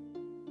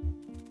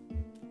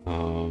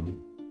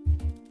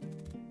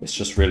 It's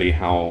just really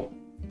how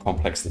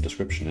complex the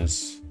description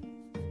is.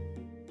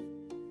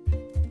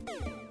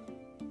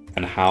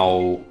 And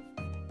how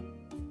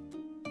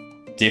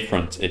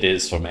different it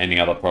is from any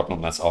other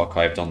problem that's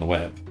archived on the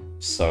web.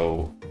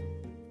 So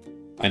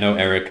I know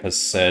Eric has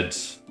said,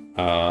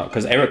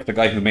 because Eric, the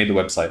guy who made the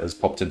website, has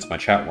popped into my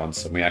chat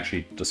once and we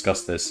actually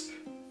discussed this.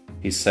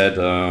 He said,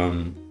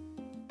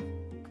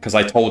 because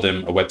I told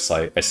him a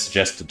website, I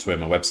suggested to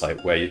him a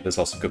website where there's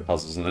lots of good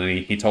puzzles, and then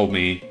he told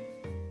me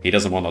he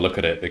doesn't want to look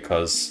at it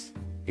because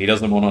he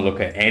doesn't want to look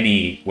at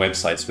any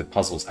websites with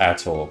puzzles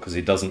at all, because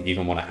he doesn't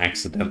even want to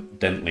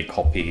accidentally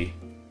copy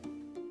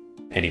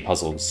any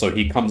puzzles. So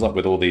he comes up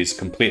with all these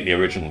completely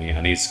originally,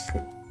 and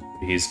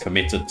he's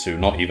committed to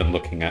not even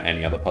looking at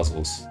any other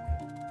puzzles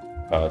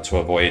to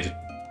avoid,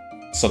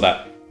 so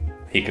that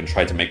he can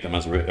try to make them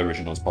as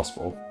original as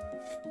possible.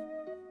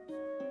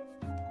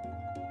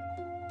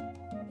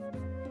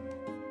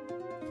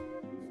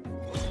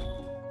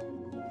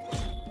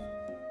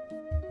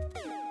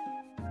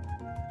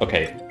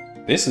 Okay,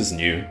 this is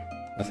new.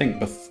 I think,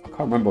 I can't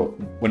remember,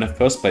 when I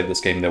first played this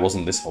game there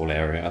wasn't this whole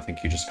area. I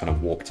think you just kind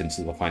of walked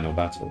into the final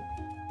battle.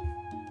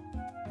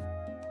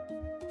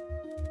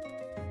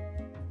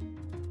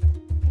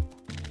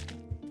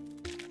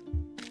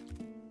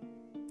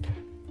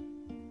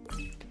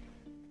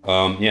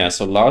 Yeah,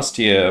 so last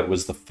year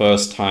was the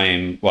first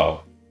time,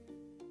 well,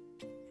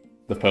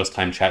 the first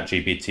time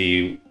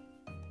ChatGPT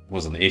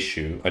was an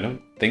issue. I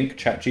don't think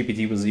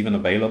ChatGPT was even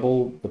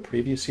available the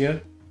previous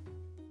year.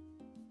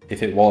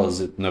 If it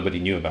was, nobody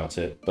knew about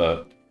it,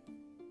 but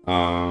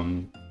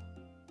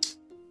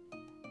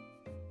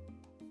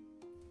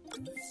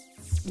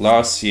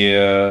last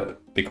year,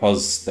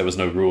 because there was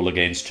no rule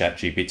against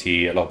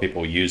ChatGPT, a lot of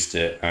people used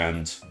it,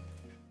 and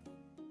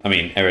I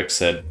mean, Eric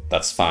said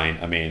that's fine.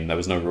 I mean, there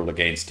was no rule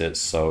against it,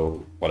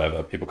 so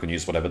whatever, people can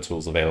use whatever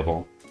tools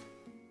available.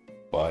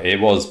 But it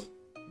was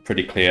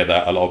pretty clear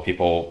that a lot of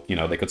people, you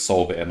know, they could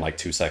solve it in like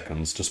 2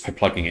 seconds just by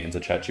plugging it into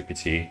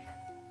ChatGPT.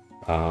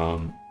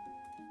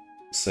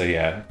 So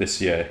yeah, this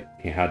year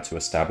he had to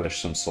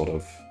establish some sort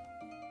of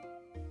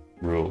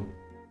rule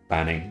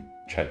banning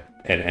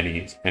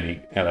any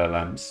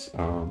LLMs,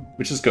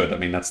 which is good. I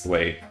mean, that's the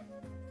way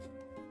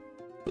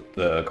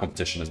the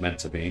competition is meant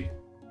to be.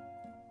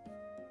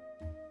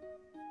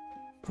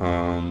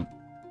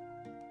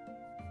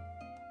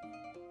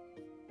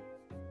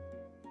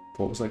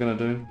 What was I going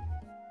to do?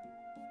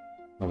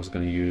 I was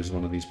going to use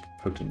one of these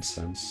potent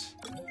scents.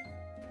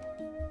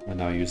 I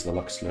now use the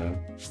Lux Layer.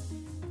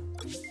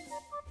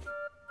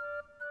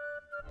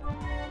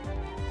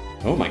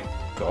 Oh my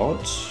god.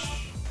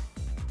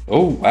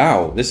 Oh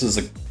wow, this is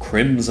a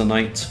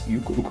Crimsonite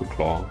Uka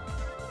Claw.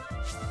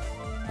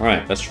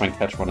 Alright, let's try and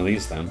catch one of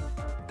these then.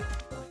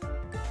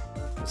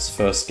 Let's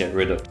first get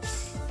rid of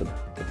the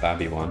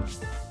babby one.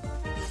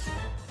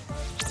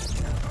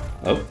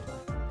 Oh,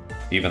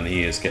 even the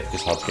ears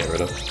is hard to get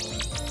rid of.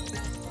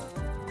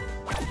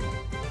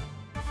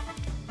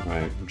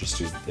 Alright, we'll just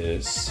do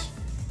this.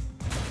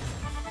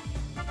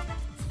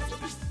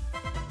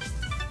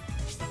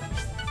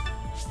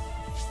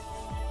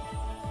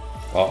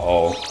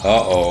 Uh-oh,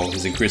 uh-oh,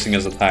 he's increasing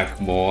his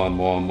attack more and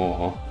more and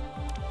more.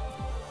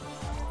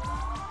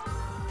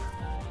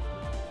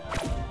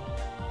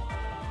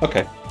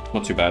 Okay,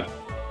 not too bad.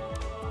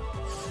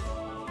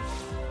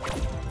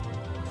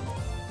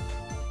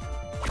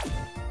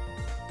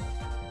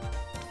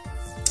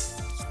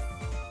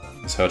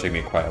 It's hurting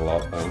me quite a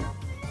lot though.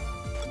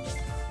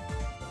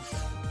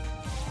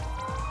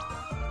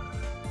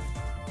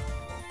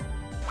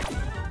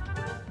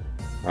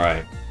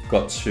 Alright,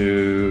 got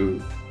to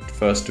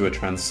first do a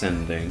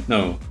transcending.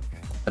 No,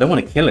 I don't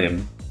want to kill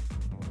him.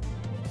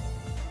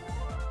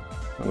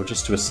 We'll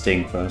just do a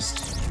sting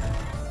first.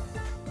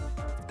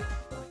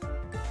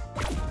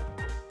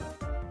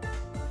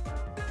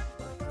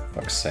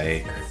 Fuck's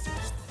sake.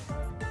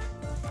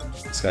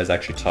 This guy's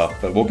actually tough,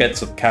 but we'll get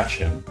to catch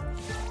him.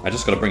 I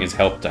just gotta bring his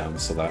health down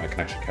so that I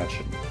can actually catch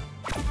him.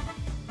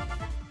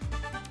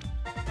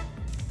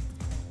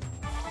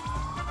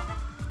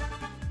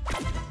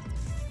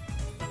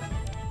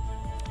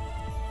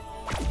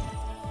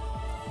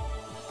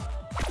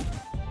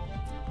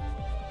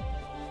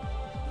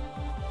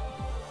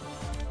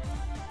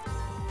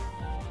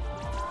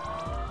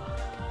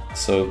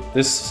 So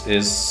this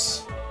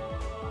is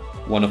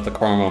one of the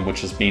Coromon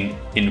which has been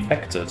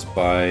infected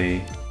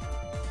by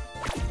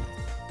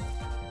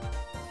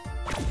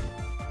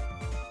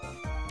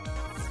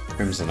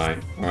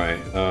Crimsonite.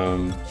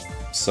 Alright,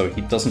 so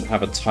he doesn't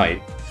have a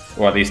type,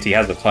 or at least he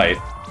has a type,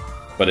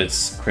 but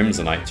it's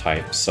Crimsonite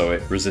type, so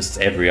it resists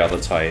every other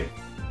type.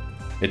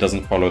 It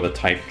doesn't follow the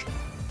type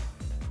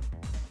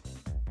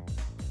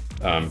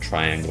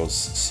triangles,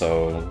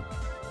 so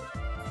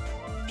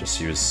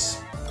just use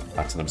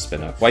Platinum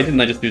Spinner. Why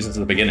didn't I just use it at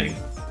the beginning?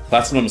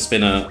 Platinum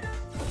Spinner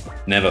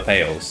never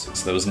fails,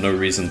 so there was no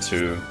reason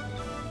to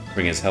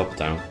bring his health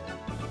down.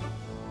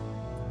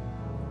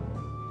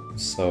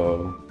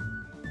 So...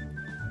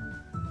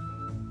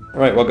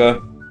 Alright, we'll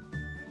go.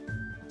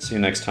 See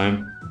you next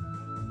time.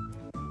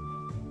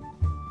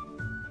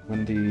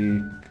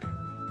 Wendy...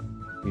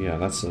 Yeah,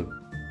 that's a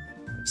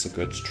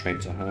good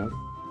trait to have.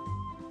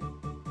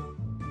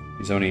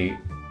 He's only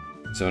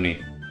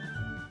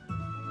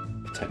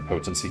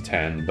potency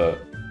 10, but...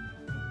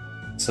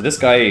 So this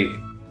guy,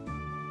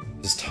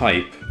 his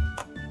type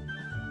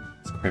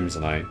is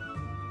Crimsonite.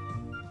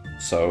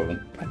 So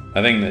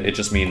I think that it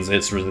just means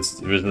it's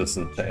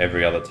resistant to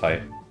every other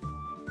type.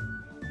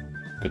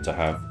 Good to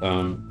have.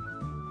 In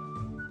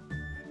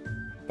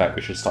fact,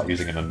 we should start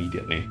using him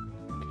immediately.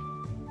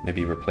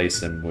 Maybe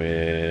replace him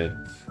with...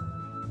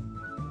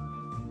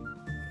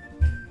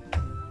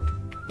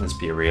 Let's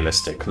be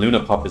realistic.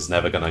 Luna Pop is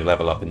never going to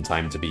level up in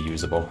time to be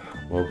usable.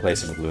 We'll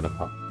replace him with Luna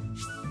Pop.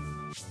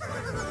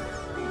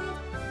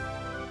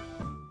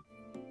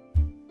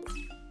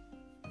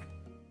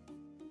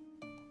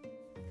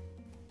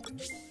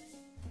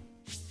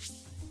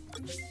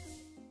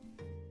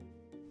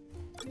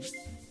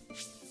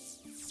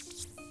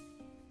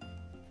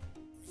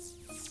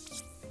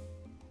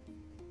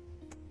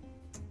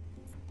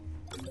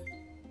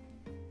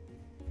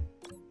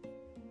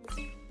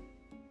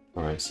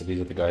 Alright, so these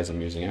are the guys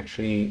I'm using.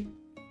 Actually,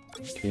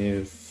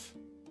 give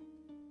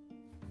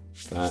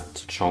that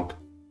chonk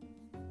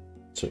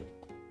to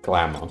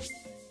Glamour,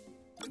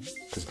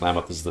 because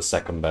Glamour is the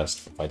second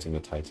best for fighting the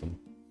Titan.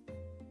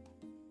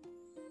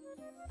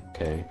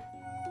 Okay.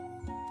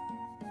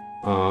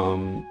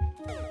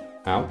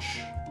 Ouch.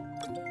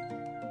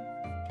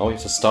 Oh, you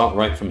have to start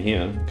right from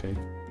here. Okay.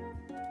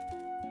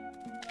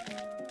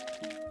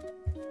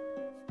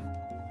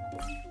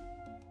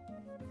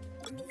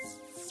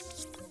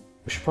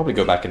 We should probably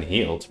go back and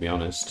heal, to be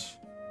honest.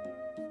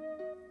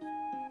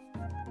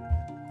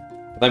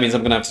 But that means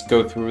I'm gonna have to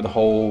go through the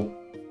whole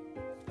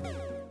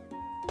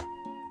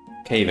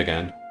cave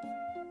again.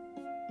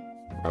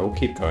 I will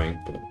keep going,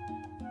 but...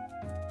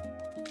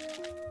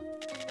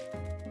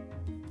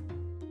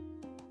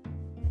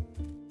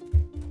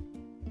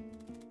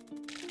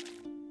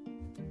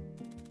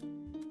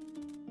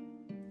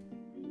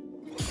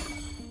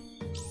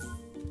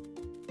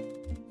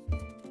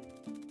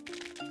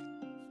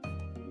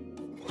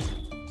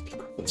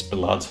 It's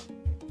blood.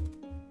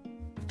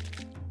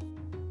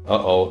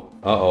 Uh-oh.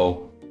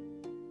 Uh-oh.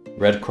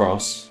 Red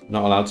cross.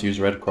 Not allowed to use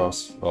red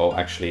cross. Oh,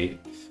 actually,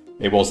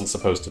 it wasn't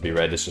supposed to be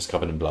red. It's just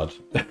covered in blood.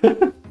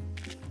 I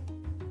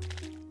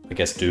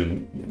guess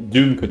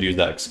Doom could use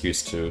that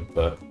excuse too,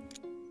 but...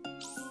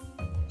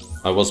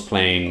 I was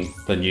playing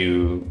the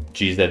new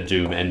GZ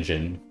Doom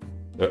engine.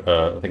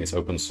 I think it's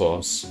open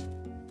source.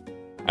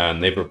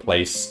 And they've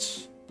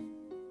replaced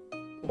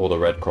all the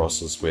red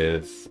crosses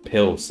with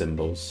pill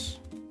symbols.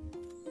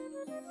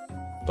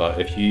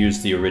 But if you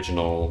use the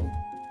original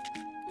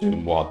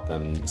Doom WAD,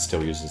 then it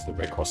still uses the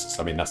red crosses.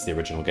 I mean, that's the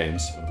original game,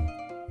 so...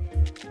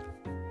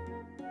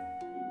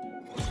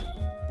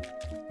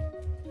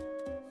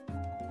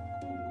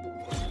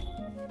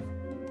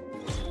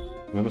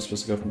 Where am I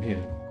supposed to go from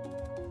here?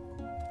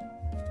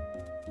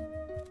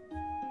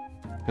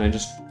 Can I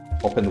just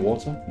hop in the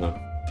water? No.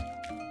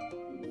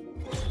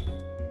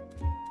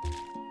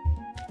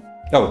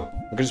 Oh,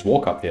 I can just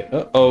walk up here.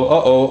 Uh-oh,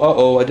 uh-oh,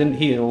 uh-oh, I didn't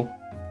heal.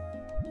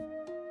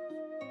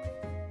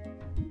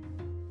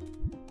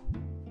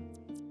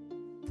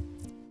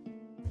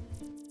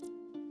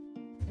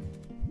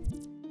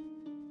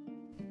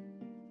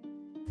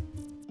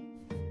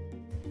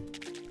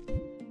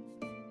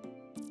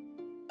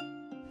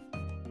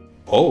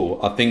 Oh,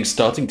 are things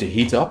starting to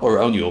heat up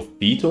around your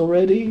feet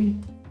already?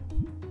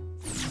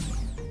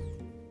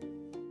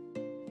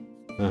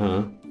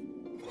 Uh-huh.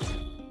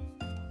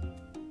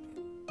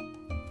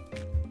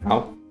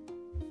 Ow.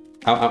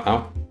 Ow, ow,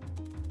 ow.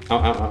 Ow,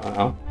 ow, ow, ow,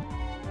 ow.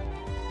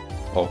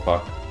 Oh,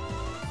 fuck.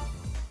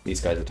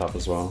 These guys are tough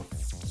as well.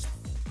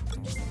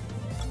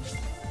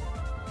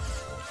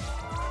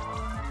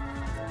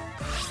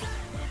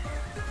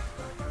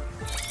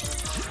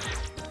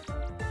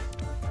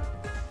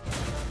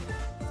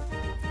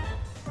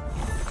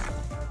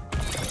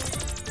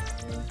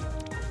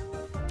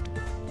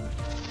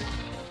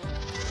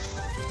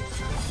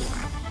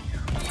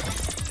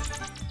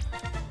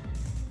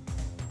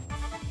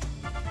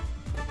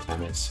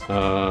 Damn it.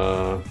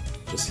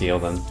 Just heal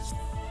then.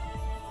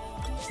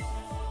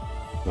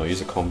 No,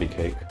 use a combi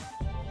cake.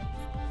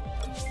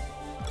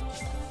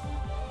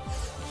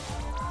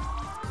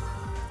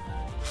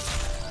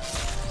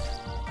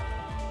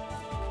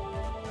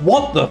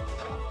 What the?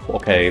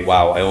 Okay,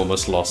 wow, I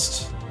almost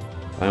lost.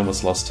 I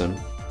almost lost him.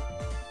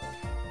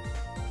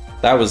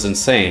 That was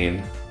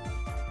insane.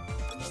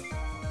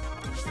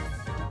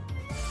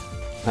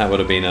 That would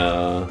have been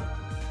a...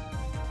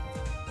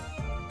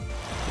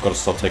 I've got to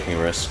stop taking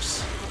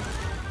risks.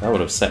 That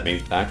would have set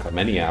me back by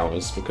many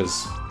hours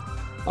because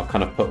I've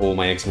kind of put all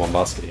my eggs in one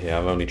basket here.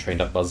 I've only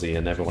trained up Buzzy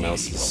and everyone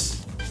else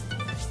is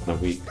kind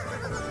of weak.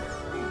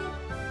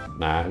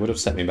 Nah, it would have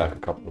set me back a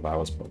couple of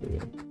hours probably.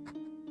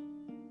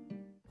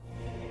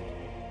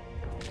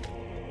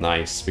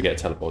 Nice, we get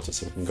a teleporter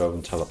so we can go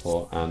and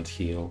teleport and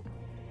heal.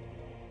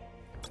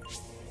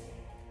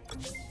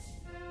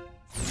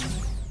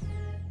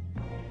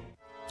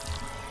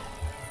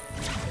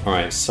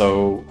 Alright,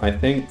 so I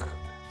think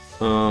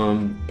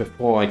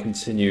before I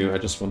continue, I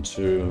just want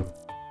to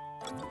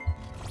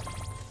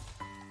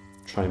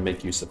try and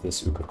make use of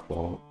this Uka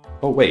Claw.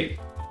 Oh wait,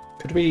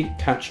 could we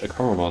catch a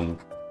Coromon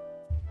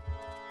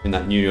in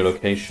that new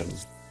location?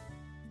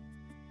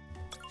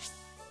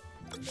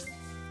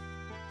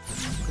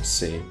 Let's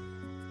see.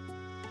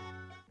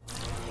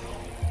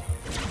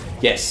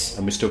 Yes,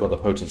 and we still got the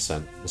potent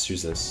scent. Let's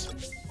use this.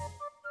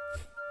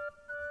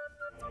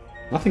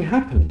 Nothing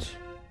happened.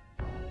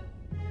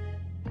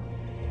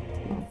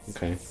 Oh,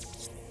 okay.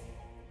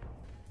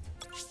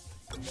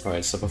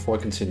 Alright, so before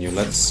I continue,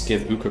 let's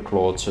give Uka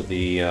Claw to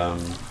the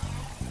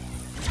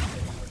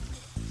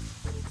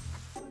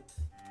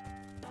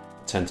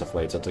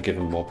Tentaflator to give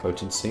him more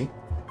potency.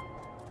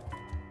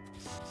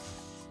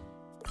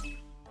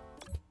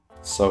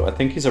 So I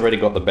think he's already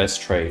got the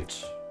best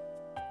trait.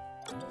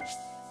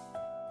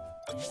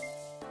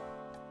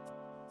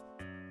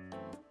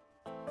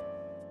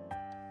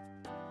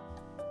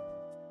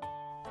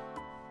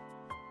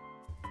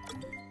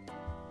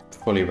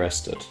 Fully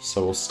rested,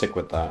 so we'll stick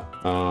with that.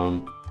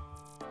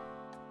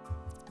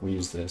 We'll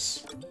use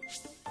this.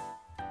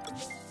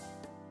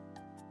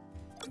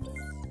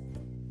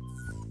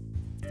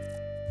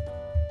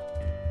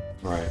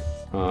 Right.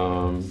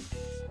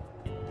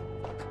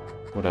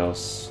 What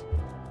else?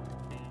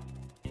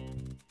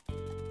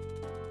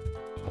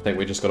 I think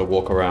we just gotta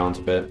walk around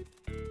a bit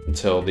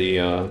until the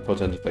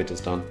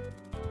Potentiplator's done.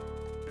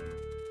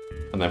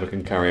 And then we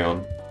can carry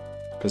on.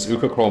 Because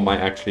Uka Claw might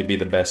actually be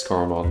the best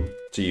Coromon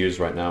to use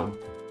right now.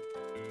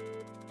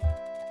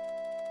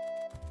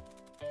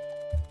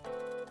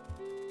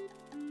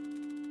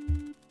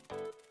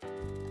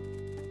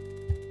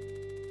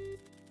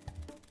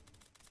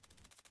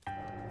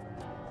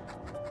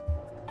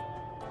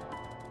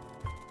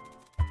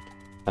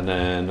 And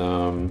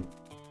then,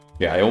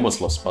 yeah, I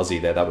almost lost Buzzy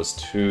there. That was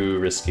too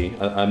risky.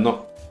 I'm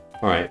not...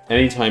 Alright,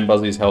 anytime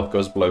Buzzy's health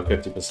goes below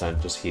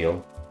 50%, just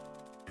heal.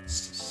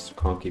 Just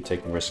can't keep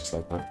taking risks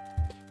like that.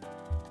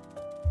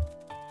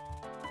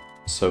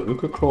 So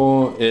Uka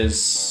Claw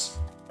is...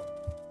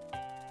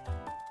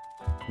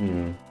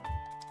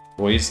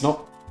 Well, he's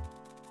not...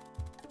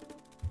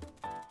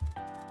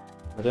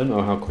 I don't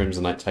know how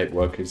Crimsonite type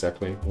work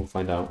exactly. We'll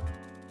find out.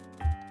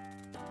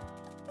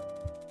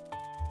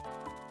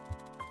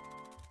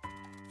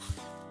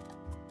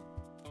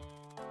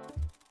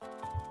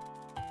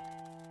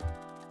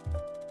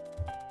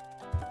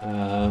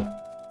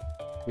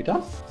 We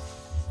done?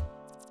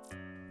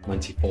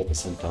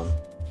 94% done.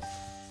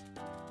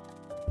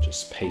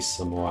 Just paste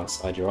some more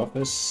outside your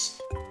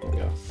office. There we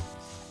go.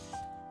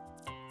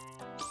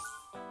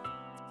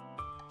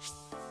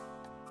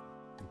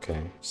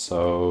 Okay,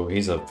 so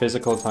he's a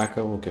physical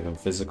attacker. We'll give him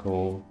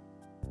physical.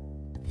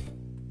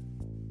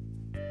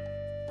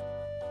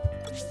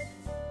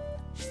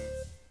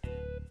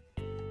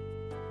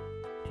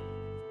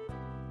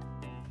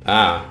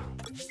 Ah,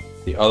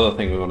 the other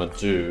thing we want to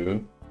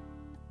do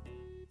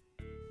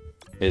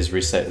is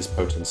reset his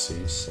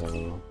potency,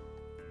 so...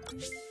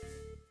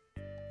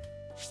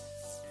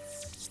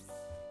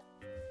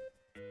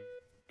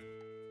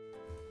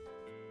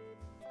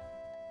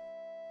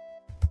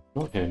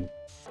 Not him.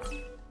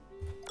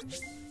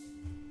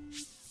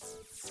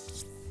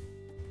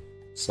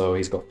 So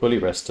he's got fully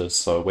rested,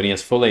 so when he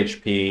has full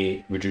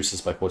HP,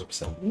 reduces by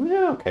 40%.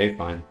 Yeah, okay,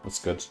 fine, that's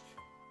good.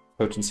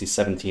 Potency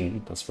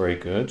 17, that's very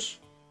good.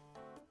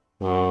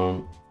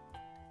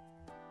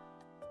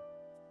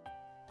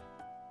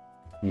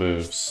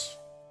 Moves.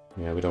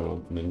 Yeah, we don't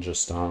want Ninja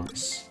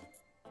Stance.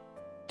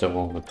 Don't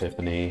want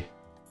Epiphany.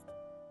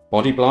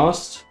 Body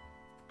Blast?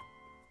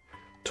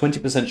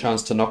 20%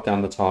 chance to knock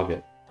down the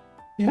target.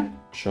 Yeah,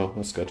 sure,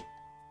 that's good.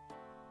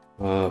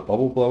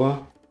 Bubble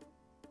blower.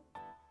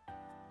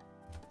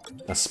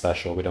 That's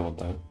special, we don't want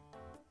that.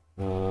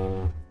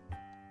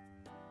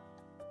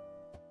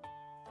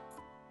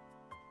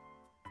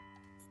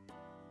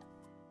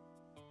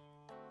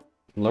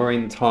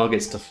 Lowering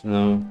targets to...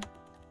 no.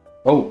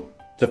 Oh!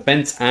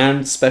 Defense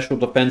and special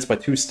defense by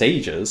 2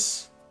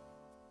 stages?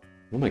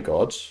 Oh my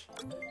god.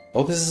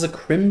 Oh, this is a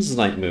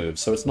Crimsonite move,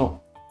 so it's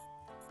not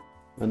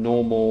a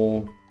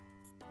normal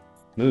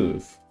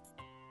move.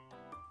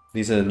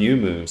 These are new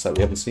moves that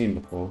we haven't seen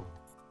before.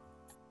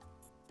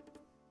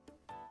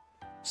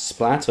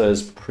 Splatter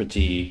is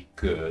pretty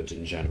good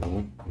in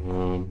general.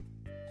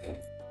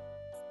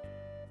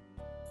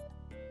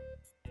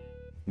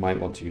 Might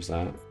want to use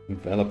that.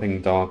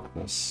 Enveloping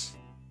Darkness.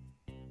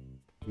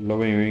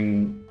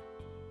 Lowering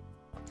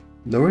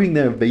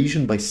their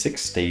evasion by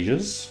 6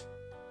 stages?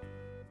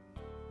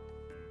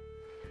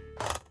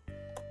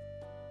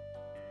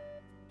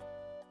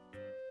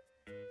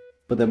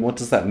 But then what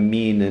does that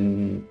mean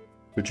in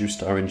reduced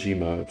RNG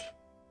mode?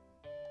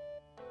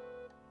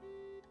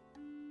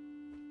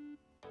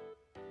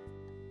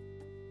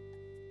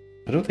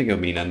 I don't think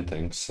it'll mean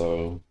anything,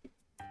 so...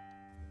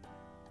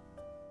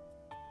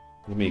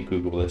 let me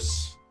Google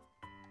this.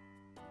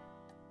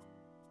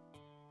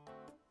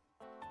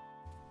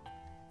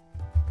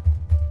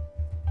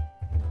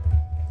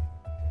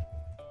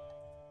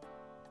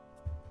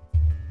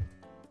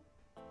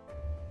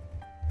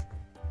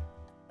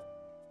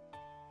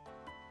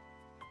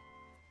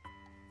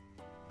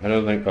 I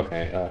don't think...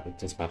 okay, it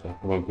doesn't matter.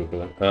 I won't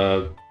Google it.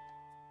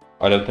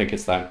 I don't think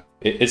it's that.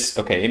 It's...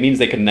 okay, it means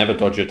they can never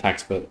dodge your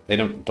attacks, but they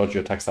don't dodge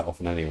your attacks that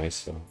often anyway,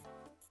 so...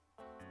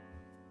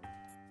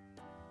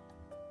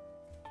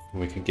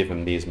 we could give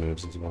him these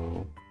moves as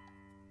well.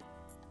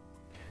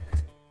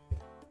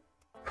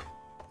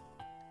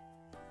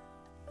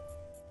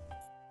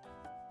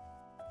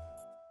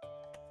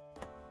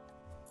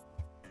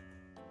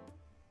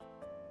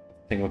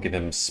 I think we'll give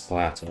him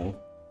Splatter.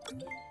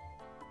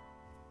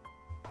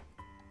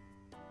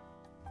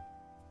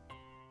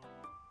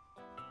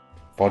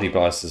 Body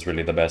Blast is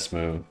really the best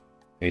move.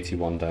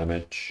 81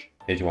 damage,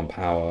 81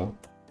 power.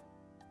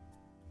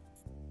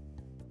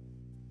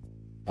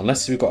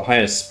 Unless we've got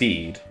higher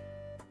speed.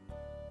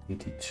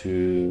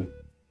 82.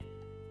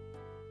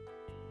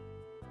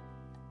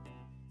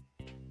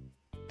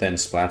 Then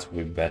Splatter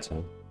would be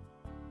better.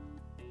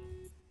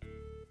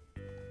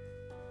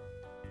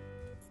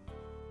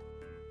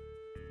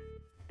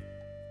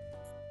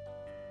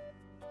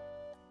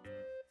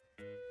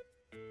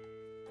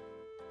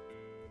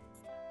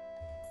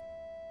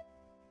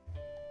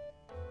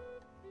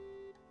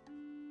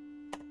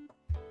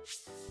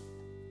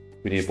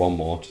 We need one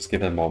more. Just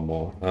give them one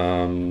more.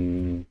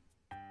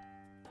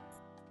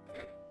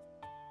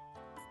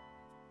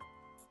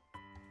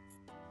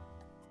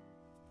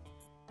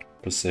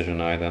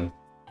 Precision Eye then.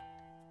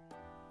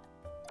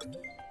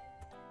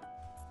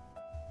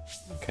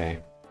 Okay.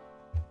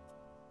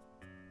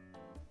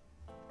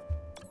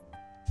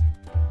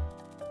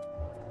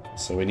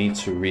 So we need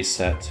to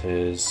reset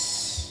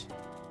his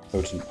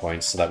potent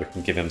points so that we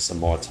can give him some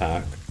more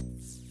attack.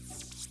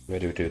 Where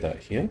do we do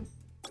that? Here?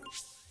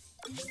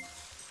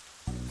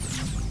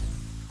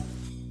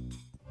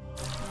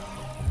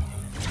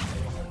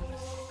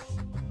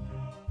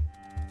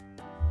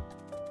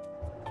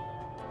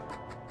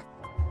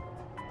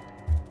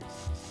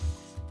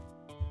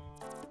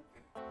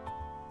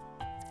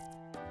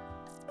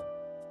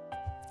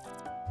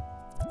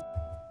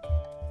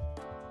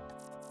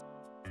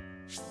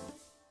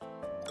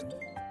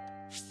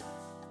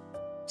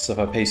 So if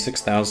I pay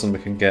 6,000, we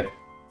can get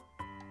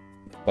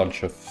a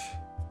bunch of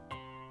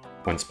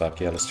points back.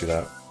 Yeah, let's do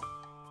that.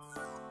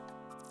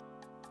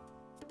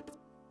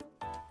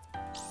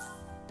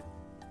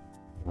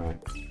 Alright.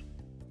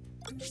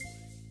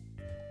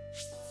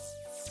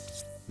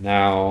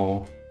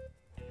 Now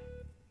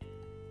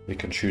we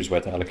can choose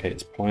where to allocate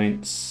its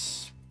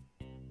points.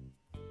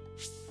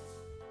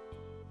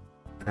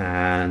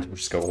 And we'll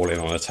just go all in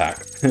on attack.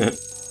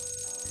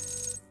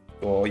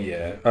 Oh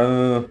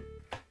yeah.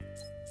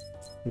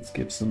 Let's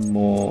give some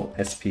more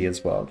SP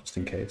as well, just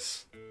in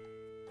case.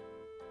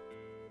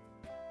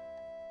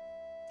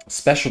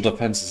 Special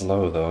defense is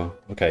low though.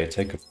 Okay,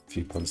 take a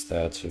few points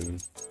there too.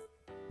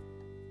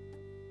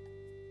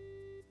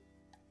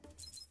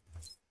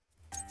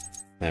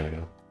 There we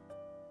go.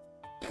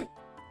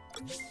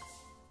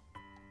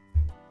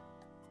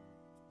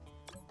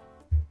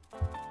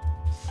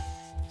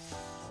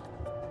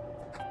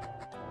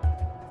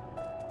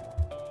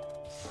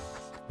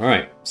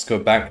 Alright, let's go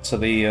back to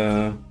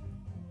the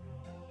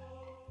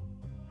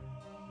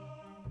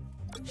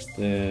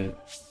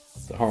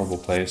horrible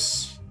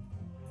place.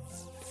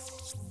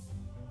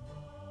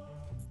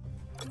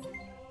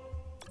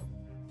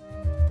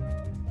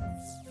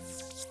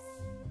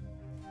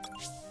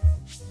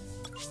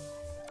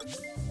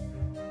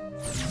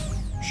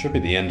 Should be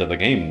the end of the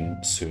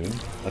game soon.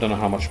 I don't know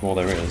how much more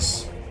there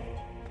is,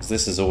 because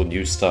this is all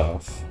new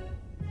stuff.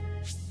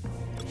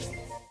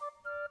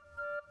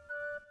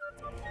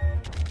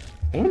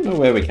 I don't know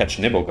where we catch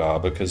Nibblegar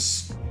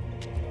because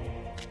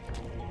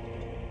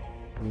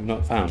we've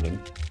not found him.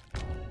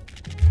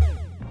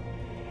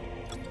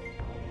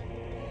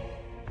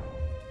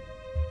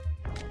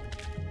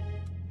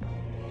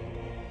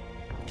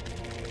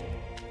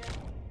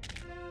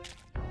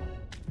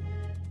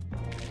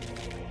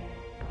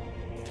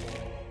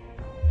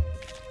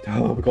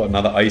 Oh, we've got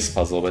another ice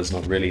puzzle, but it's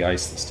not really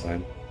ice this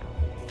time.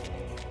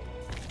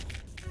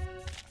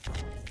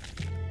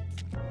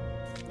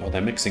 Oh,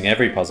 they're mixing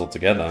every puzzle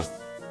together.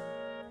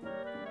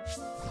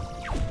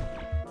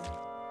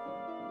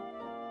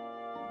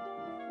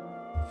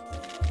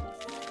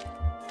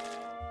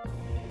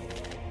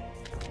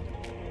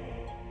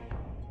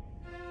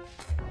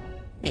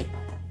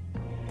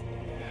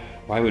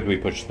 Why would we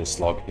push this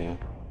log here?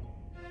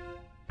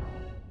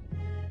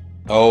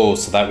 Oh,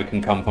 so that we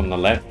can come from the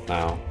left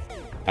now.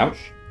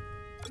 Ouch.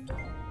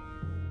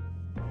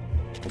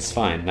 That's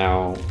fine,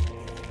 now...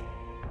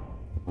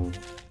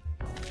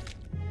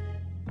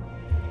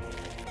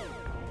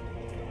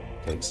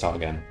 Okay, start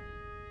again.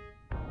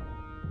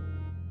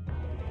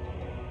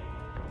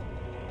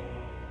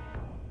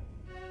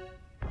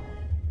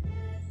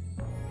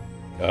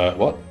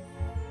 What?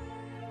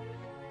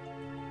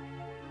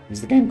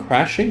 Is the game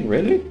crashing?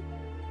 Really?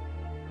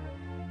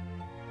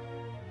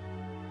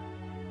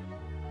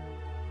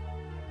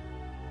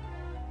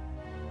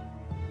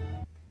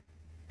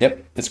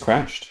 Yep, it's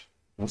crashed.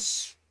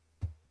 That's...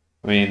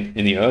 I mean,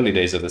 in the early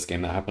days of this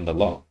game that happened a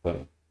lot,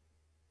 but...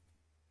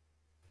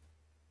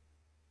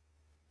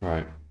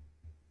 Alright.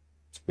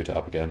 Let's boot it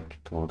up again.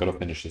 Come on, we've got to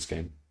finish this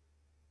game.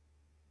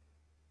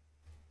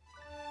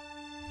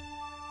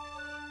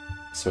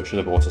 So I should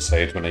have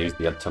auto-saved when I used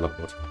the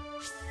teleport.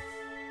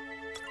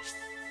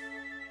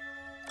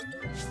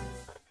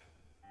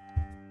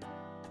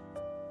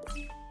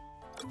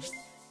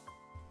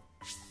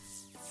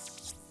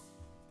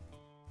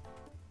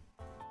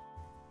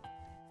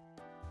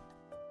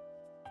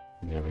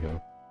 There we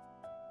go.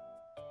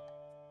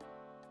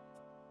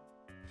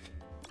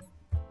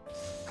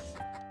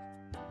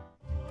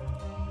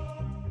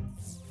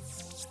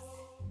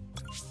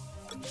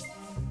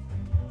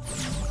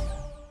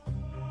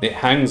 It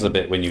hangs a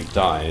bit when you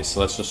die, so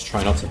let's just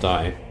try not to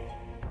die.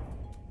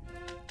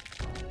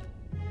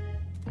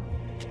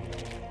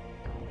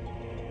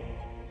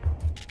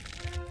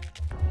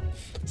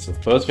 So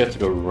first we have to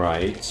go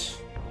right.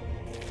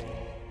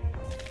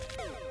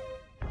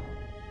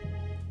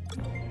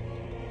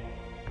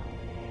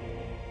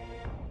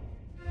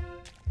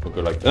 We'll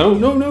go like, oh,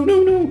 no, no,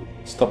 no, no!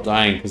 Stop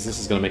dying, because this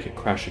is going to make it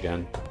crash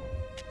again.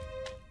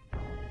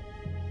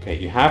 Okay,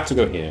 you have to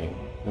go here,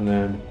 and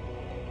then...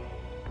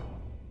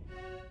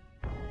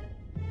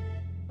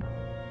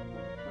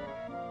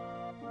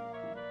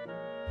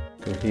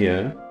 Go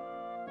here.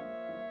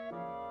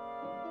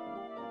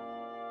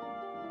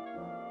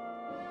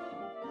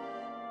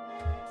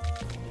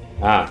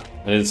 Ah,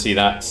 I didn't see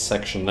that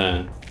section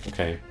there.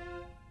 Okay.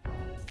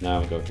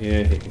 Now we go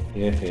here, here,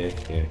 here, here,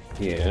 here,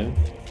 here. And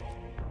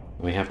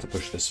we have to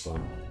push this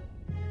one.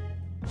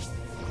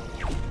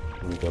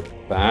 And we go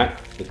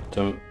back, but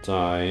don't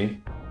die.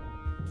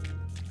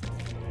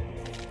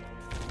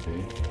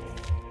 Okay.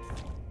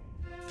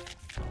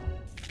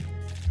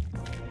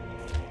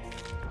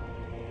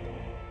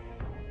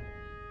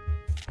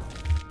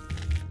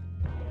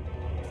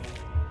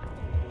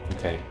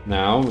 Okay,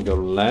 now we go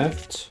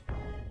left.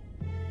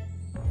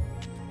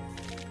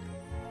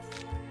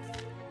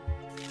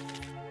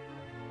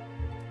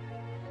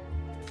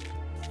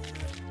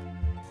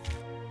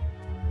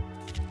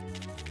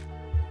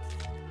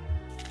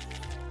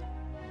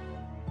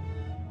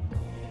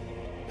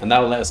 And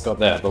that'll let us go up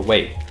there, but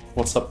wait,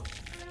 what's up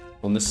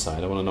on this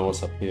side? I want to know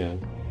what's up here.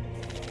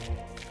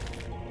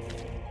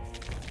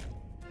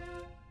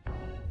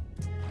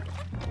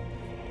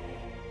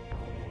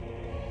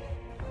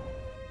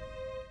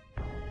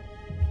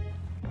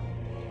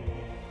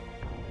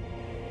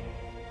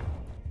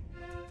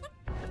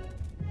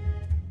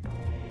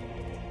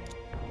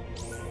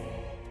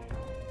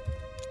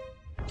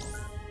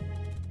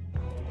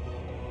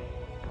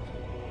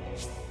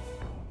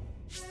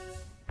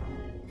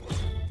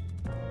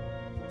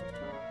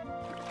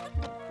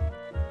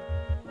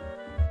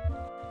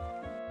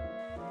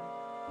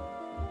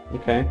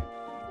 Okay.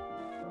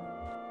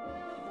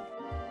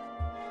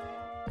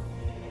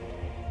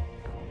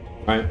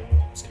 Alright,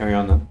 let's carry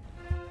on then.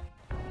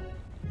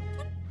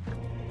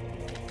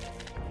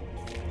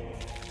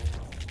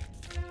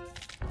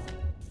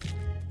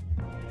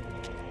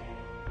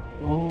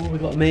 Oh, we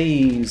got a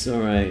maze.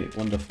 Alright,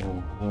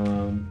 wonderful.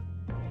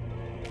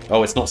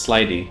 Oh, it's not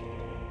slidey.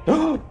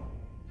 Oh!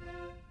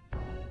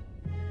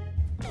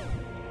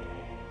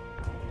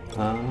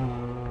 Ah.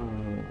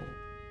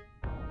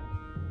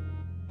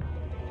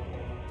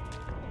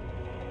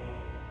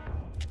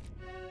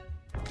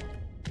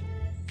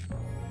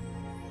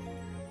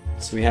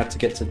 So we have to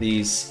get to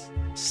these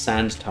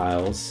sand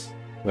tiles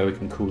where we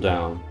can cool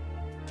down.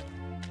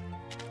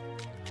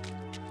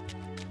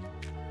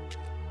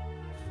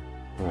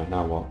 Alright,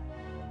 now what?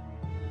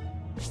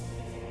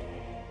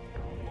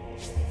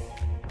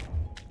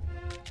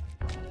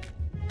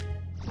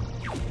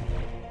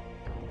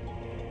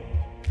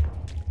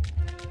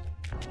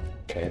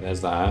 There's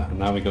that. And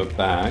now we go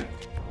back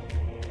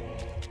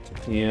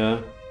to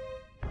here.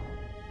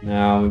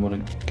 Now we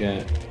want to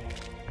get...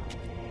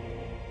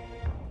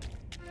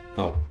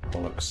 Oh,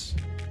 bollocks.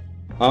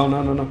 Oh,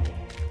 no, no, no.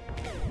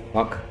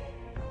 Fuck.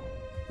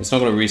 It's not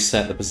going to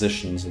reset the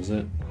positions, is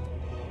it?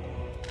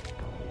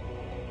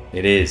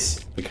 It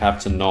is. We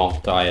have to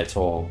not die at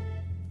all.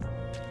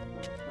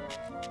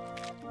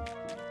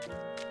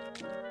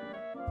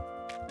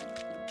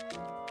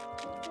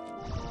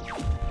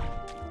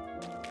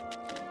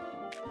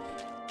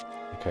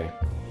 Okay.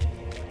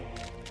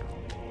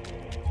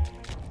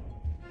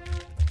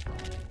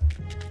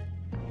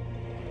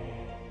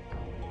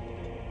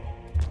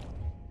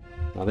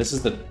 Now this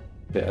is the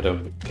bit I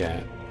don't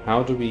get.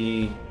 How do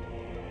we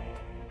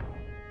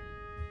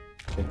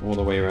get all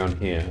the way around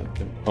here?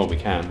 Oh, we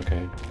can,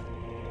 okay.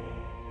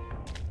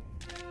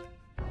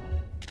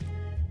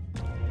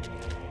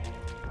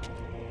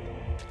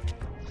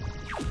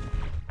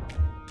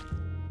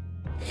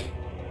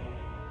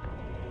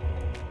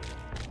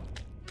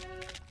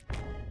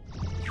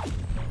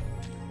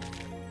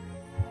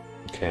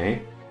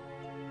 Okay.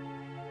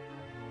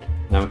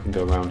 Now we can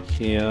go around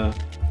here.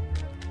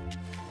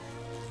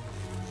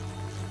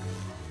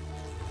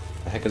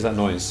 The heck is that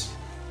noise?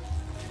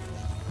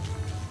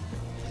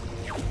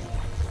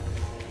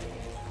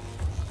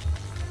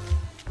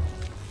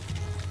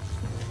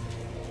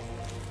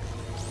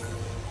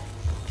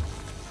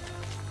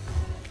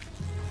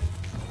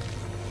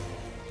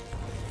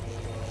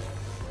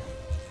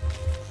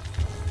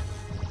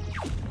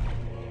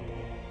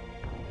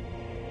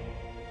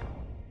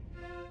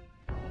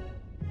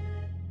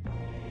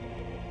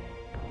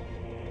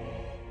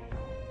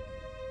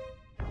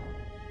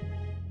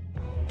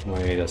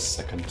 Wait a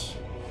second.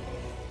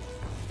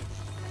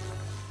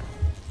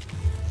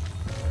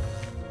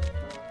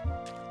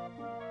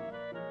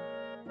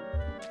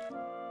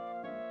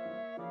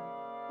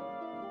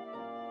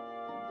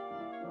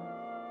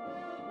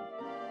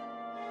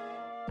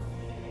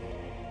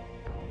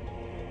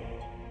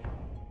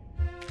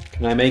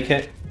 Can I make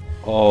it?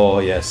 Oh,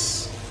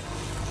 yes.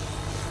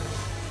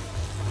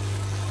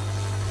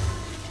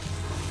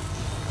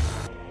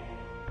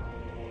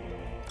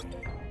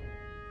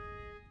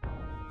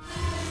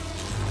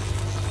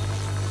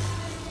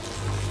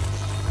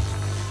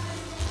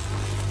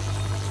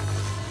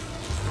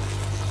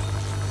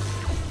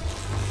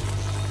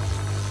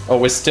 Oh,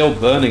 we're still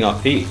burning our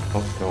feet.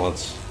 Oh god.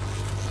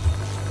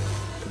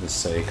 For goodness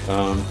sake.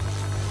 Oh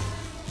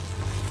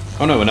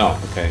no, we're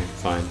not. Okay,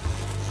 fine.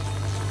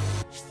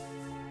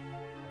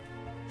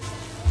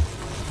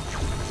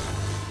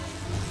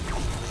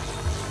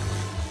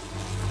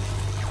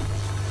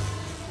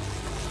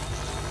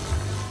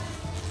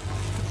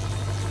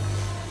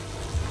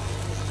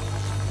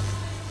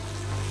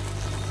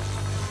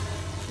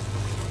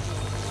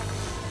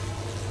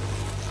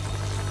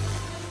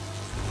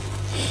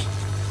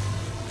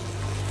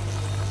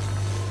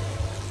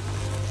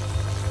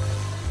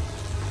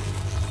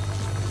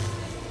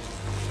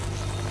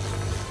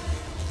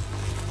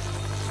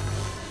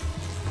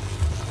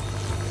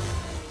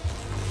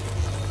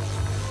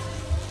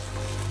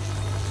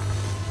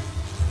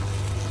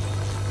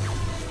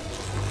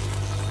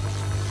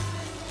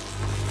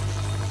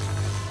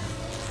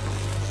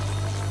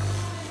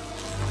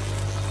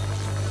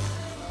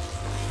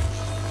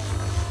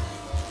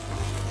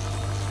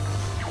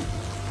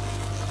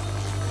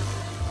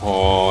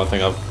 Oh, I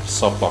think I've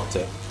soft blocked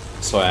it,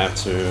 so I have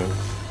to.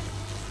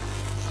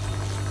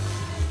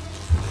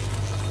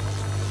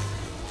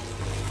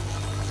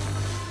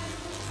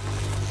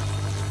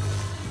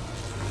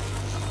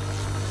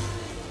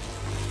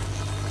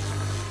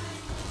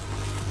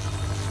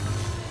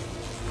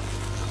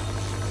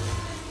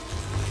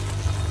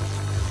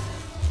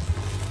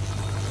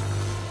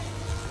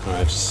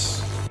 Alright,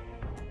 just.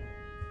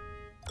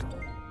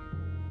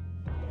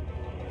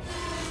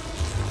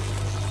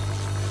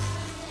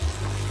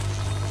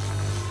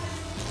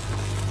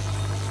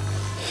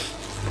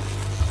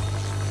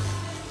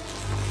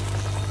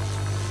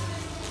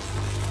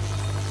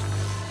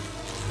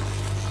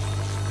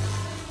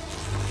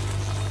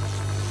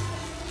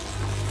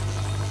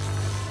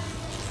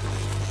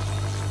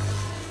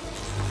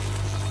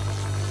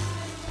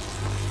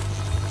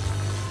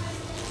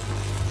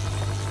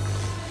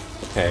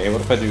 Okay,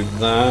 what if I do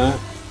that,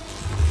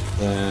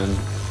 then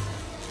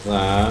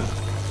that,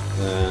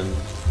 then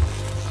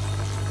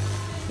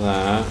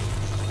that,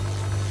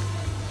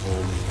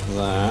 and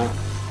that?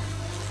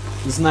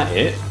 Isn't that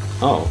it?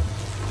 Oh.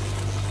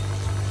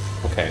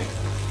 Okay.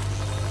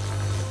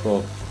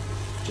 Well,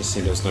 just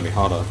seemed it was going to be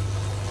harder.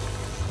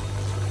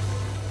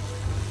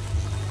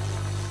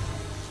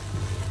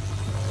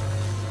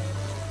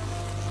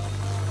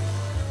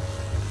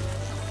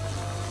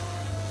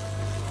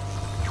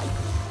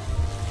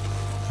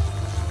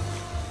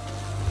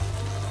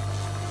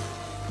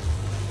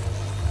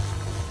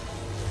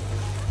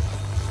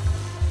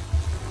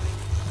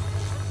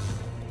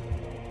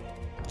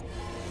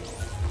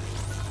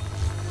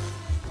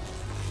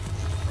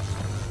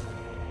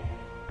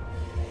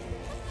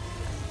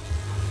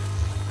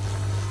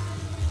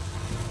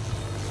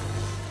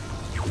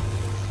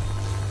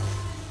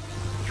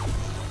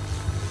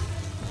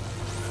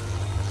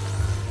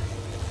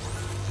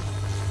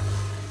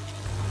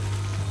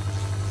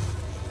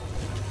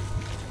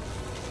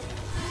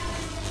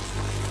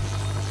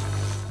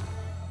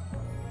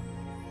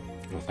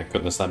 Oh, thank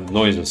goodness that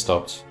noise has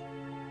stopped.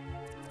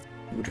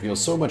 You would feel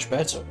so much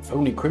better if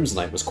only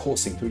Crimsonite was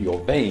coursing through your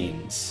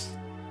veins.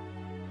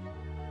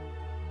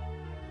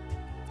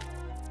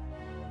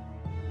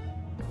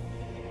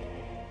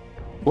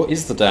 What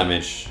is the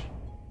damage?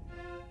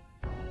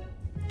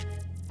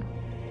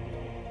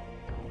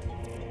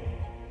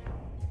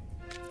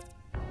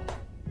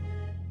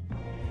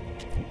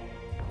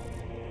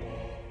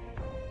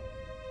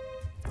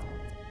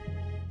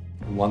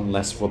 One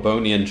less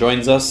Wabonian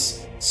joins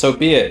us. So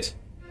be it.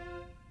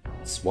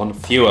 It's one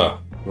fewer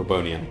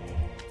Wabonian.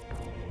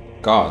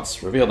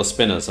 Guards, reveal the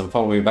spinners and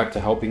follow me back to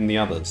helping the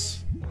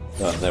others.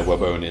 They're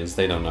Wabonians.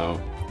 They don't know.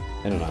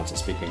 They don't know how to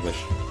speak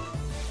English.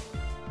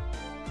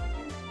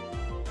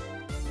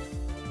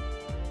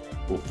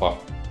 Oh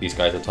fuck, these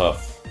guys are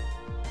tough.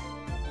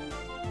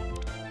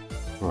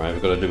 Alright,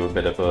 we've got to do a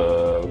bit of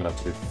a... we're gonna have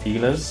to do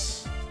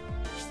feelers.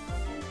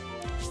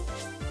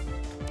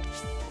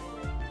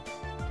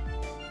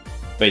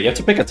 Wait, you have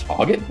to pick a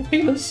target for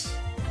feelers?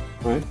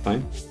 Alright,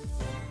 fine.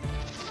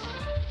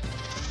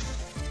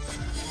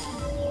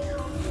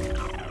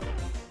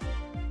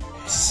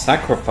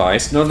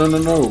 Sacrifice? No, no, no,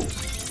 no.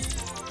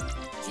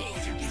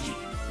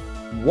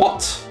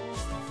 What?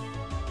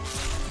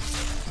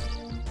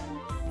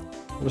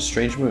 What a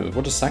strange move.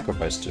 What does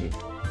sacrifice do?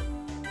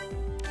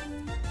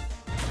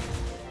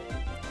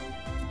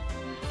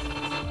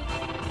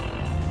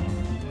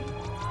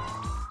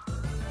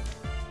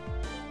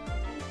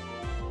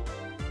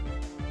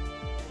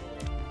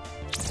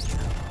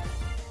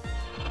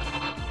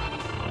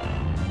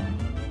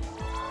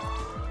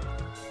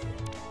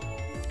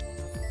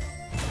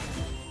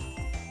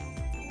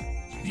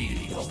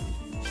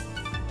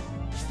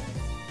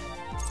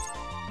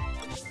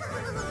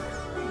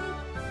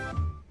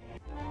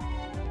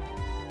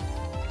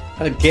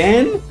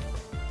 Again?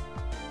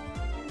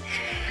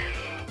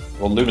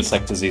 Well,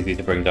 Lumisect is easy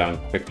to bring down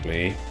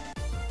quickly.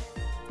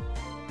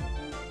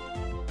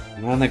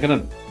 Man, they're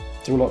gonna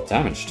do a lot of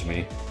damage to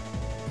me.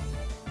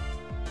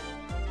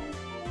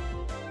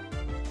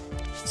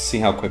 Let's see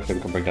how quickly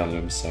we can bring down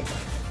Lumisect.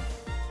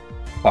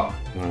 Fuck,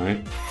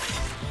 alright.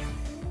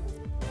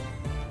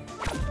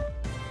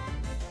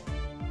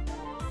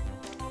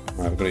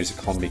 Alright, we're gonna use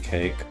a combi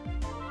cake.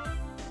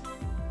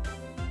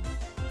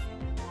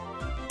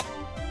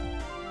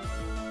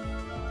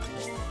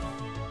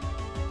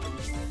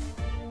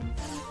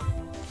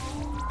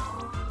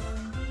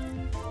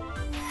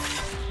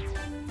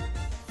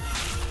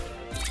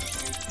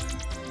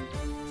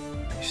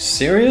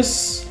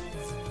 Serious?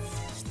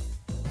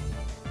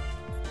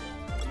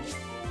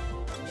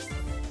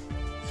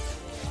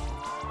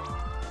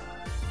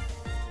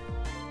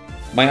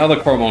 My other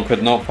Coromon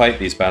could not fight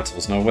these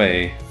battles, no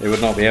way. They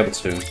would not be able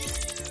to.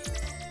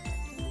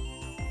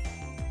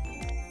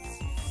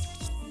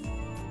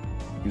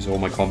 Use all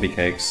my combi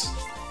cakes.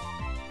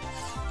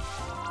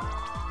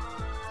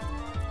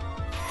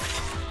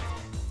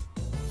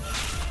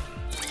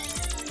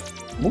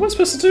 What am I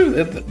supposed to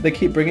do? They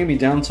keep bringing me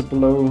down to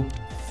below...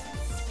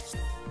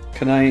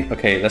 Can I...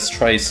 Okay, let's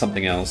try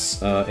something else.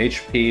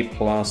 HP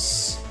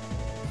plus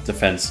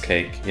defense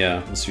cake.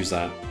 Yeah, let's use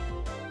that.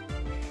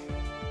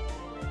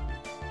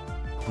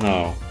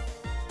 No.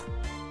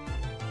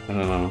 I don't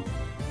know.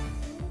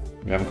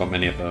 We haven't got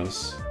many of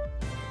those.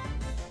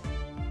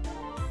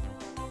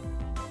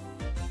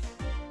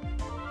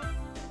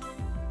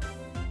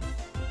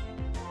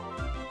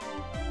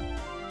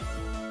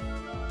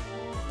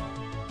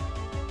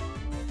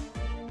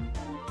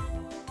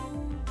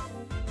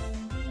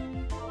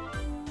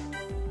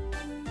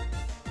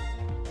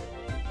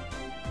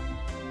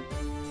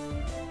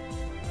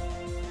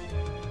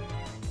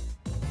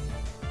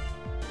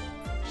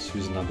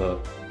 Use another...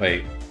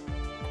 Wait.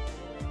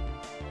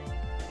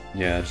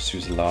 Yeah, just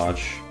use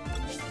large.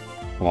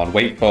 Come on,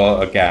 wait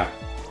for a gap.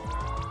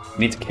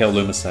 We need to kill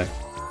Lumisect.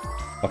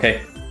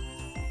 Okay.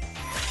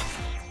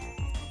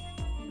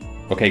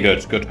 Okay,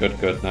 good, good, good,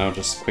 good. Now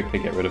just quickly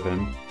get rid of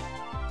him.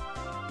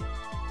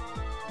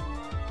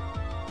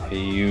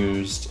 He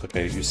used...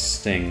 Okay, use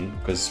Sting,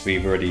 because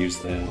we've already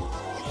used the...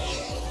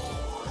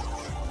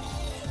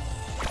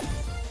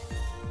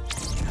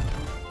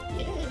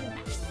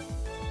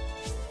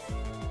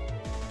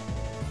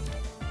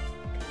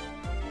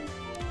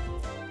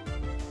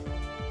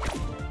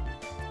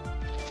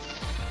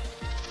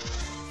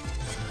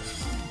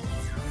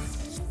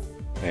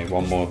 Okay,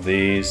 one more of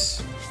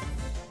these.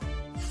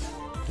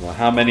 Well,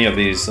 how many of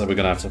these are we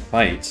gonna have to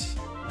fight?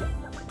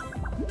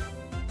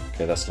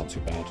 Okay, that's not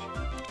too bad.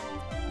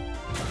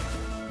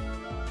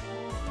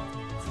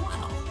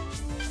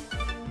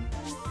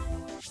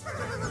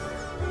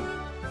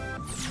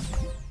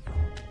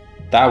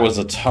 That was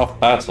a tough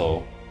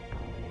battle.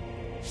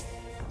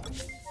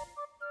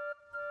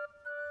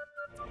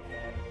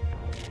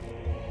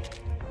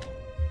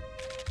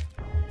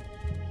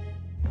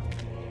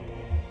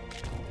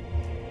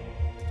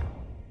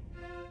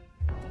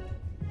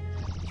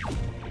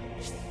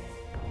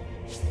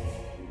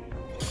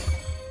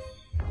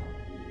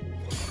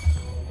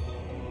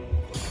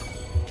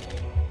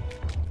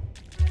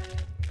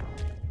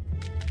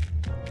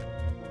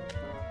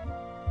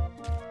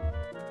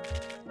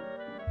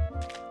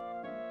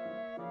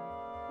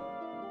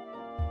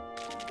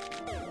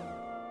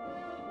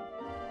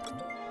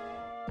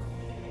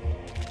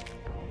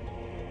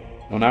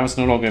 Oh, now it's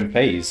no longer in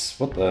phase.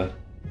 What the?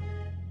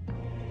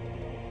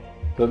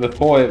 But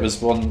before it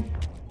was one...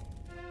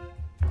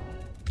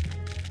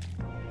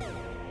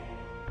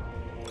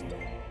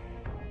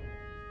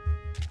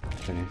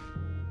 Okay.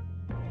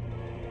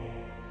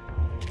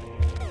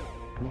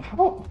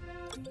 How?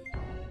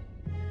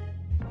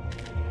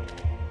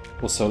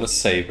 Also, let's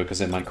save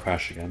because it might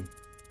crash again.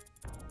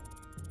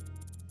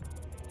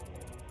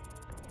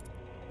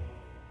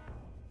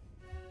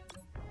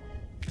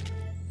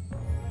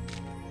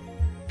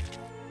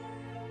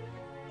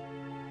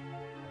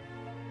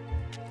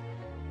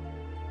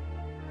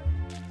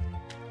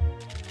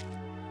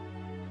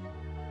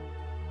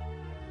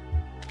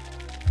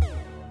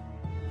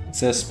 Is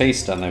there a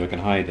space down there we can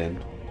hide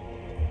in?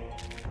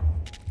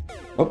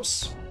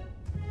 Oops.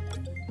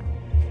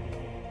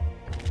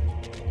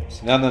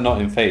 So now they're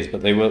not in phase, but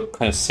they were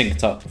kind of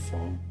synced up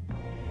before.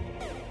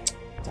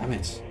 Damn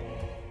it.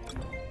 I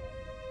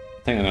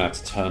think I'm gonna have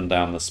to turn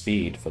down the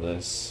speed for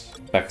this.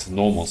 Back to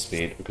normal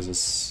speed, because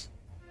it's...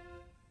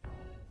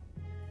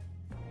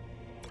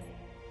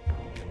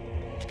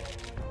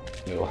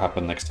 It'll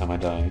happen next time I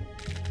die.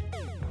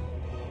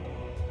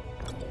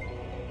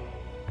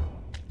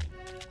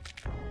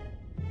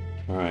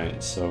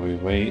 Alright, so we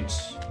wait.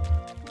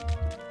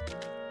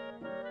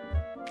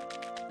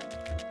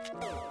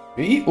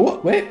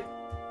 What? Wait!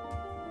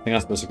 I think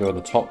I'm supposed to go to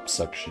the top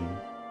section.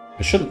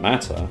 It shouldn't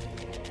matter.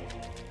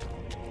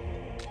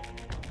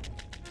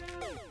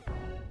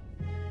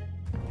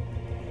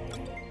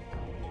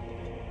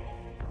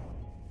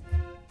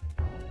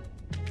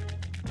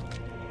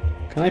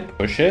 Can I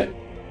push it?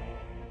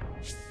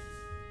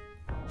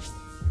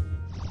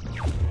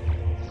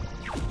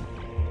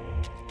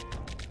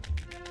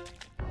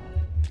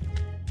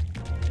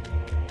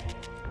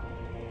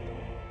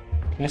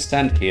 Can I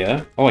stand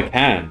here? Oh, I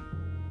can.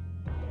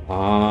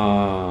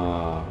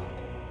 Ah.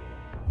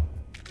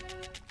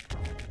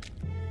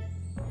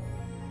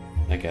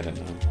 I get it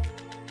now.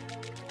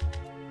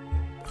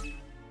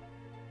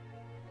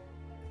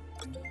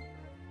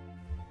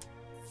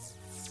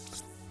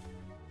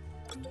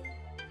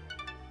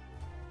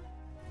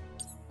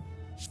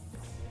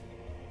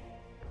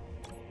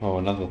 Oh,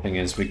 another thing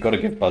is we've got to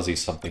give Buzzy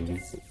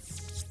something.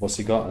 What's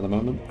he got at the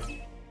moment?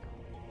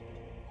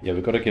 Yeah,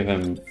 we've got to give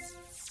him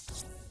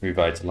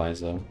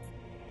Revitalizer.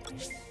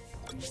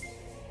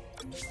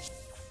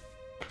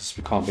 Because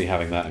we can't be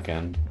having that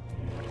again.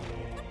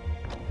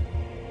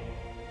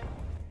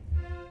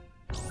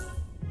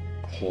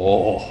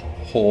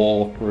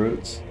 Poor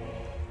fruits.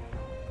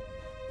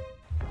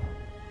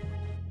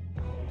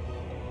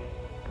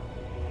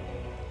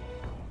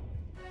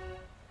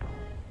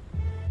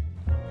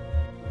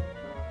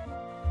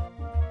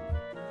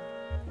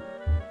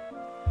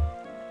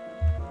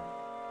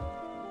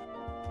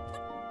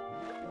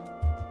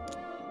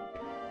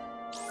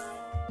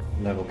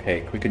 Level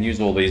cake. We can use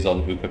all these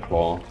on Hooper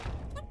Claw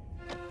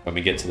when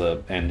we get to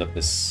the end of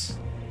this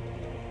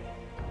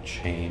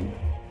chain.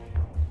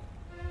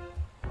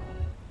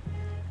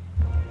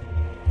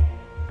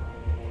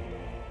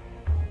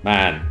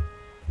 Man,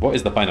 what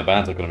is the final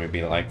battle going to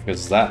be like?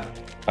 Because that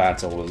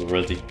battle was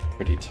already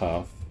pretty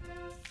tough.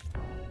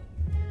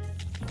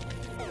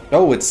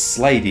 Oh, it's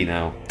slidey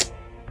now.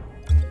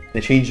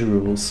 They change the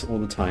rules all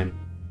the time.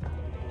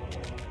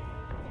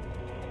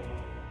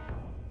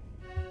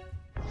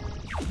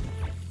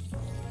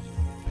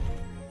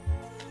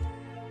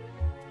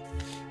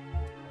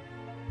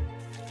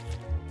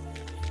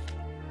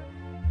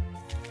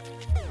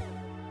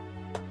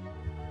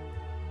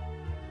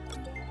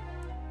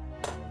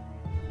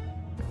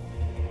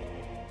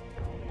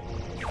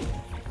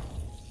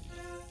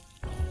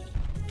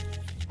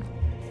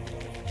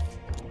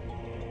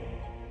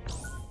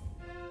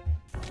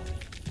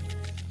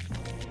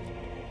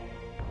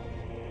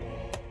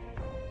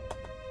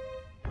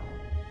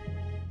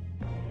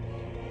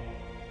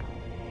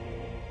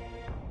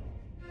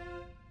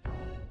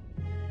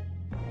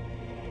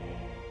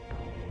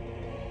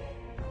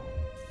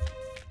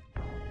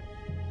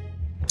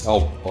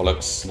 Oh,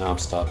 bollocks. Now I'm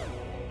stuck.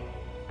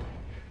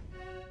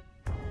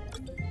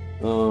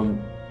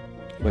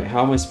 Wait,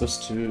 how am I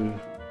supposed to...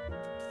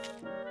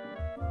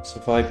 So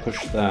if I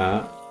push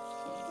that...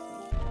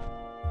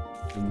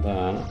 And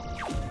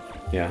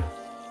that... Yeah.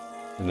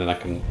 And then I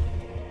can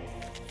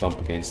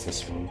bump against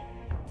this one.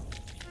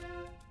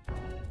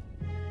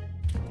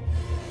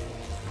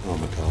 Oh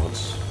my god.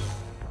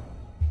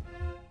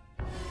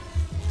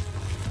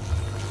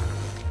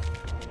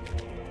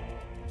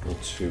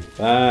 Not too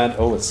bad.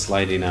 Oh, it's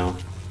slidey now.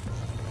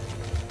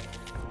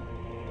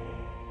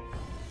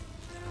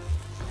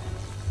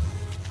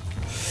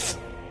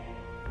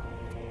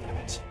 Damn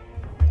it.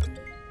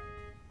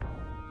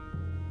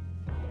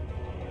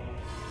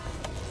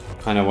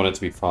 Kind of want it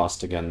to be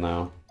fast again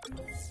now.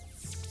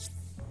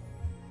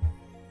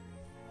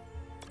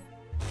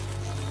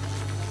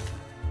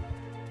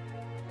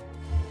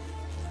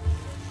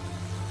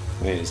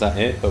 Wait, is that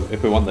it? But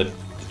if we want the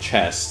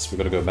chests, we've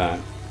got to go back.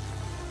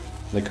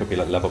 They could be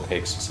like level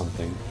cakes or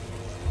something.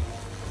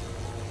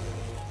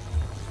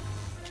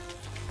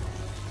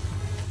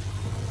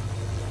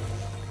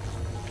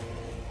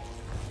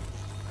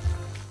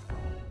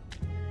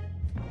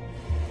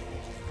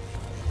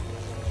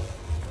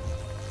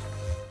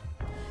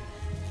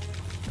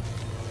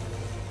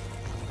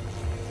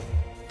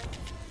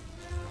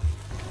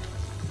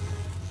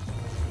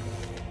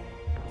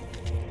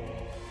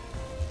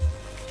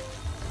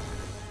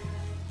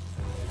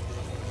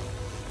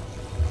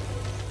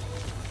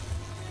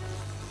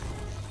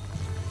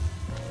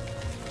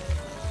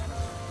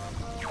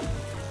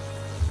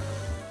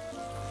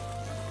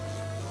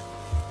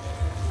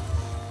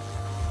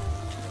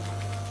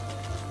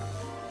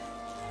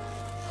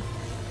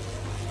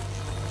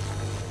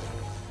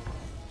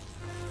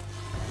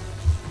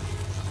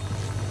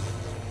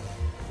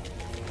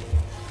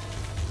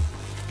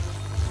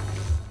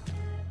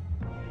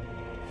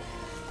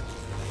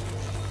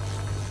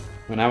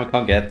 Well, now we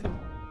can't get them.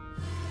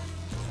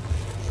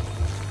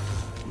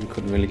 We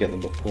couldn't really get them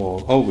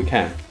before. Oh, we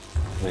can.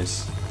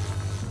 Nice.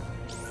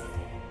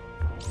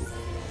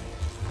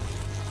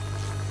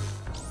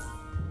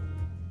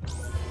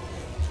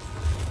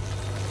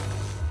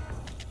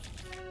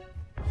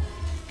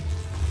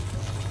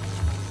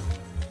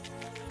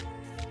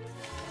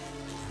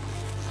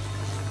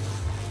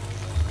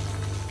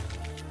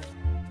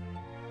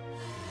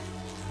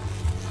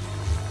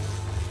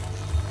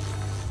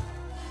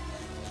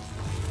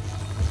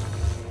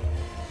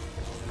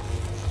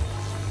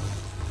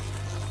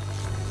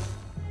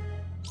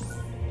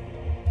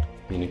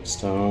 Phoenix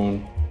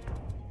Stone.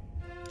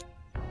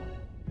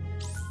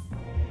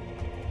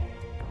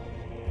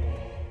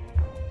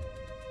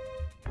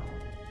 Oh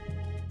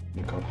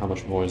my god, how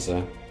much more is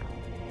there?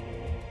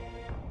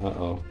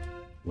 Uh-oh.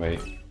 Wait.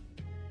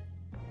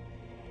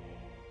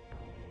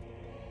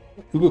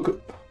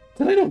 Did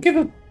I not give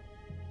a...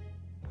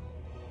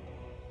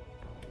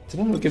 Did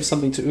I not give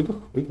something to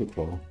Uga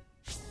Claw?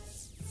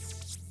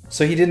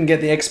 So he didn't get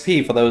the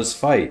XP for those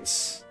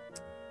fights.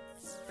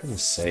 For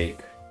goodness sake.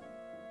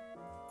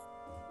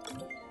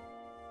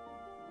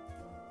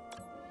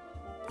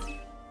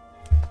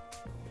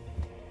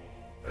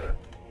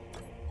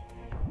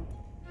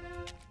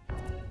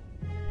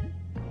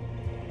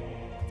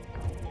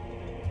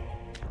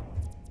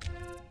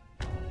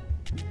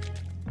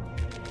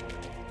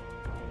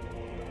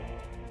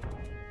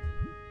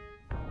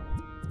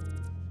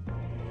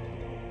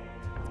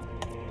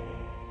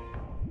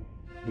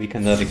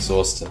 Weakened and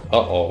exhausted.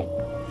 Uh-oh.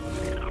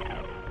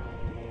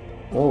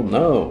 Oh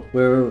no,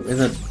 we're in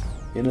a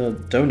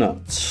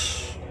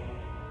donut.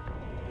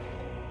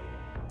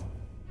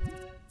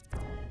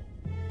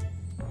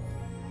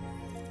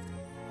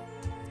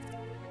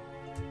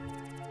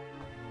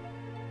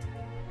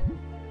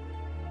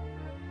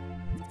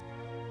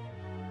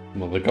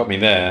 Well, they got me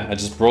there. I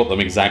just brought them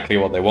exactly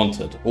what they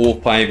wanted.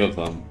 All 5 of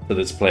them to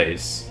this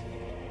place.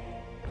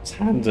 Just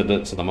handed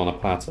it to them on a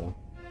platter.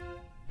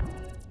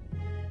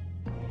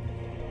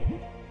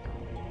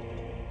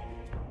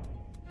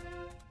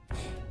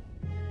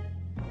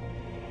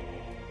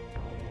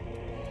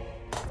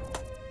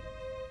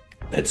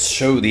 Let's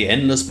show the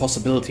endless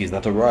possibilities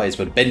that arise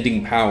when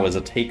bending powers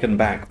are taken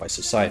back by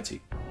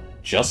society.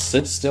 Just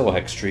sit still,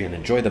 Hextree, and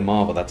enjoy the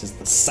marvel that is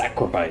the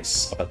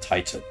sacrifice of a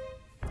Titan.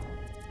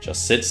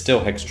 Just sit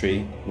still,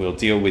 Hextree. We'll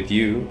deal with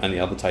you and the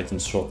other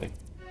Titans shortly.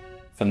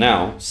 For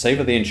now,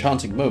 savor the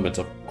enchanting moment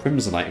of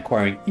Crimsonite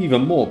acquiring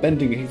even more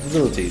bending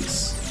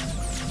capabilities.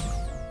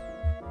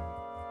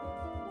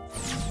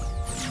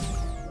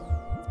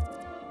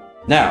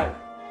 Now,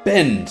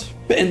 bend!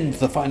 Bend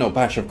the final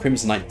batch of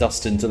Crimsonite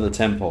dust into the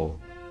temple.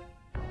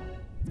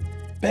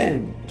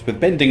 Bend! With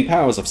bending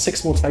powers of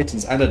 6 more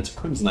Titans added to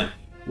Crimsonite,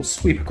 will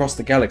sweep across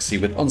the galaxy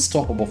with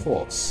unstoppable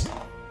force.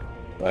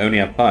 But I only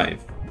have 5.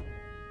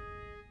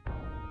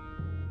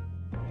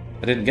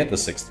 I didn't get the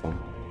 6th one.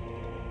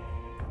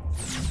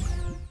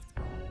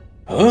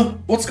 Huh?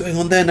 What's going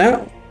on there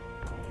now?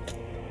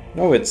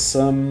 Oh, it's,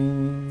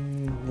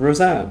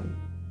 Roseanne.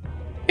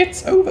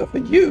 It's over for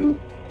you.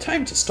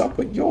 Time to stop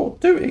what you're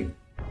doing.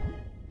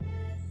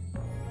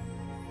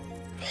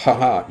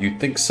 Haha, you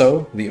think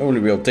so? The only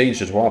real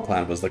danger to our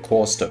plan was the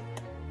Core Stone,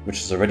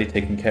 which is already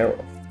taken care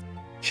of.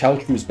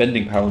 Chaltru's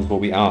bending powers will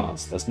be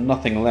ours. There's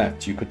nothing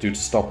left you could do to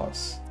stop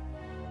us.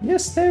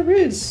 Yes, there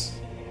is.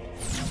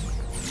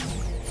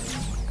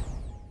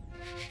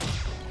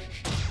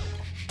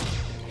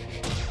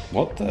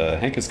 What the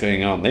heck is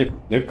going on?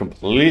 They've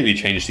completely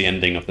changed the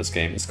ending of this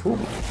game. It's cool.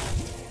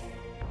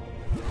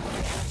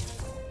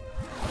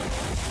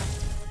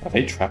 Are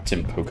they trapped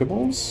in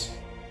Pokeballs?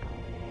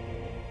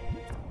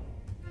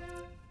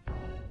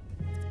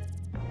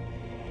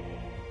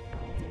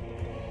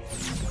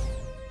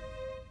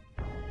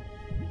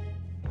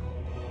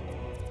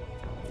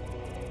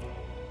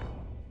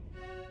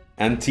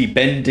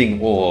 Anti-bending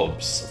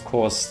orbs. Of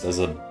course, there's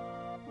a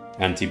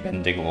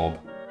anti-bending orb.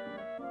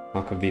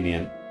 How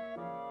convenient.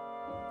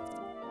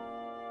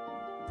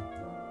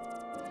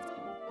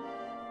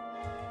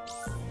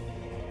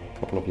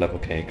 Couple of level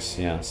cakes,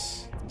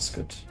 yes, that's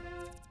good.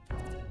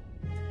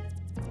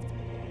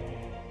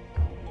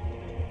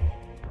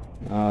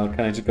 Can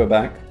I just go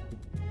back?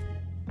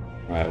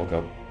 Alright,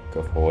 we'll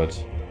go forward.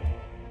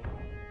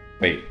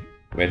 Wait,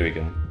 where do we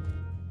go?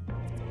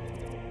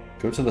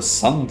 Go to the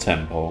Sun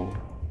Temple.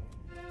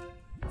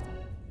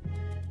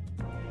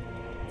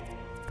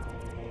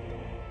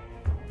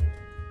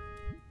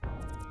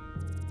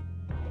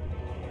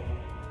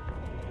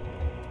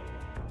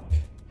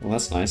 Well,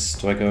 that's nice.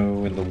 Do I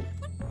go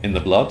in the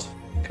blood?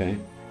 Okay.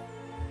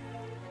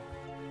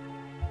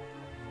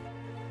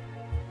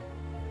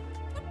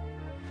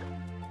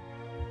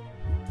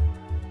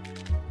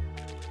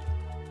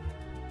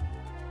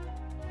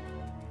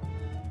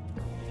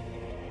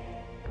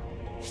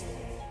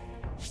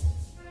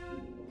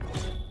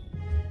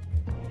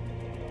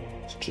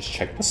 Just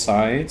check the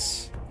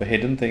sides for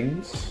hidden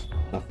things.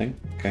 Nothing.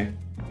 Okay.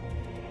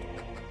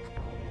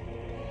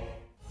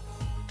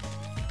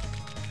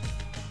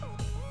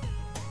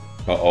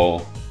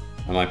 Uh-oh.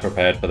 Am I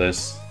prepared for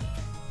this?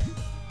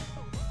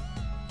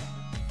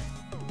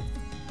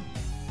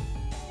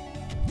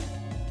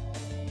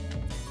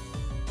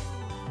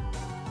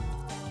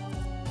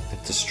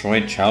 They've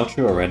destroyed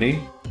Chaochu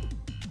already?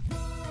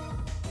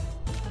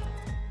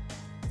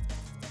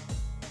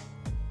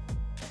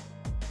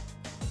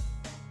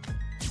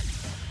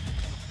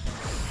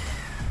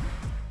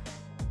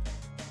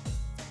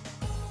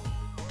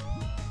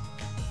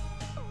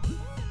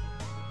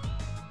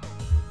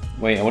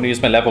 Wait, I want to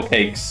use my level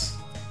cakes.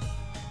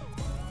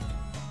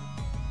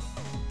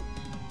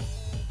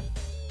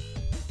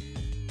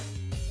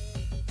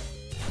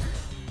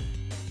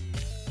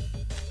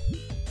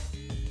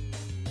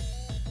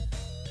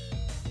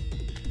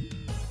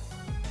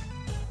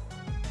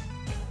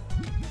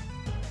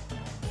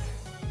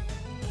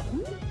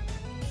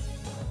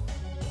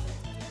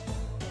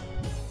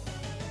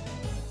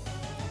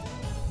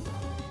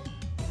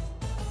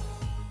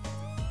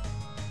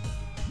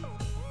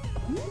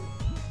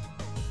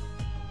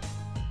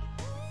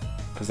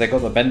 Because they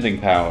got the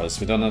bending powers,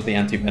 we don't have the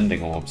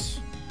anti-bending orbs.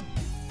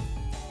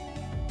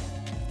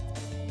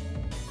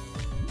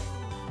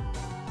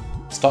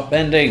 Stop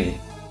bending!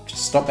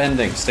 Just stop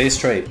bending, stay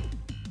straight.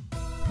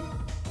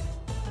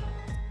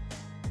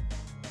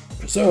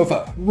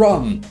 Preserver,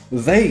 run!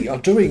 They are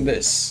doing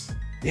this!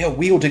 They are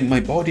wielding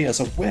my body as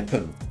a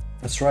weapon!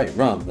 That's right,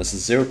 run, there's a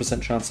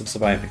 0% chance of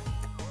surviving.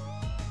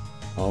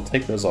 I'll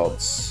take those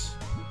odds.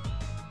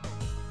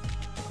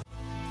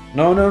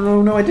 No, no,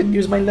 no, no, I didn't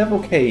use my level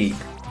cake!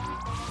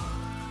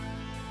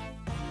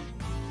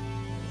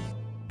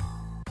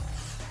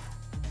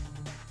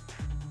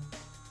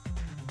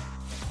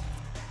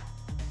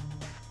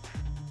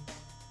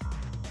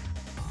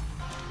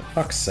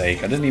 Fuck's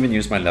sake, I didn't even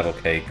use my level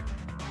cake.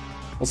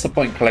 What's the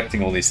point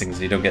collecting all these things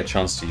if you don't get a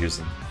chance to use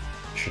them?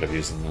 Should have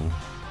used them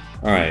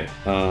though. Alright,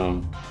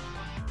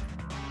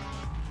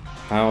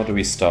 how do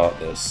we start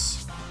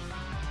this?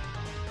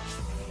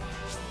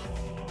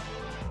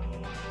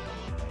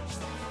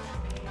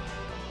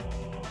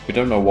 We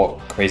don't know what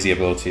crazy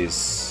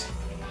abilities,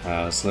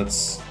 so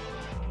let's...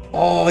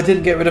 Oh, I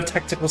didn't get rid of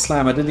Tactical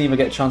Slam, I didn't even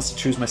get a chance to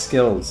choose my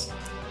skills.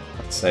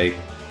 Let's say.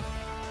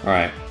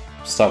 Alright,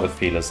 start with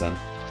feelers then.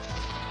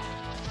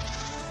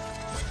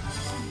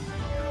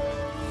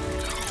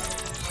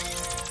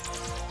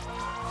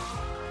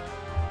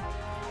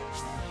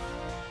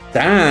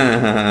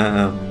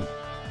 Damn!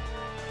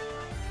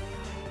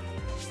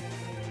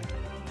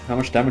 How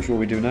much damage will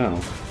we do now?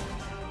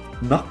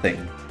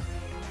 Nothing.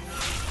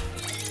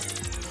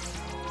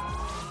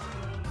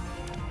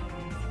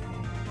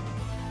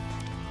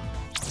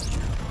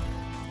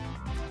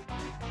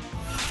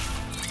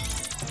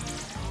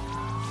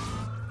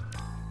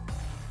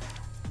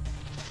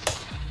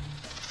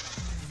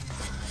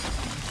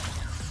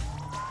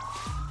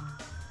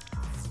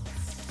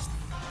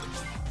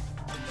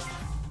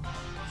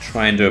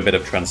 Try and do a bit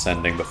of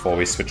transcending before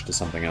we switch to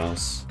something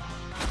else.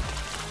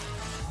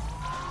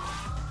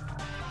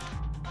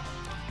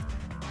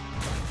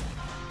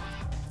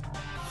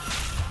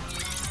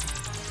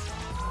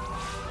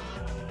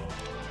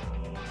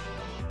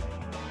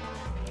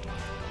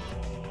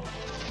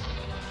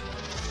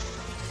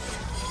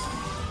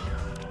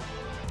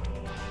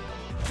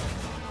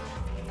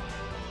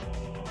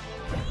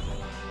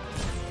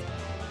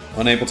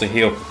 Unable to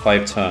heal for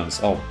 5 turns.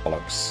 Oh,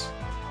 bollocks.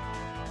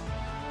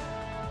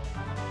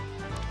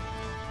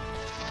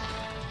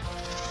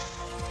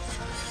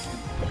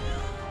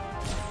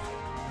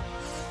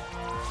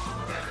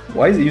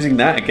 Why is it using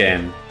that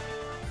again?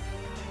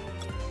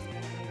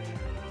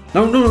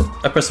 No, no, no!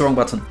 I pressed the wrong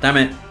button. Damn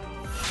it.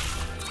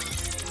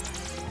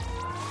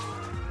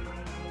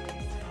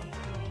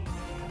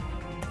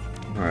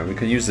 Alright, we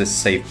can use this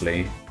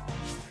safely.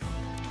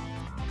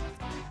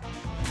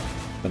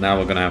 But now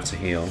we're gonna have to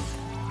heal.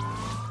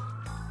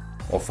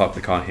 Oh fuck,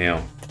 we can't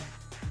heal.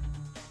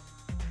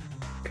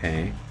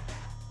 Okay.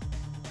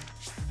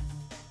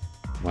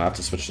 We'll have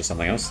to switch to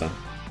something else then.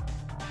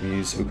 We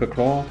use Uka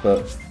Claw,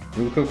 but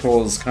Uka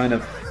Claw is kind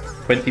of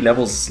 20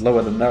 levels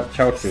lower than that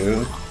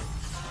Chaochu.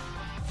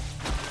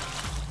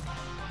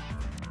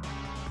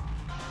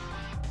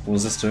 What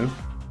does this do?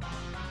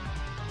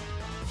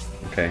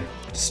 Okay,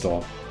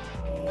 stop.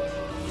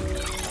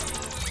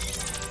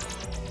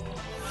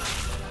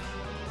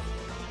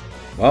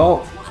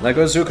 Well, there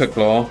goes Uka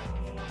Claw.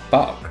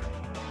 Fuck.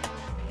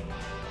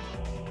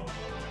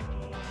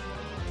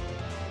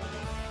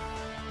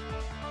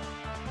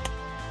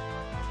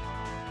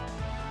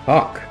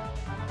 Fuck.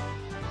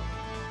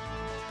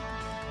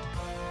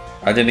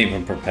 I didn't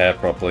even prepare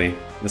properly.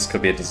 This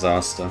could be a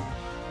disaster.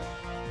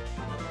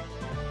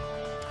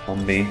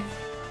 Zombie.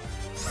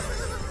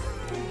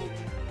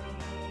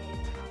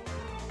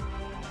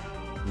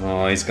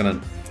 Oh, he's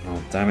gonna...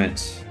 Oh, damn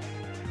it.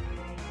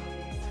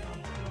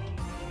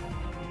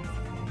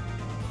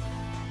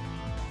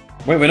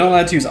 Wait, we're not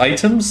allowed to use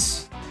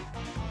items?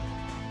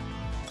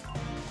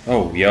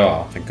 Oh,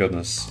 yeah, thank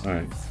goodness.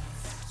 Alright.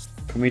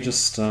 Can we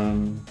just,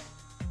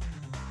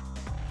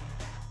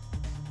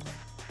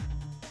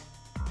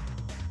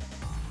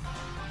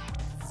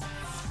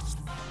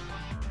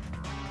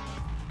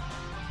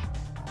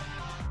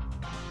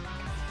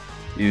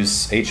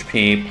 Use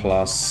HP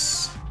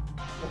plus,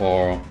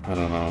 or I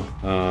don't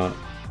know.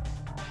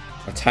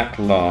 Attack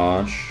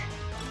large.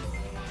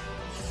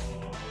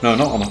 No,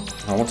 not on.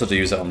 I wanted to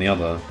use it on the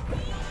other.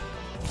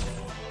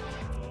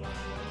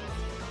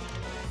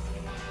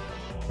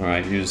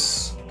 Alright,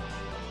 use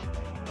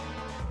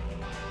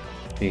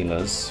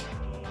healers.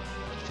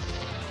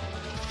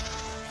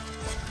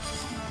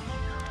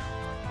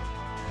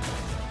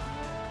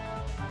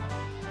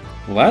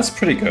 Well, that's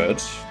pretty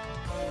good.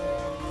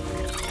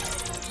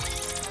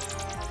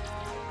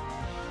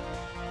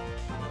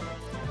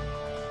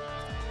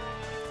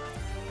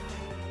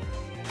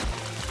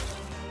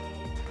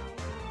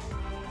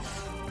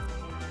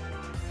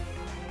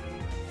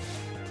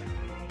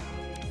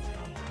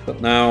 But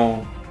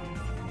now...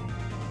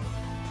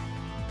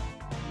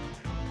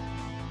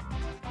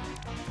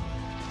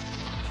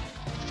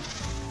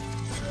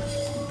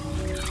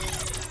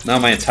 Now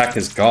my attack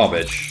is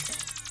garbage.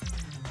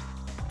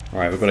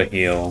 Alright, we've got to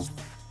heal.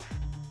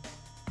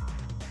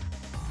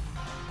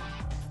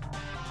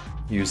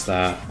 Use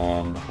that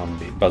on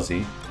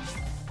Buzzy.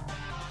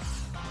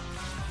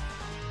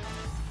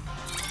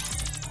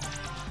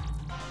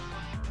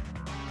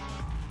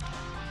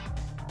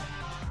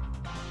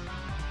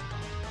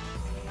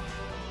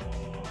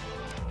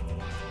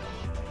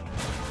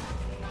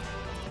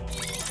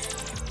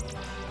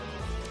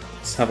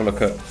 Let's have a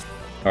look at...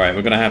 Alright,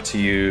 we're going to have to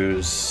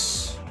use...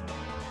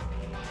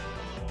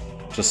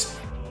 Just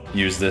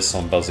use this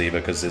on Buzzy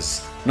because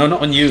it's... No,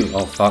 not on you!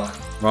 Oh, fuck.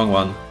 Wrong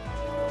one.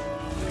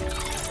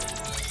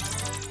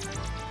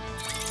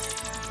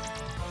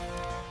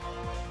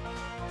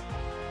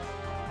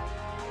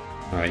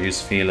 Alright,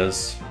 use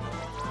feelers.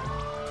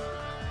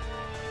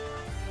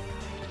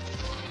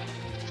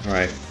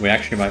 Alright, we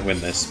actually might win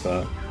this,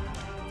 but...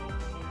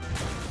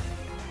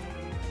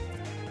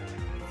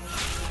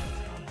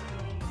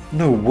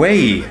 No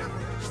way!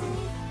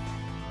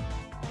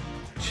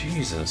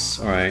 Jesus,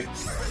 alright.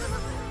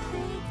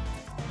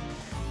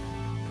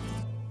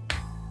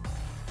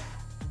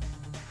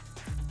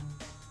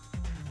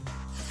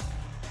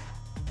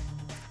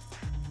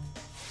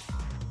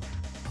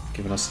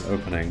 Giving us an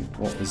opening.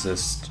 What is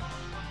this?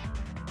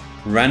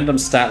 Random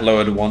stat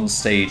lowered 1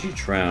 stage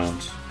each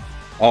round.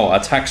 Oh,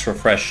 attacks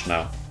refreshed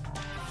now.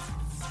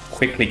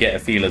 Quickly get a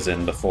feelers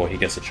in before he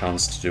gets a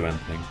chance to do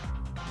anything.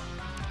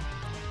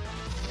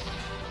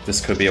 This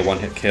could be a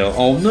one-hit kill.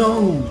 Oh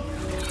no!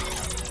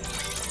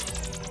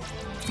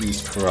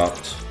 Use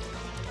corrupt.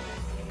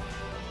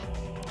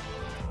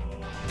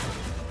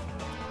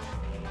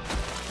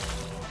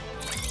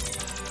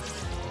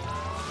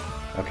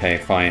 Okay,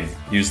 fine.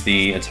 Use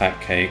the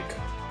attack cake.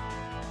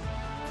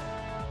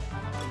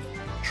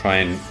 Try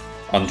and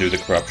undo the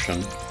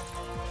corruption.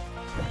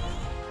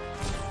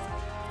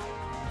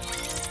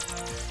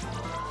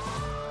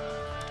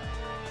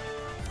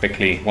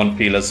 Quickly, 1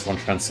 feelers, 1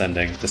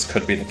 transcending. This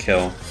could be the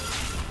kill.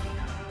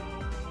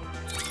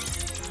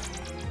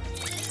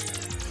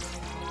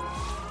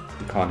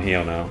 We can't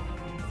heal now.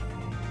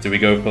 Do we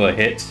go for a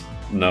hit?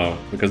 No,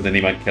 because then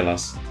he might kill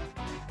us.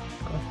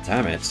 God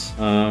damn it.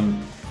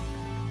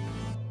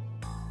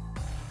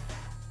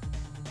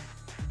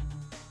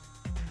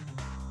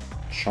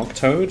 Shock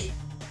Toad?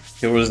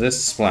 He'll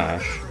resist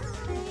Splash.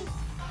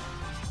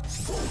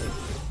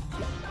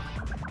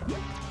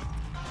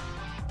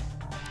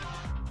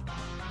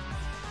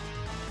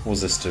 What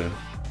does this do?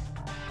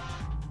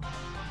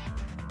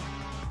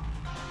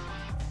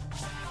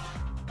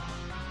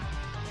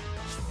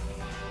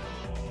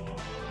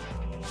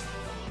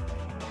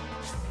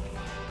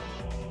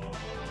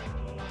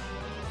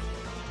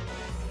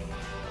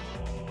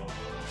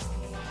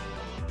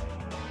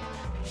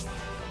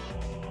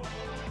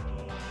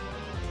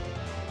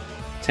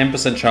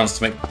 %10 chance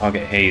to make the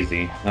target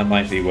hazy. That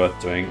might be worth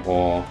doing,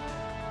 or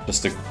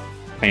just a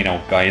plain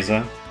old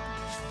geyser.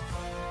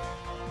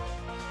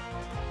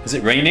 Is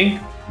it raining?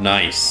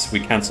 Nice. We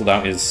cancelled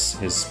out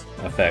his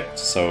effect,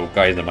 so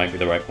geyser might be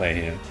the right play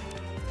here.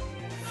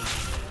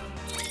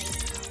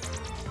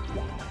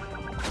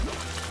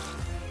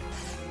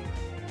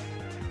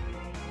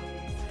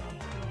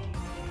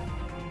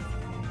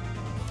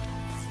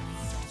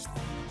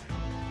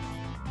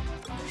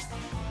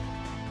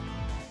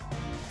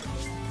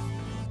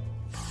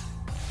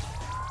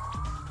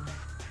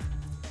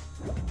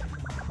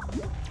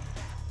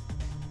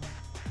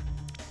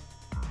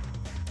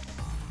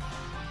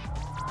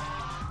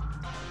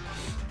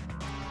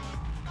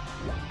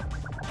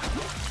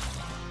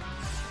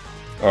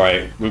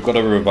 Alright, we've got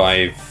to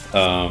revive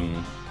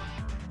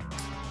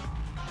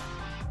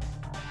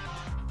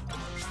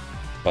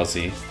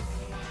Buzzy.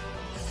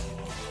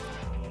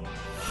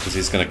 Because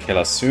he's going to kill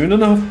us soon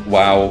enough.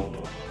 Wow.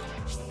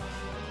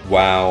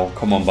 Wow.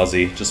 Come on,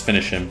 Buzzy. Just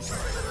finish him.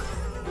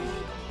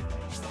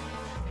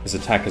 His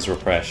attack is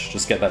refreshed.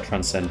 Just get that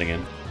transcending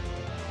in.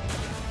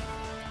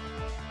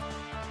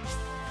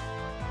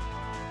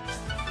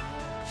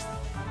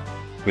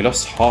 We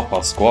lost half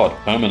our squad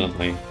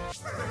permanently.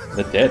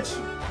 They're dead.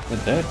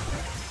 They're dead.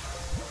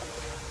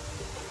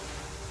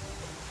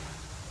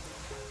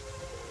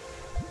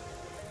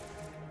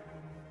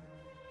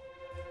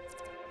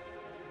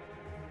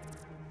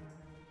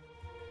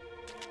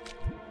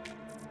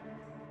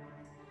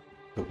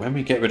 when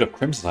we get rid of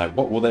Crimsonite,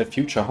 what will their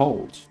future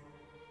hold?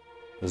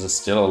 There's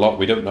still a lot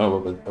we don't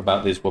know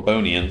about these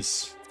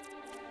Wabonians.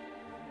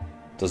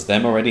 Does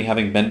them already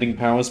having bending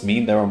powers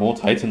mean there are more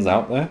Titans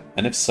out there?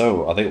 And if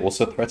so, are they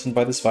also threatened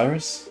by this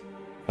virus?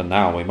 For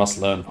now, we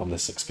must learn from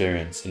this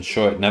experience.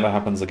 Ensure it never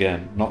happens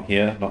again. Not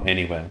here, not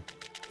anywhere.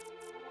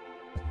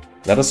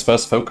 Let us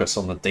first focus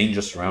on the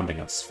danger surrounding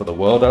us, for the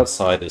world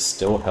outside is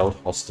still held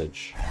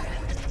hostage.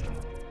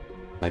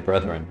 My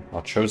brethren,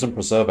 our chosen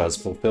preserver has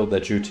fulfilled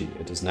their duty.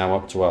 It is now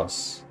up to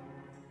us.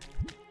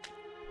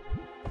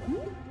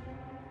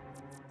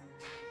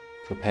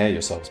 Prepare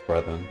yourselves,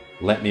 brethren.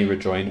 Let me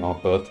rejoin our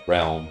birth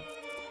realm.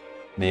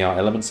 May our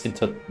elements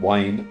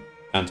intertwine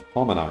and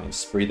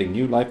harmonize, breathing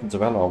new life into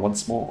Valar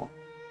once more.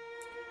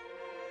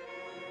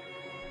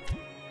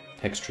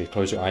 Hextree,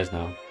 close your eyes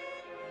now.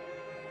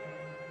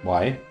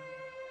 Why?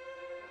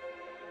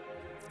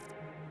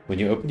 When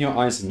you open your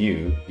eyes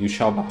anew, you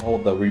shall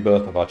behold the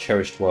rebirth of our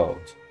cherished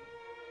world.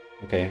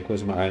 Okay, I'm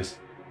closing my eyes.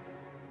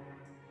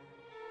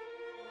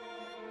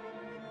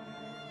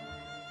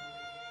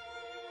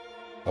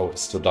 Oh,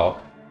 it's still dark.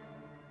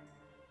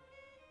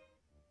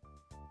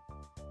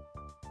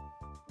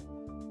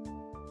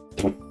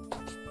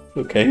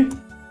 Okay.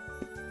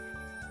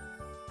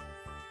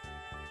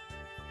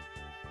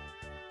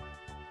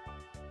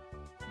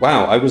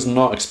 Wow, I was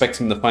not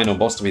expecting the final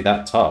boss to be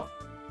that tough.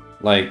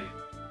 Like,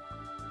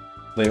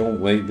 they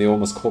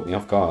almost caught me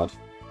off guard.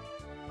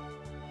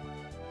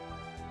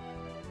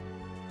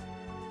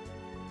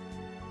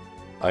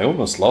 I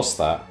almost lost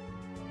that.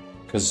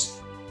 Because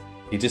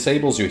he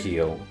disables your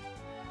heal.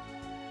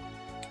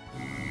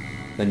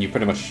 Then you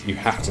pretty much, you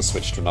have to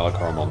switch to another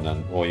Coromon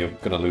then, or you're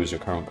gonna lose your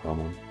current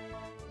Coromon.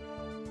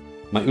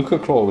 My Uka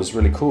Claw was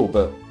really cool,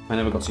 but I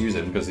never got to use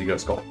it because he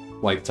just got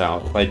wiped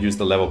out. If I'd used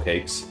the level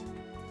cakes,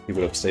 he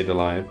would have stayed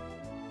alive.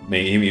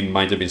 He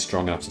might have been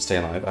strong enough to stay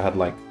alive. I had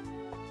like...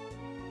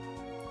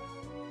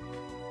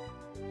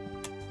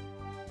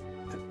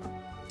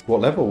 What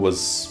level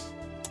was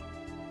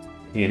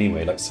he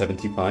anyway? Like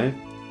 75?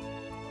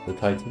 The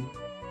Titan?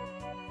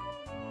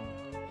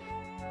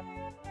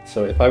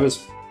 So if I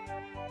was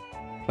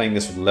playing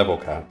this with level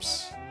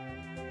caps,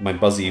 my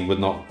Buzzy would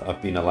not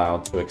have been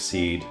allowed to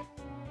exceed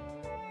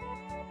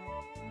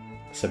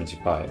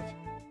 75.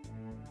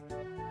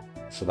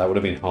 So that would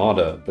have been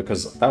harder,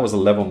 because that was a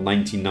level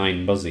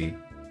 99 Buzzy.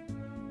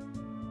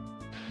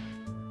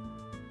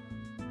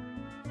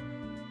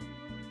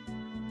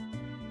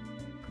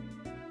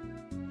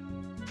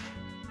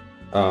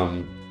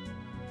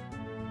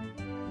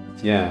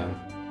 Yeah.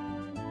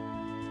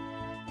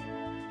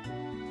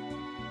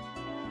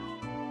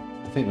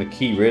 I think the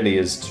key really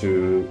is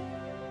to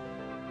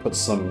put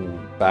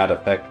some bad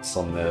effects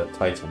on the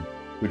Titan.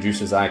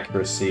 Reduces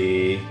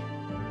accuracy.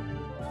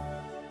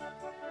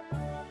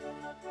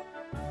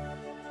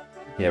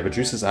 Yeah,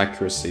 reduces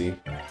accuracy.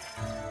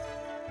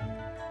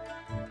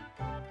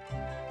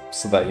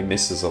 So that he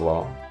misses a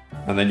lot.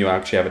 And then you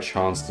actually have a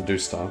chance to do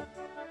stuff.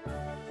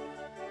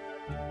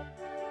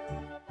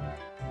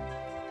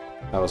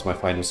 That was my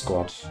final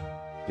squad.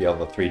 The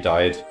other 3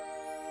 died.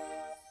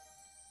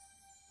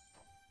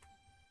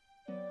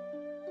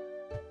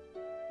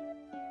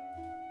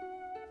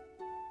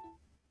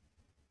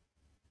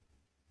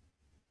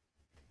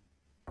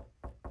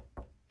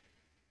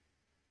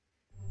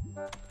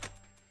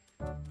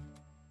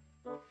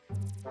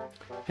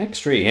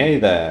 Hextree, hey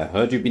there.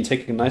 Heard you've been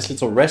taking a nice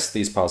little rest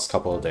these past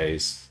couple of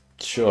days.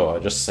 Sure,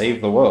 just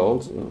save the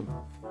world.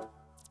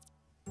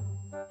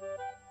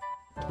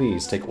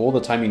 Please, take all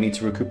the time you need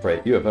to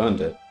recuperate. You have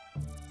earned it.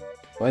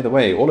 By the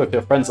way, all of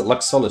your friends at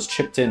Lux Solis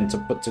chipped in to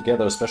put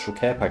together a special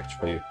care package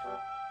for you.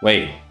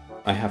 Wait,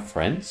 I have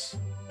friends?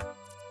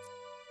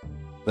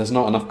 There's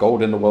not enough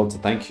gold in the world to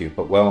thank you,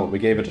 but well, we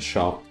gave it a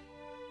shot.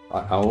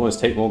 I'll always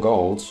take more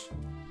gold.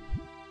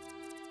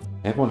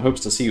 Everyone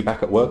hopes to see you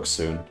back at work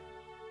soon.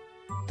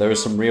 There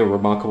is some real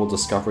remarkable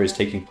discoveries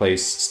taking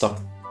place, stuff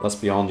that's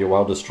beyond your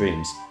wildest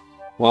dreams.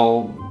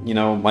 Well, you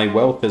know, my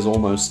wealth is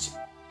almost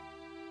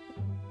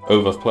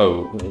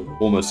overflow,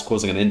 almost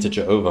causing an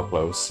integer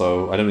overflow,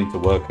 so I don't need to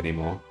work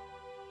anymore.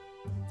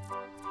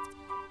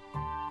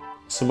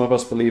 Some of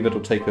us believe it'll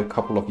take a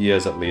couple of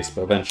years at least,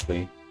 but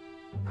eventually.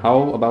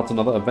 How about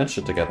another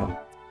adventure together?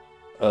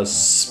 A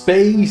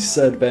space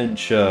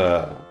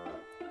adventure!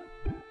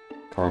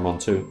 Coromon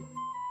 2.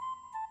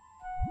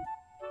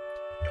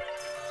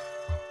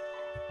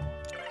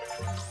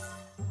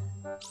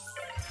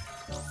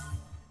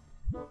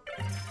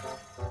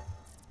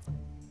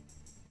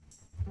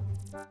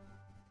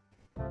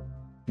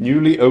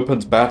 Newly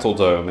opened Battle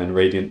Dome in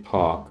Radiant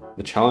Park.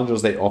 The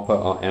challenges they offer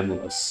are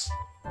endless.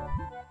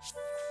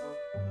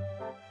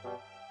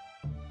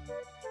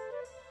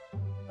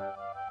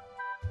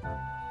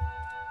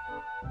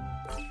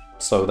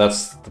 So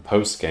that's the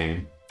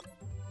post-game.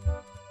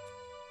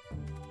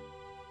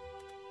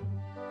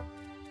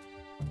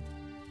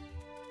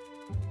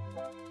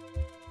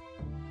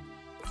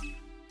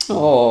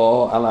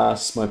 Oh,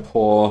 alas, my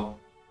poor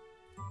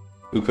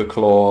Uka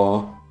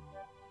Claw.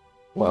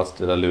 What else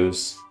did I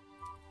lose?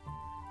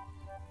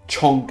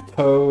 Chonk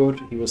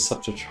Toad, he was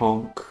such a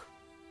chonk.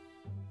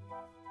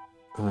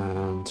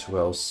 And who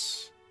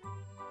else?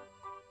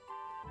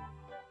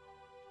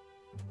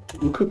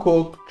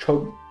 Ukako,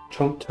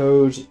 Chonk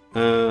Toad,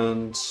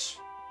 and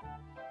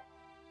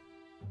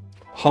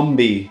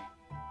Humby.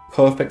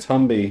 Perfect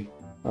Humby.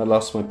 I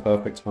lost my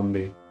perfect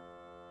Humby.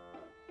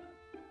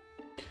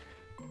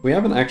 We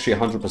haven't actually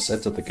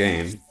 100% of the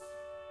game.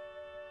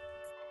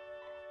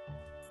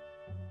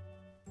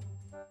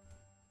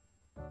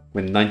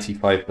 We're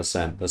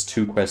 95%. There's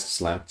 2 quests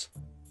left.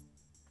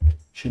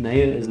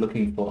 Shania is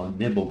looking for a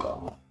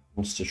Nibblegar.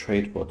 Wants to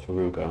trade for a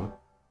Taruga.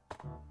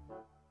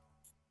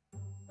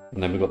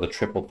 And then we've got the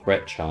triple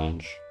threat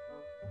challenge.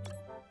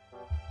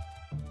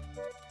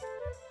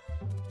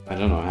 I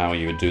don't know how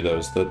you would do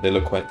those. They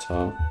look quite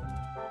tough.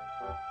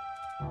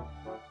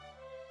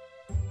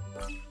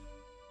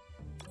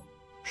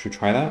 Should we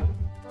try that?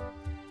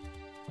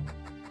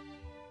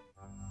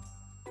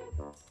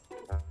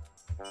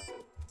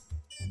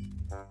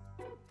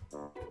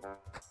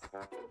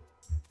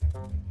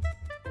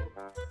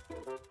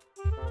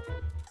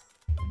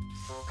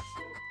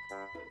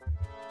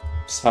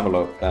 Let's have a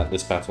look at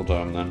this battle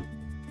dome then.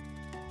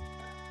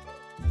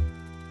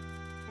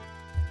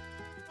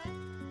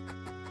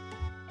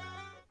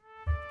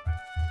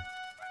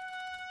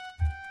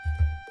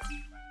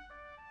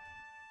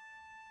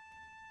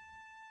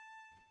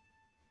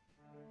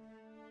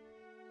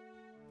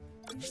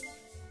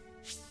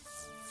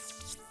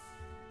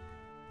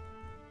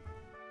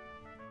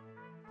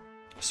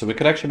 So we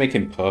could actually make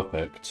him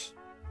perfect.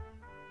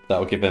 That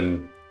will give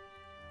him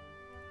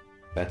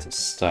better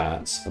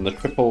stats. And the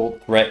triple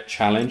threat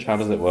challenge, how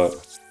does it work?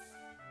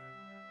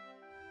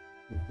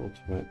 Triple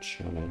threat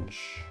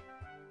challenge.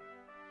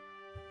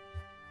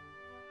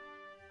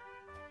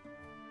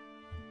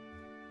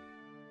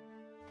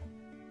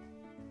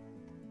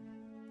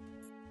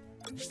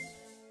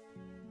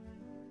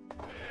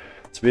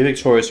 To be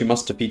victorious, you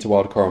must defeat a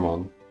wild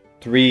Coromon.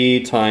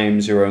 3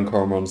 times your own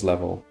Coromon's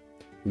level.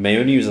 You may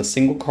only use a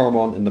single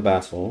Coromon in the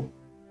battle.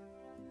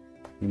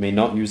 You may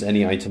not use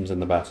any items in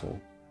the battle.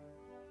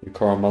 Your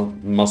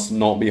Coromon must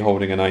not be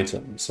holding an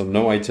item, so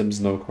no items,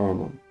 no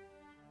Coromon.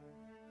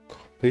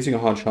 Completing a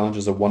hard challenge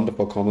is a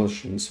wonderful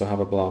accomplishment, so have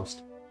a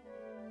blast.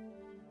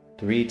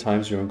 3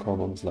 times your own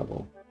Coromon's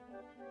level.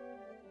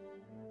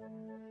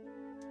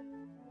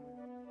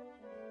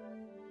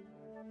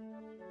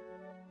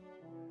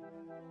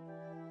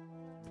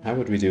 How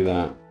would we do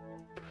that?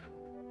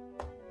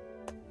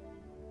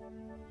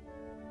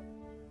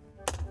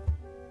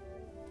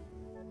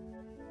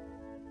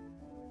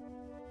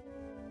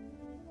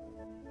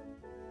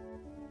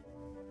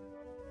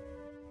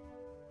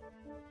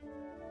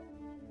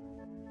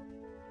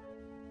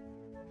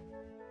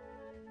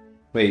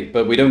 Wait,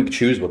 but we don't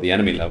choose what the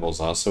enemy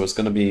levels are, so it's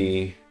going to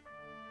be...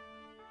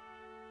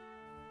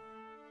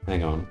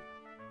 Hang on.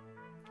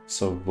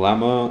 So,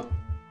 Vlamma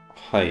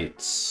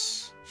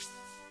Heights.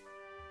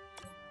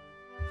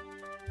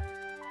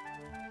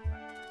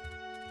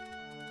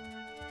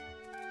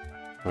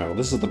 Alright, well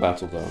this is the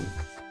battle zone.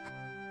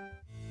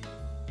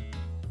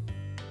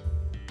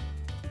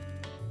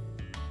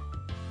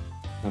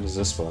 How does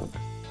this work?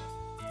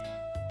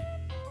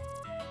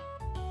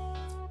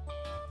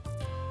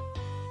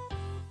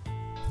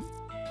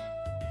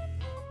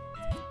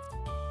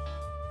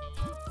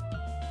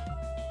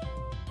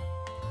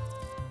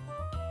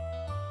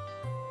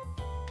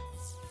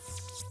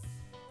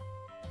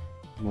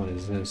 What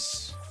is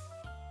this?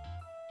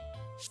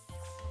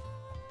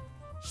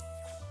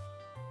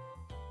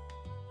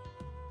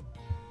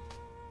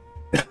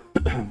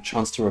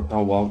 Chance to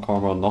repel wild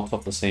Coromon not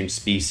of the same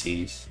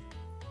species.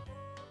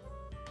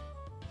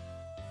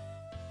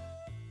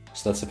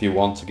 So that's if you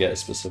want to get a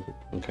specific...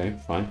 Okay,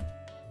 fine.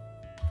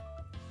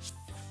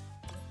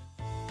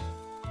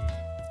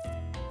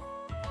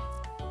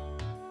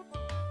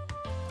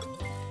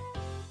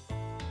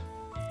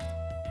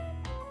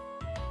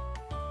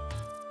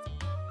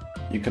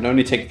 You can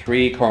only take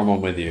 3 Coromon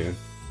with you.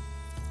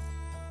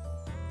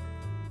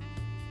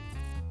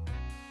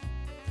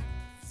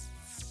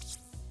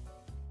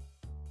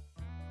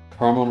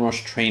 Coromon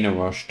Rush, Trainer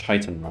Rush,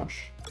 Titan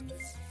Rush.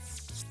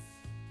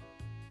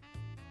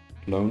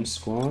 Lone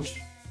Squad?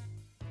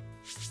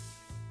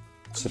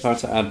 So if I were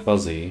to add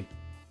Buzzy...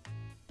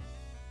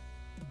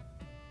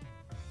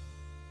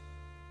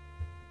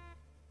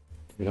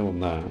 We don't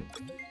want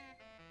that.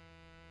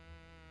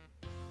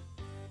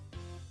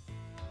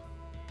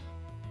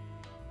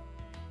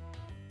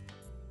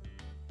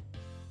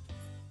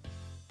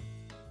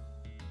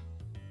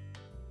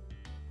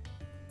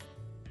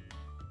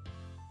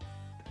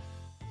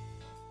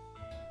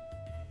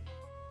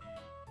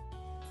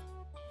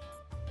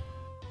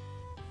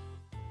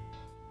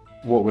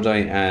 What would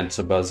I add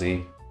to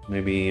Buzzy?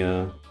 Maybe,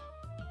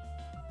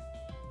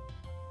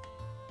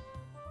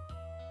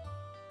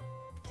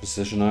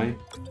 Precision Eye?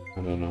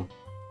 I don't know.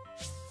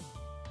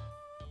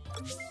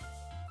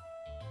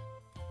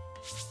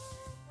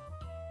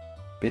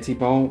 Bitty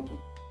Bolt?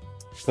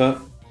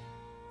 But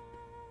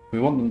we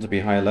want them to be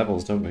higher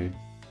levels, don't we?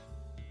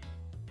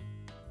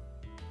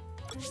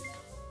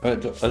 I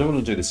don't want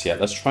to do this yet.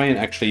 Let's try and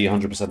actually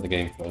 100% the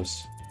game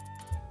first.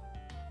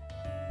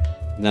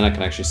 And then I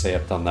can actually say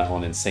I've done that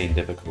on insane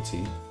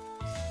difficulty.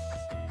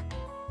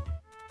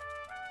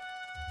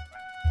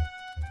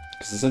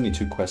 Because there's only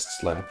 2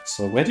 quests left.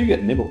 So where do you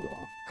get Nibblegar?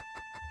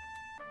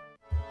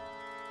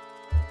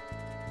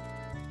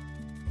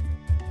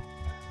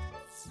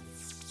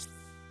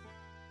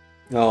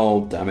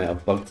 Oh, damn it, I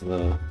bugged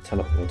the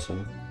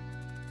teleporter.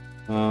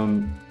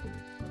 Can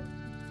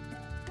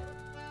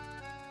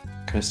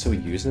I still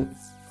use it?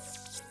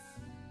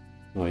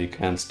 No, you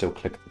can still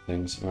click the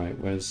things. Alright,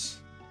 where's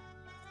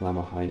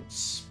Glamour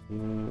Heights?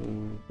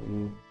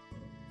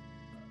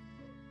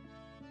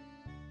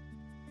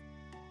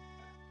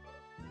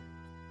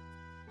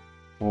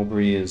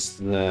 Aubrey is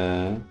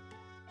there.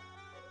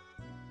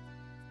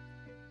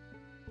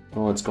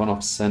 Oh, it's gone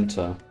off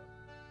center.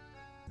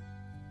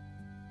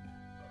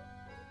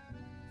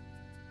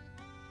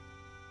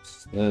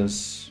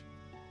 There's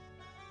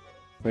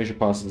Fraser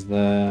Pass is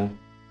there.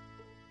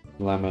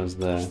 Glamour's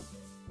there.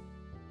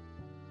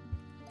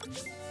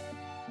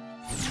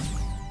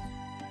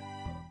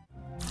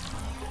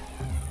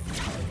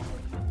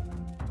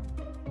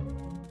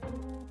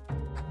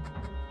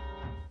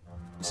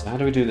 So how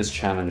do we do this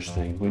challenge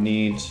thing? We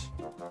need...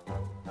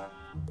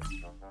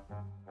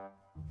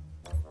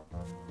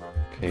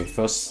 Okay,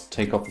 first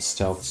take off the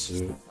stealth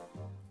suit.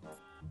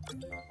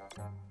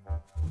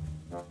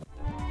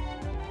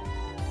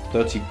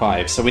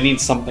 35, so we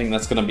need something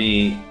that's gonna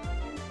be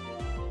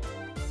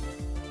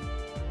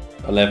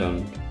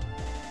 11.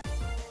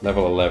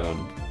 Level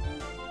 11.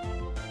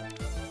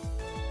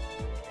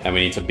 And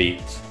we need to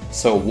beat...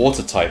 So a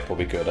water type will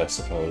be good, I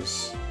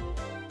suppose.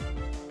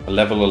 A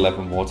level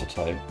 11 water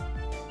type.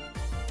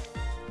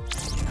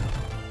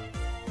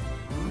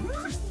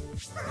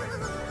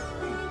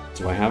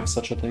 Do I have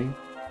such a thing?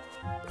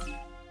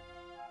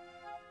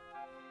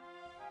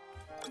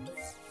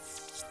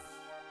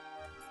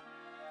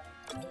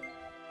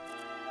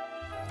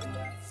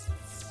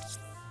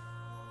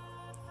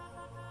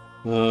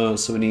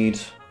 So we need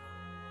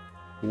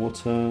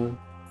water.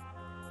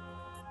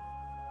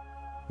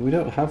 We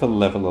don't have a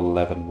level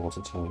 11 water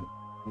type.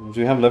 Do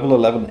we have level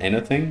 11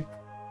 anything?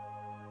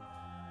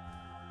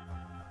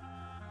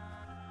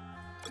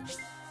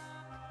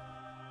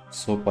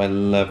 Sort by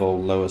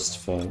level, lowest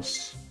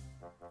first.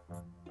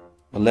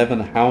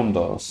 11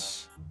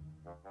 Houndos.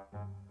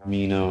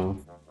 Mino.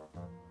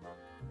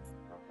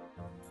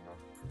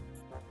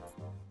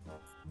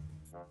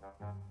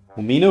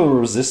 Well, Mino will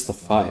resist the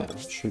fire.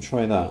 Should we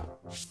try that?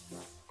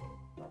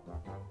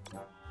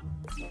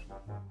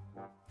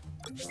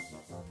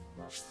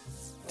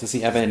 Does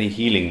he have any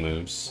healing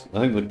moves? I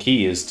think the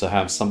key is to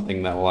have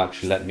something that will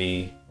actually let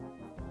me...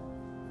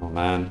 Oh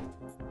man.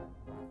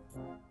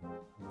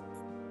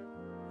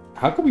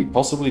 How could we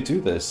possibly do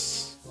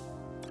this?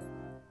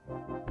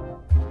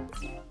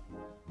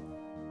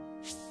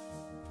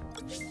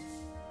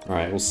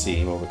 Alright, we'll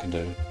see what we can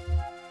do.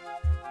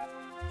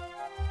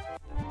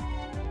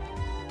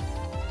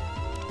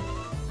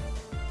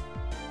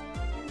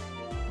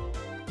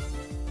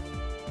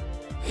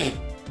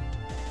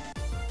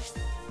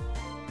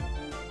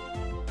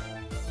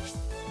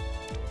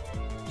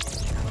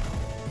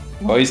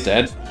 Oh, he's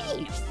dead.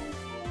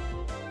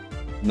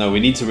 No, we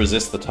need to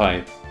resist the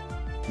type.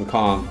 We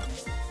can't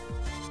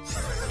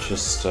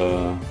just,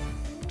 So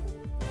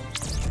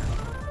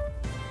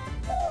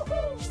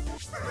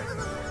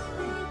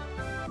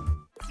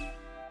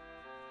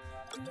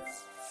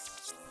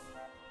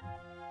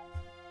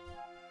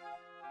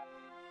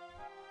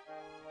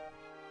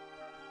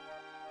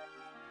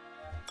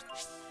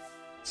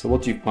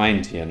what do you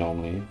find here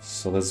normally?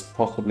 So there's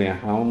possibly a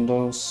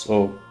Houndos,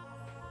 or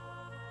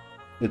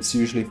it's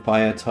usually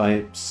fire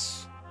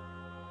types.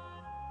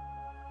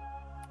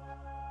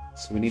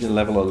 So we need a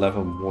level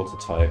 11 water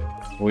type.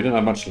 Well, we don't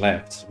have much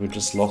left. We've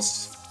just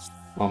lost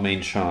our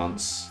main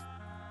chance.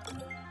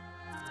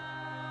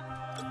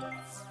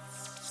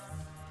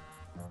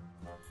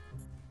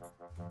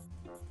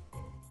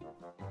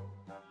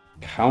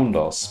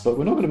 Houndos, but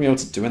we're not going to be able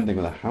to do anything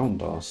with a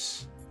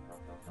Houndos.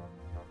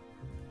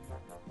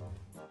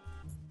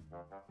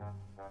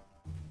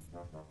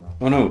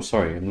 Oh no,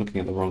 sorry, I'm looking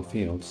at the wrong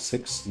field.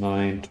 6,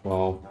 9,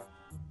 12.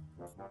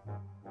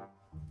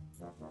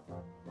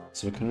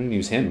 So we can only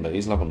use him, but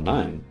he's level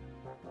 9.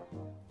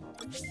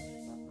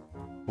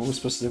 What are we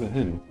supposed to do with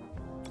him?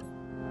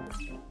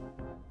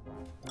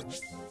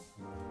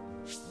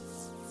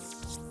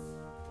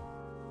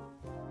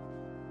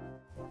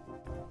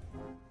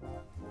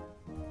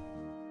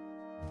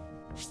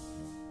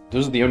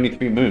 Those are the only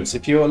 3 moves.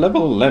 If you're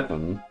level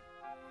 11...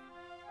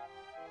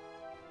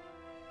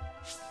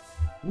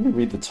 Let me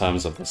read the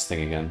terms of this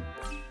thing again.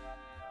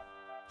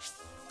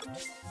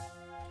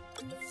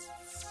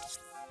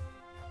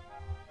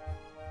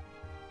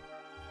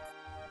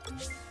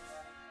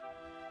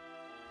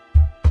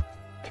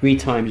 Three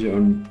times your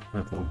own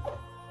level.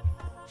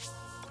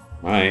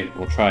 Right,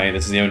 we'll try.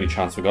 This is the only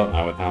chance we got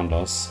now with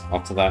Houndos.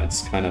 After that,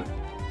 it's kind of...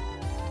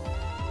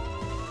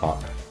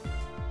 Fuck.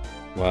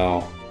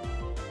 Well...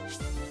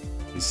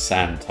 He's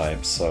sand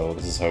type, so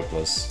this is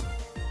hopeless.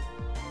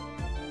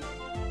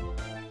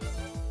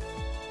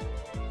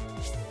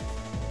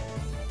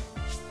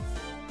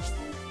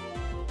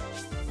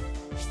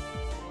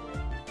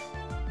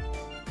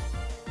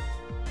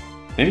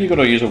 Maybe you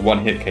gotta use a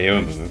one-hit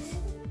KO move.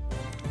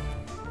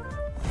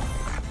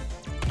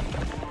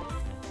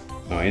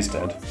 No, he's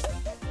dead.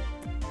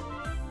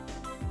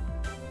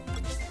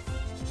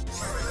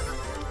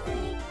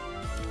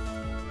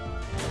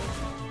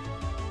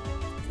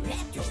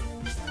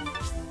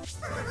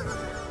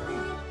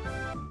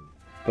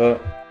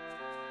 But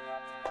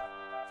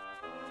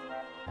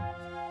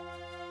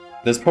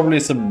there's probably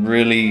some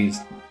really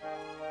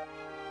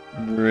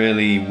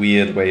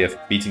weird way of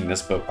beating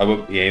this, but I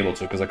won't be able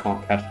to because I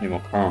can't catch any more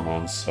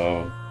Coromons,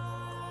 so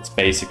it's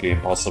basically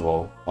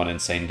impossible on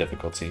insane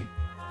difficulty.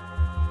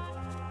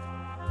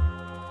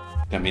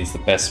 That means the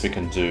best we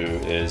can do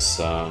is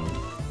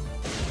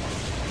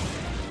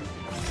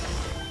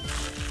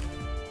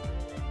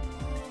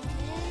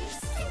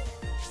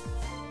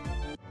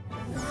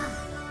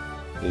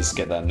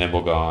get that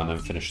Nimblegar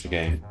and finish the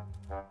game.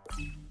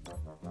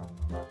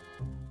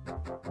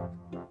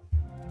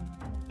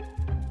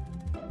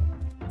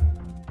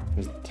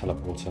 Where's the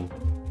teleporter?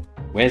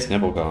 Where's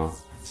Nimblegar?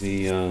 Is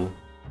he,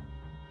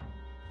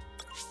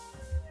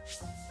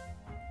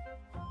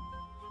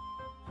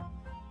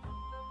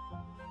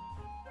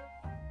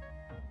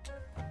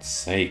 God's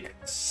sake,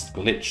 it's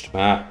glitched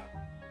map.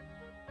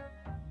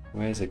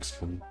 Where's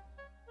XCOM?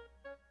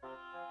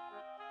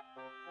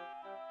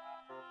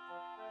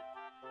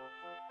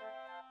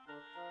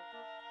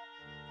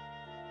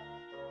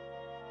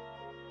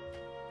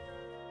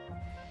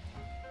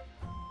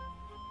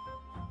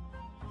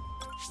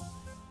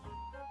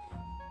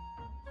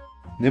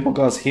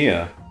 Nimblegar's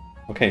here.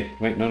 Okay,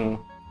 wait,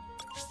 no.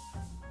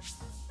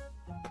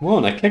 Come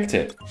on, I clicked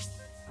it.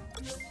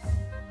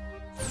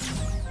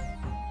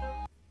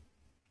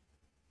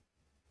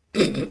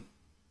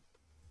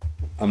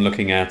 I'm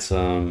looking at,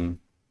 Wait,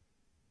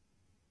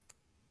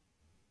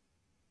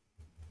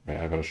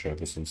 I gotta show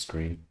this on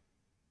screen.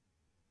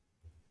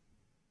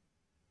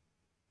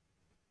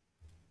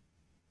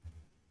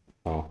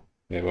 Oh,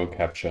 it won't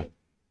capture.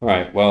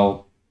 Alright,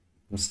 well,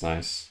 that's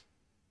nice.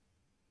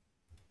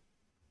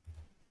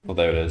 Oh,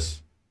 there it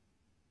is.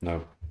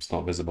 No, it's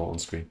not visible on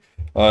screen.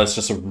 It's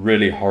just a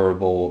really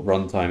horrible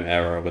runtime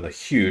error with a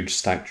huge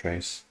stack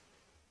trace.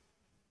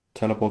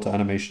 Teleporter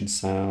animation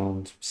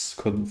sound.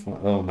 Couldn't find.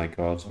 Oh my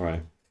god.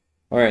 Alright.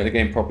 Alright, the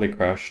game properly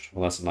crashed.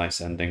 Well, that's a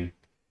nice ending.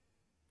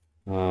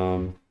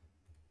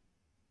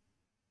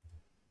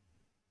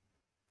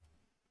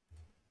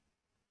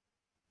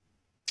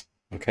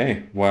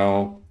 Okay,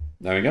 well,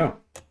 there we go.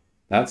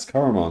 That's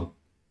Coromon.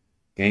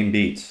 Game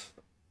beat.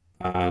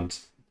 And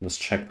let's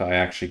check that I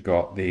actually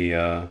got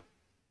the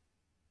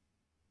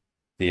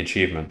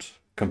achievement.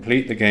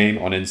 Complete the game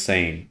on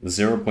Insane.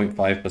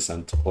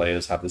 0.5% of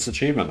players have this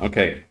achievement.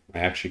 Okay, I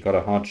actually got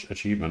a hard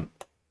achievement.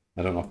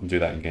 I don't often do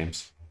that in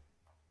games.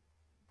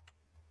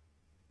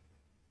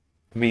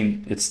 I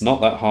mean, it's not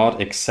that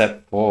hard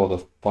except for the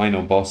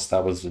final boss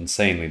that was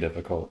insanely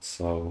difficult,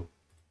 so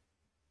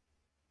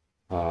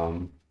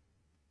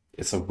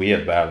it's a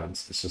weird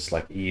balance. It's just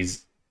like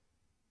easy,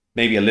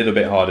 maybe a little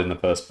bit hard in the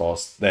first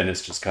boss, then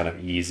it's just kind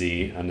of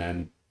easy, and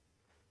then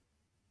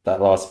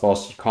that last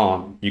boss you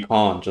can't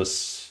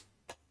just,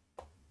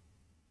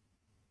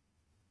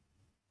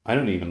 I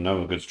don't even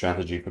know a good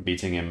strategy for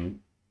beating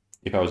him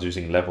if I was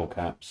using level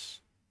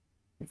caps.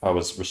 If I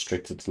was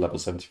restricted to level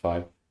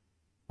 75.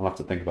 I'll have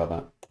to think about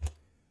that.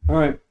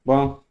 Alright,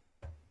 well,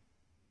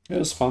 it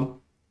was fun.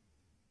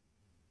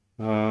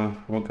 I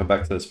won't come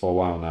back to this for a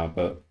while now,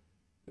 but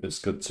it's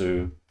good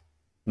to...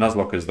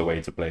 Nuzlocke is the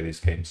way to play these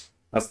games.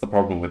 That's the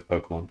problem with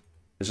Pokemon.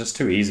 It's just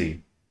too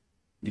easy.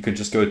 You can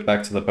just go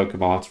back to the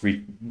Pokemon,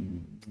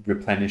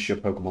 replenish your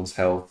Pokemon's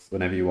health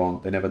whenever you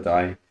want. They never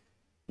die.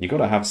 You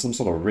gotta have some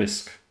sort of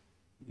risk.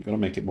 You gotta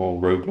make it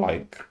more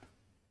roguelike.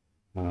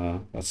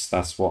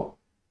 That's what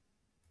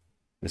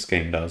this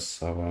game does.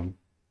 So,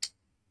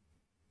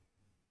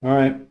 all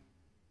right.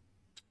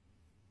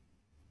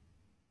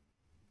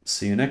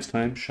 See you next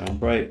time. Shine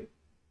bright.